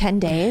time. For 10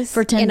 days?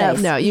 For 10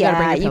 days. No, you gotta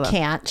bring a you pillow.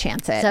 can't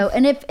chance it. So,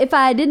 and if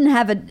I didn't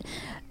have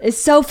it's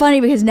so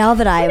funny because now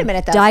that I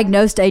minute, though.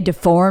 diagnosed a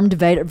deformed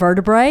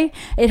vertebrae,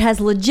 it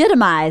has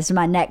legitimized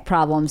my neck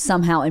problems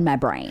somehow in my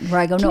brain. Where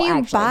I go, Can no, you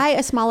actually, buy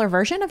a smaller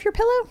version of your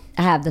pillow?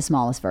 I have the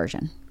smallest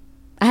version.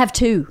 I have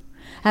 2.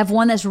 I have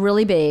one that's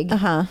really big,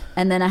 and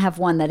then I have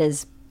one that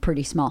is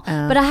pretty small.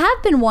 But I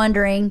have been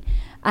wondering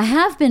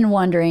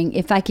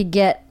if I could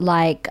get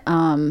like,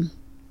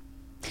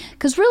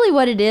 because really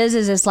what it is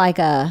it's like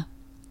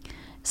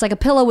It's like a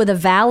pillow with a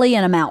valley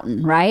and a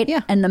mountain, right?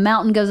 Yeah. And the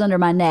mountain goes under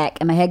my neck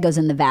and my head goes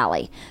in the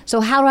valley.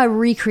 So how do I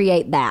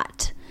recreate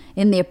that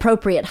in the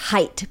appropriate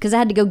height? Because I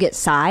had to go get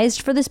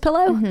sized for this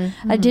pillow.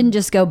 I didn't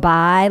just go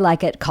buy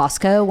like at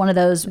Costco, one of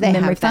those They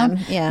memory have them,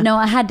 foam. yeah. No,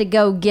 I had to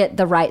go get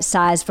the right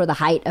size for the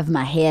height of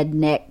my head,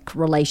 neck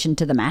relation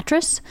to the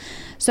mattress.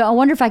 So I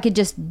wonder if I could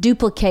just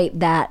duplicate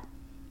that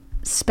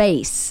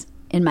space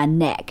in my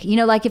neck. You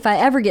know, like if I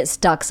ever get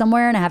stuck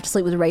somewhere and I have to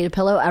sleep with a regular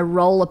pillow, I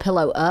roll a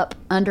pillow up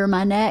under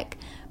my neck,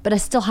 but I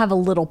still have a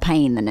little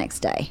pain the next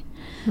day.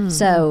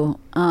 So,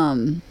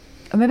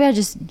 or maybe I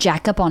just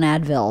jack up on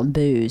Advil and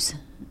booze.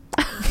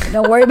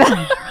 Don't worry about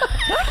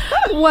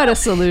it. What a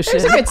solution.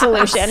 It's a good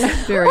solution.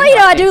 Very Well, you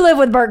know, I healthy. do live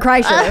with Bert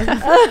Kreischer.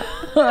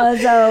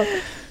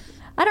 So,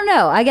 I don't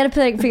know. I got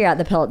to figure out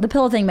the pillow. The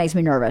pillow thing makes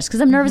me nervous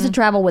because I'm nervous to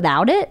travel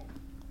without it.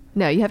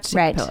 No, you have to take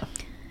Right. a pillow.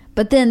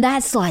 But then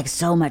that's like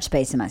so much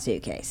space in my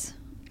suitcase.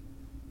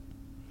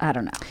 I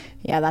don't know.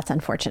 Yeah, that's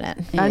unfortunate.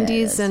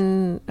 Undies Yes.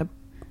 and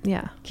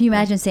yeah. Can you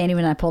imagine Sandy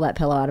when I pull that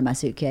pillow out of my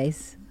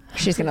suitcase?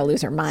 She's going to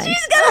lose her mind.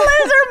 She's gonna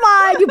lose her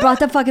mind. You brought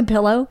the fucking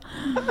pillow?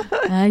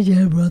 I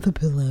just brought the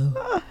pillow.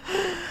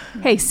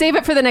 Hey, save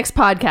it for the next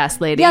podcast,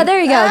 lady. Yeah, there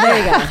you go. There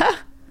you go.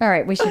 All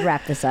right, we should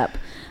wrap this up.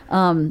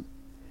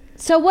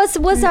 So what's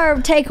our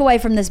takeaway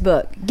from this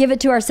book? Give it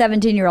to our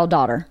 17-year-old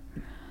daughter.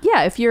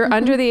 Yeah, if you're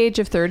under the age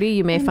of 30,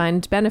 you may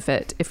find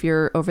benefit. If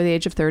you're over the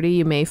age of 30,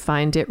 you may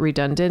find it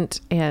redundant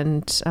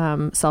and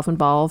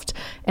self-involved.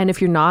 And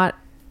if you're not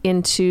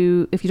if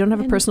you don't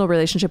have a personal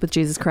relationship with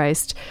Jesus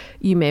Christ,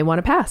 you may want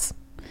to pass.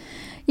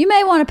 You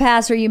may want to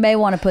pass, or you may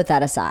want to put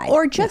that aside.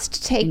 Or just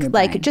in take, your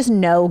like, brain. just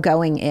know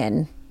going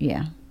in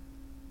Yeah.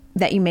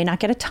 that you may not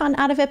get a ton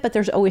out of it, but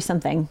there's always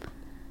something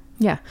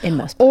Yeah. in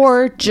most books.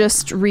 Or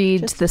just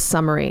read the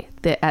summary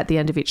at the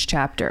end of each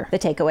chapter. The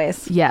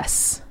takeaways.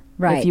 Yes.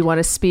 Right. If you want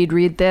to speed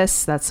read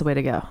this, that's the way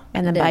to go.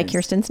 And then It buy is.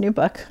 Kirsten's new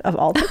book of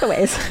all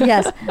takeaways.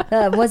 Yes.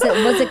 Was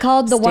it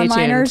called The Stay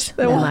One-Liners? tuned.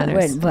 The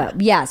One-Liners. Well,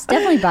 yes,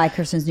 definitely buy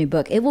Kirsten's new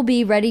book. It will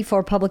be ready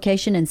for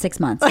publication in 6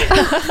 months. I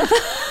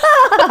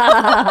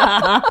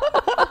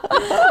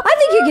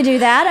think you could do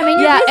that. I mean,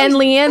 you're Yeah, busy. and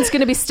Leanne's going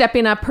to be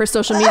stepping up her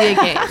social media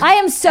game. I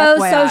am so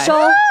FYI.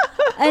 social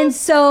and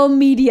so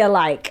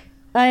media-like.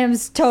 I am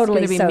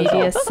totally Going to be social.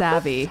 media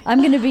savvy. I'm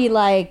going to be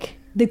like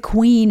the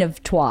queen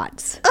of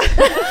twats.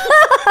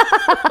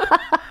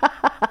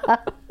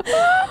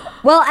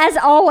 Well, as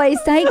always,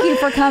 thank you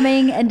for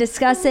coming and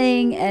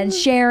discussing and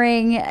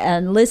sharing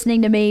and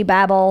listening to me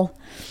babble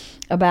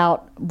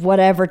about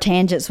whatever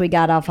tangents we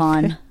got off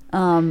on.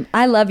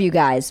 I love you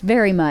guys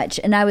very much.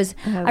 And I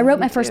wrote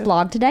my first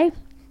blog today.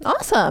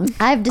 Awesome.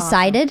 I've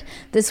decided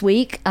this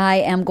week I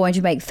am going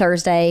to make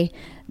Thursday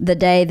the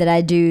day that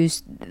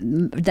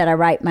I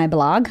write my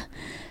blog,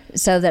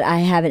 so that I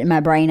have it in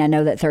my brain. I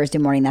know that Thursday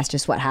morning, that's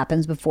just what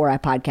happens before I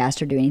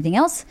podcast or do anything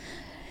else.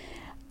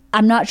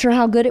 I'm not sure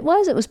how good it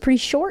was. It was pretty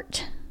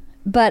short,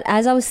 but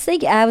as I was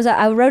thinking,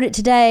 I wrote it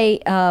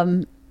today,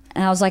 and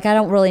I was like, I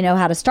don't really know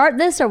how to start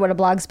this or what a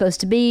blog's supposed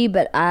to be,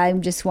 but I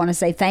just want to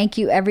say thank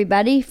you,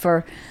 everybody,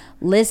 for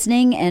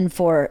listening and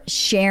for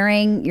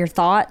sharing your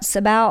thoughts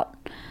about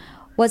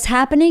what's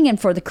happening, and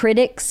for the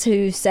critics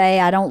who say,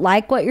 I don't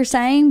like what you're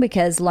saying,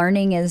 because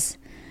learning is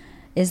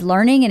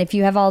learning, and if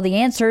you have all the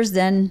answers,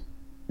 then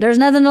there's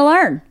nothing to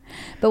learn.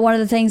 But one of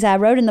the things I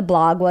wrote in the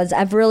blog was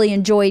I've really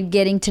enjoyed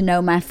getting to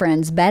know my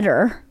friends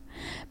better,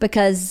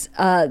 because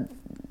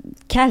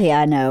Kathy,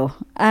 I know.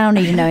 I don't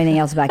need to know anything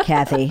else about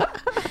Kathy.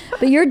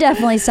 But you're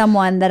definitely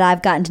someone that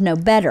I've gotten to know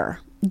better.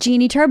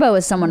 Jeannie Turbo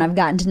is someone I've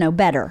gotten to know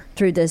better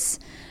through this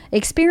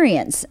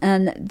experience.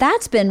 And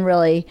that's been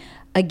really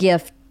a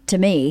gift to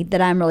me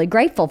that I'm really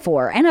grateful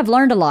for. And I've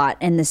learned a lot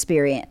in this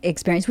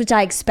experience, which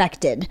I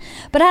expected.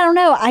 But I don't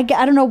know. I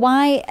don't know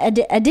why I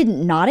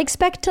didn't not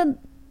expect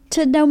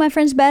to know my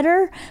friends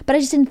better, but I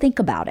just didn't think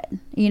about it.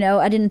 You know,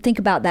 I didn't think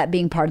about that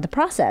being part of the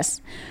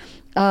process.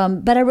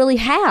 But I really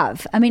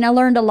have. I mean, I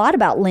learned a lot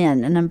about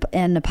Lynn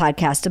and the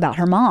podcast about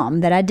her mom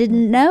that I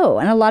didn't know,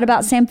 and a lot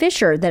about Sam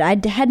Fisher that I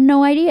had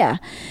no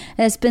idea.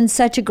 And it's been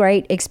such a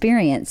great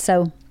experience.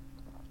 So,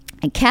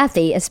 and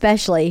Kathy,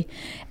 especially,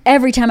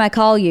 every time I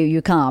call you,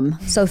 you come.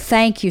 So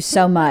thank you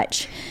so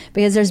much,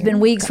 because there's been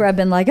weeks where I've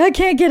been like, I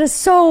can't get a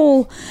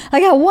soul. I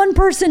got one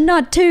person,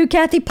 not two.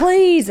 Kathy,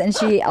 please. And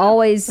she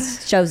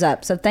always shows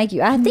up. So thank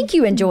you. I think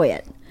you enjoy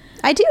it.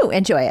 I do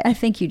enjoy it. I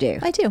think you do.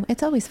 I do.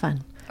 It's always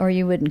fun. Or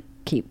you wouldn't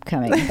keep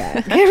coming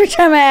back. Every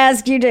time I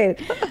ask, you do.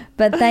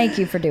 But thank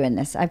you for doing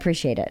this. I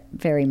appreciate it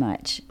very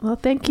much. Well,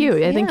 thank you.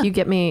 I think Yeah. you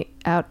get me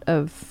out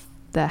of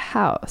the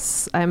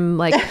house.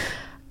 I'm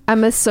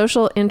a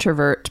social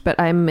introvert, but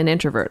I'm an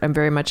introvert. I'm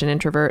very much an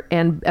introvert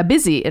and a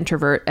busy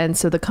introvert. And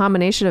so the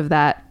combination of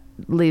that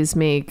leaves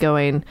me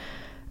going,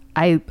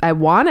 I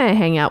want to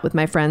hang out with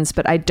my friends,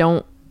 but I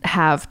don't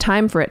have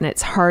time for it. And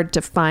it's hard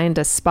to find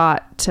a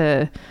spot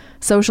to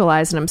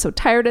socialize. And I'm so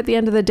tired at the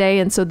end of the day.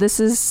 And so this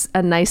is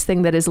a nice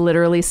thing that is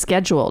literally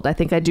scheduled. I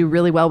think I do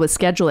really well with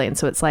scheduling.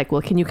 So it's like,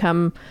 well, can you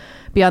come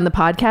be on the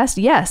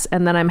podcast? Yes.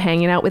 And then I'm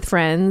hanging out with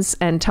friends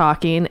and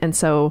talking. And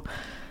so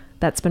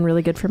that's been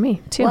really good for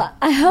me too. Well,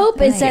 I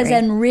hope it's as agree.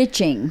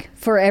 enriching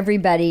for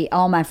everybody,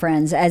 all my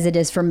friends, as it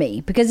is for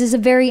me, because it's a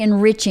very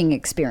enriching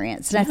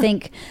experience. And I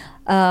think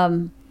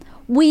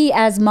we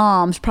as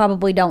moms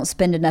probably don't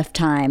spend enough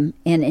time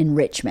in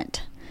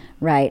enrichment,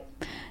 right?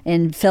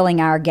 In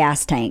filling our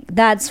gas tank.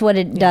 That's what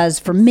it does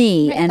for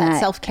me. And that I,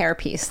 self-care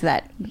piece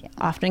that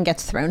often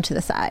gets thrown to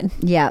the side.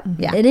 yeah,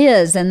 Yeah. it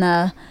is. And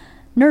the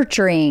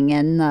nurturing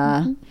and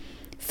the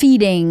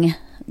feeding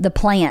the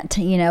plant,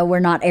 we're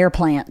not air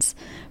plants.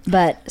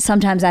 But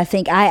sometimes I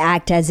think I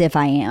act as if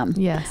I am.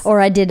 Yes. Or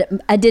I did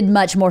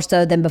much more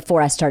so than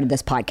before I started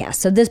this podcast.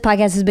 So this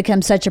podcast has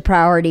become such a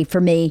priority for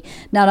me,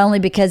 not only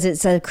because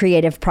it's a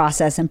creative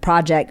process and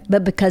project,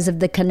 but because of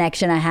the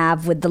connection I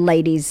have with the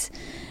ladies,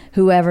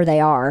 whoever they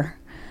are,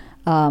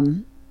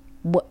 when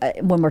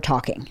we're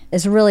talking.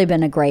 It's really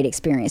been a great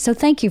experience. So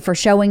thank you for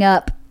showing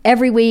up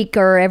every week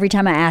or every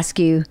time I ask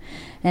you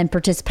and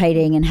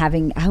participating and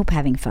I hope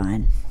having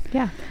fun.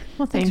 Yeah.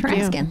 Well, thanks Thank for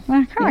you. asking.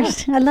 Well, of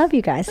course. I love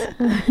you guys.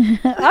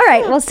 All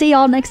right. We'll see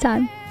y'all next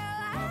time.